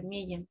mejor de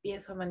mí y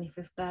empiezo a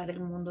manifestar el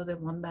mundo de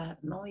bondad,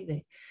 ¿no? Y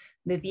de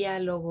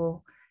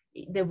diálogo,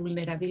 y de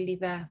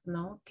vulnerabilidad,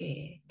 ¿no?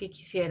 Que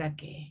quisiera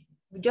que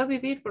yo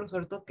vivir, pero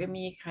sobre todo que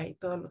mi hija y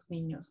todos los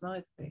niños, ¿no?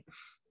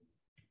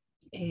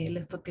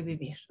 Les toque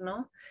vivir,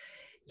 ¿no?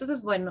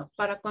 Entonces, bueno,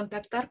 para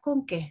contactar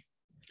con qué?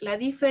 La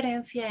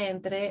diferencia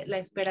entre la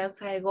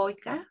esperanza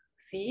egoica,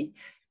 ¿sí?,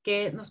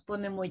 que nos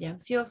pone muy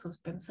ansiosos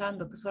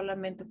pensando que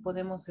solamente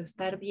podemos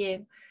estar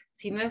bien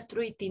si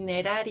nuestro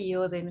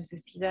itinerario de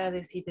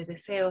necesidades y de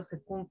deseos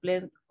se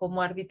cumplen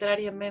como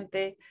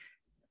arbitrariamente,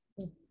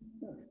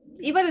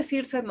 iba a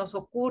decir se nos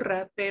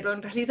ocurra, pero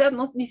en realidad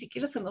no, ni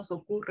siquiera se nos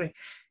ocurre.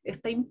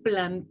 Está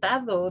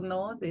implantado,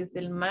 ¿no? Desde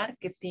el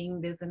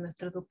marketing, desde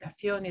nuestra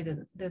educación y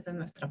desde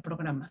nuestra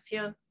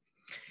programación.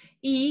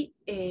 Y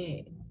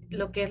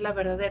lo que es la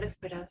verdadera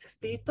esperanza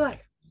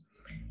espiritual.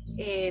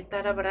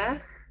 Tara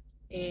Brach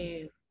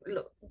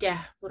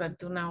ya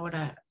durante una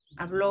hora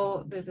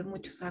habló desde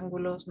muchos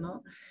ángulos,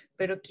 ¿no?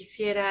 Pero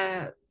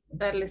quisiera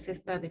darles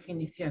esta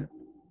definición.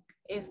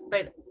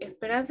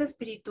 Esperanza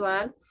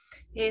espiritual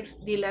es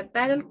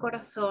dilatar el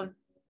corazón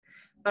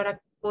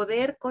para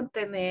poder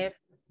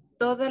contener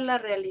toda la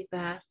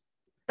realidad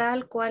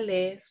tal cual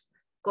es,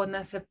 con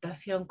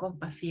aceptación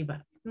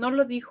compasiva. No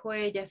lo dijo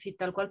ella así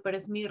tal cual, pero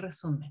es mi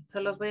resumen.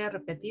 Se los voy a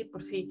repetir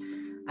por si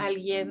a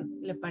alguien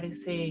le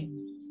parece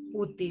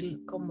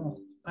útil como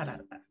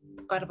para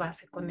tocar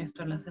base con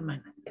esto en la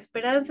semana.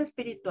 Esperanza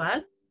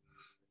espiritual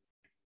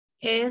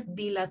es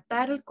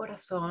dilatar el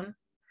corazón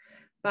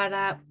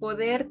para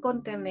poder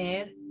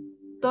contener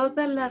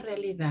toda la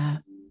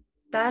realidad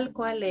tal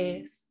cual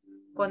es,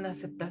 con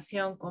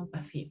aceptación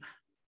compasiva.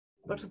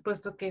 Por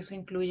supuesto que eso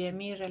incluye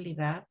mi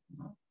realidad,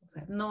 ¿no? O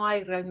sea, no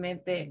hay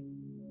realmente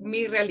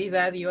mi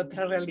realidad y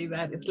otra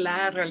realidad, es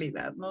la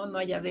realidad, ¿no? No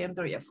hay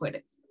adentro y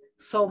afuera.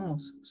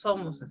 Somos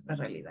esta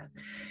realidad.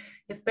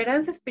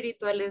 Esperanza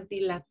espiritual es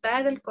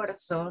dilatar el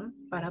corazón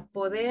para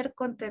poder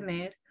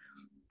contener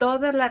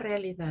toda la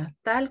realidad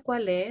tal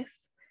cual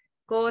es,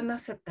 con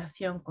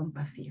aceptación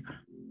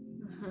compasiva.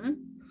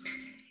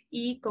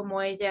 Y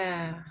como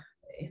ella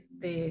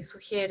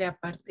sugiere a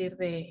partir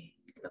de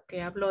lo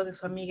que habló de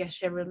su amiga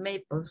Cheryl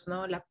Maples,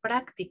 ¿no? La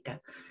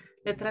práctica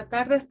de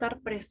tratar de estar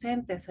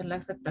presentes en la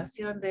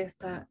aceptación de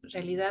esta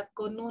realidad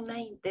con una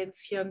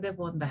intención de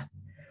bondad.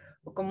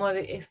 O como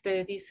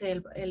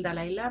dice el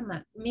Dalai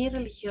Lama, mi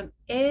religión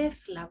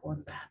es la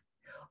bondad.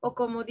 O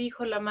como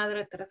dijo la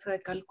Madre Teresa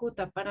de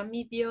Calcuta, para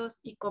mí Dios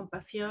y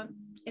compasión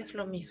es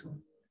lo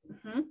mismo.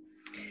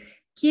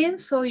 ¿Quién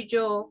soy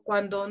yo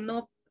cuando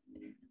no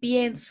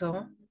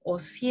pienso o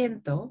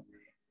siento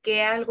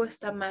que algo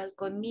está mal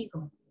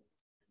conmigo?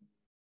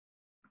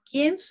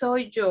 ¿Quién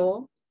soy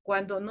yo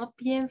cuando no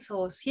pienso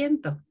o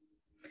siento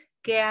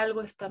que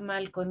algo está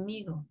mal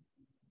conmigo?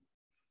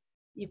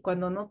 Y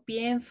cuando no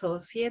pienso o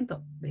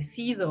siento,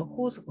 decido,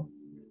 juzgo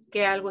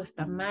que algo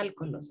está mal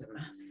con los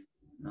demás,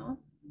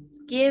 ¿no?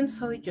 ¿Quién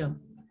soy yo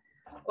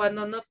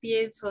cuando no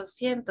pienso o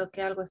siento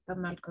que algo está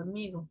mal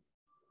conmigo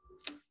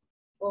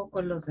o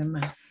con los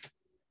demás?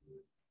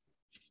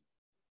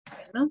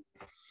 Bueno.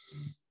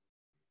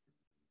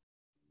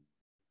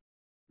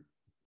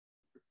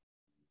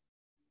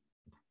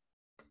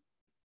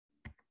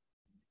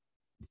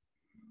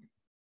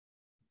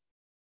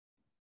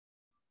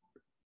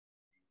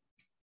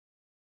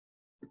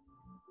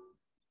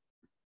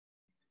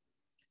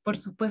 Por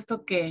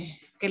supuesto que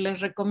les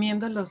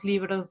recomiendo los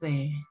libros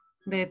de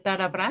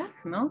Tara Brach,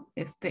 ¿no?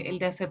 El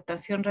de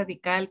aceptación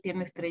radical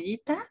tiene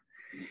estrellita.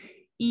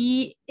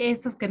 Y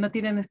estos que no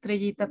tienen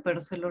estrellita,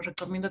 pero se los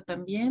recomiendo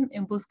también,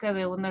 En busca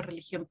de una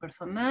religión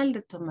personal,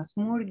 de Thomas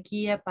Moore,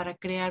 Guía para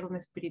crear una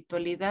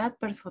espiritualidad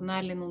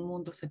personal en un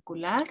mundo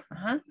secular.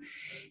 Ajá.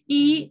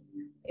 Y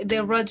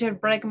de Roger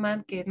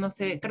Bregman, que no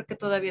sé, creo que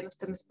todavía no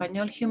está en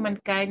español,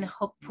 Humankind, a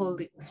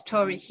Hopeful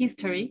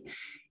History,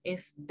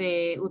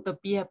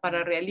 Utopía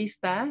para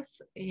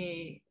realistas,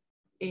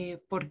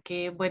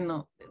 porque,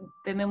 bueno,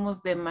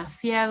 tenemos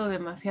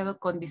demasiado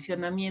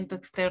condicionamiento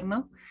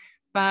externo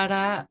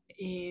para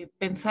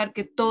pensar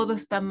que todo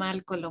está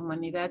mal con la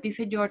humanidad.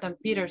 Dice Jordan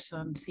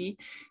Peterson, ¿sí?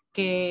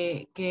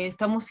 Que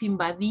estamos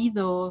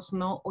invadidos,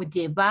 ¿no? O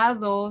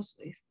llevados,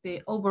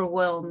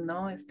 overwhelmed,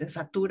 ¿no?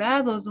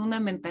 Saturados de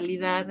una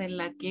mentalidad en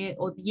la que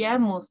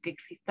odiamos que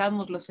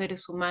existamos los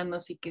seres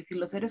humanos y que si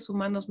los seres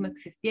humanos no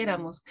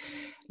existiéramos,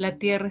 la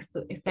Tierra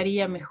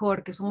estaría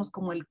mejor, que somos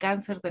como el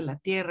cáncer de la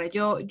Tierra.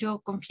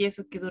 Yo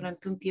confieso que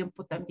durante un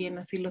tiempo también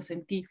así lo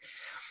sentí.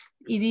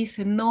 Y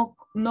dice, no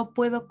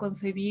puedo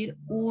concebir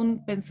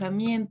un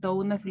pensamiento,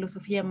 una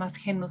filosofía más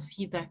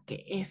genocida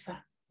que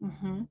esa.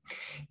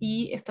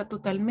 Y está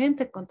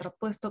totalmente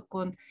contrapuesto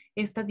con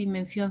esta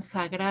dimensión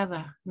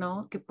sagrada,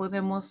 ¿no? Que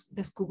podemos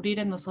descubrir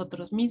en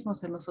nosotros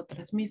mismos, en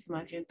nosotras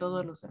mismas y en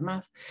todos los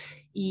demás,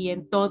 y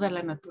en toda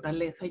la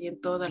naturaleza y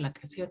en toda la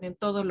creación, en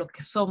todo lo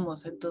que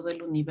somos, en todo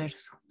el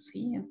universo,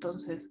 ¿sí?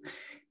 Entonces,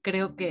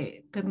 creo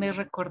que tener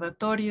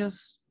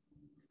recordatorios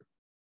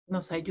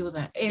nos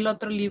ayuda. El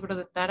otro libro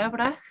de Tara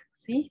Brach,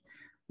 ¿sí?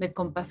 De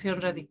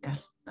compasión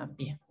radical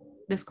también.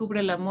 Descubre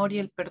el amor y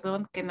el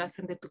perdón que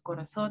nacen de tu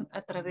corazón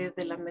a través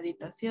de la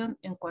meditación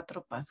en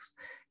 4 pasos.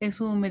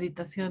 Es una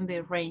meditación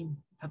de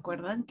Rain, ¿se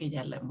acuerdan? Que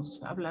ya la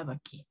hemos hablado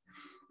aquí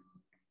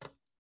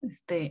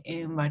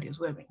en varios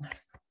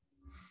webinars.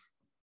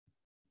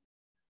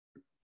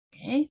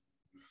 Ok.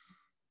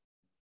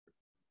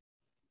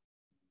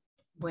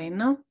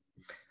 Bueno,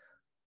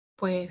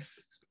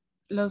 pues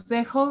los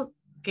dejo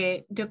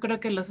que yo creo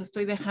que los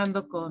estoy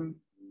dejando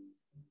con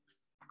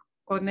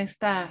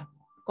esta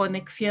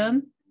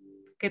conexión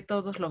que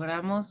todos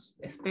logramos,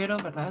 espero,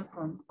 ¿verdad?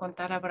 Con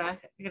Tara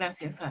Brach,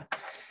 gracias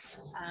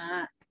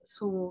a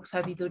su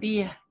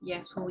sabiduría y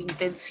a su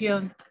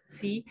intención,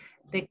 ¿sí?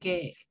 De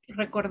que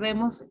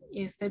recordemos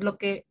lo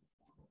que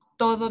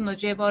todo nos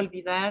lleva a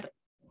olvidar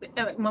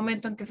el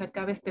momento en que se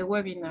acabe este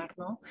webinar,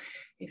 ¿no?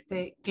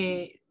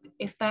 Que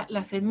está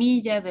la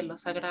semilla de lo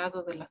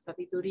sagrado, de la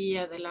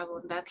sabiduría, de la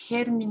bondad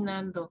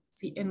germinando,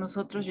 ¿sí? En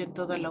nosotros y en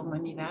toda la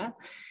humanidad,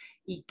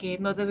 y que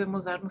no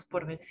debemos darnos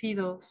por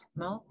vencidos,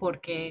 ¿no?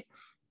 Porque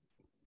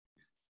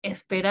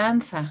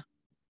esperanza,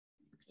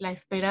 la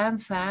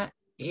esperanza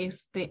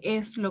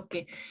es lo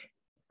que,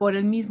 por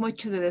el mismo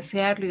hecho de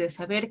desearlo y de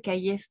saber que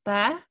ahí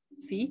está,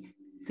 ¿sí?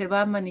 Se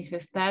va a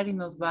manifestar y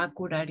nos va a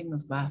curar y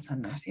nos va a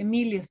sanar.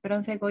 Emilio,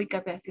 esperanza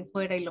egoica ve hacia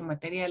afuera y lo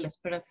material, la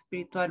esperanza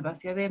espiritual va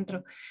hacia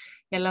adentro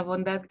y a la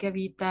bondad que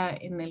habita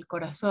en el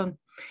corazón.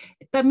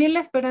 También la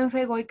esperanza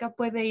egoica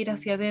puede ir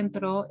hacia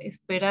adentro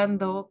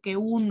esperando que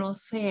uno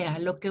sea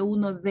lo que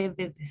uno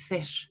debe de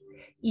ser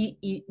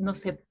y nos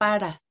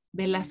separa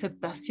de la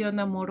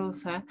aceptación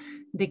amorosa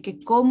de que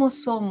como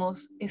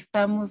somos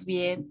estamos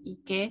bien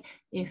y que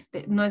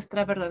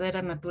nuestra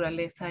verdadera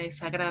naturaleza es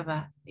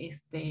sagrada,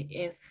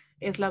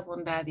 es la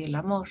bondad y el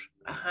amor.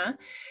 Ajá.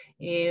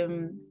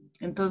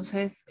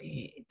 Entonces,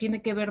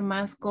 tiene que ver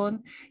más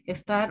con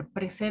estar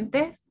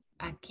presentes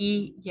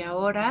aquí y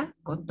ahora,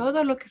 con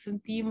todo lo que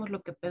sentimos,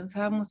 lo que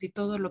pensamos y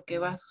todo lo que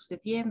va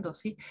sucediendo,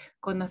 ¿sí?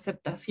 Con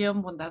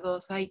aceptación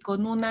bondadosa y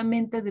con una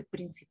mente de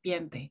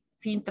principiante,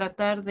 sin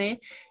tratar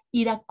de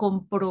ir a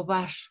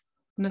comprobar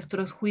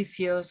nuestros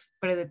juicios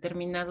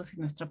predeterminados y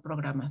nuestra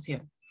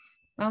programación.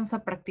 Vamos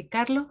a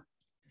practicarlo,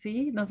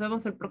 ¿sí? Nos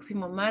vemos el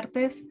próximo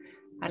martes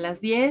a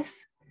las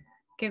 10.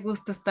 Qué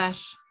gusto estar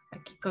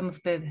aquí con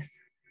ustedes.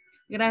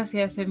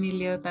 Gracias,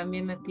 Emilio,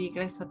 también a ti,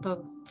 gracias a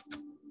todos.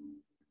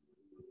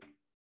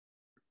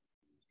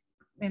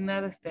 De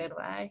nada, Esther,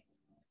 bye.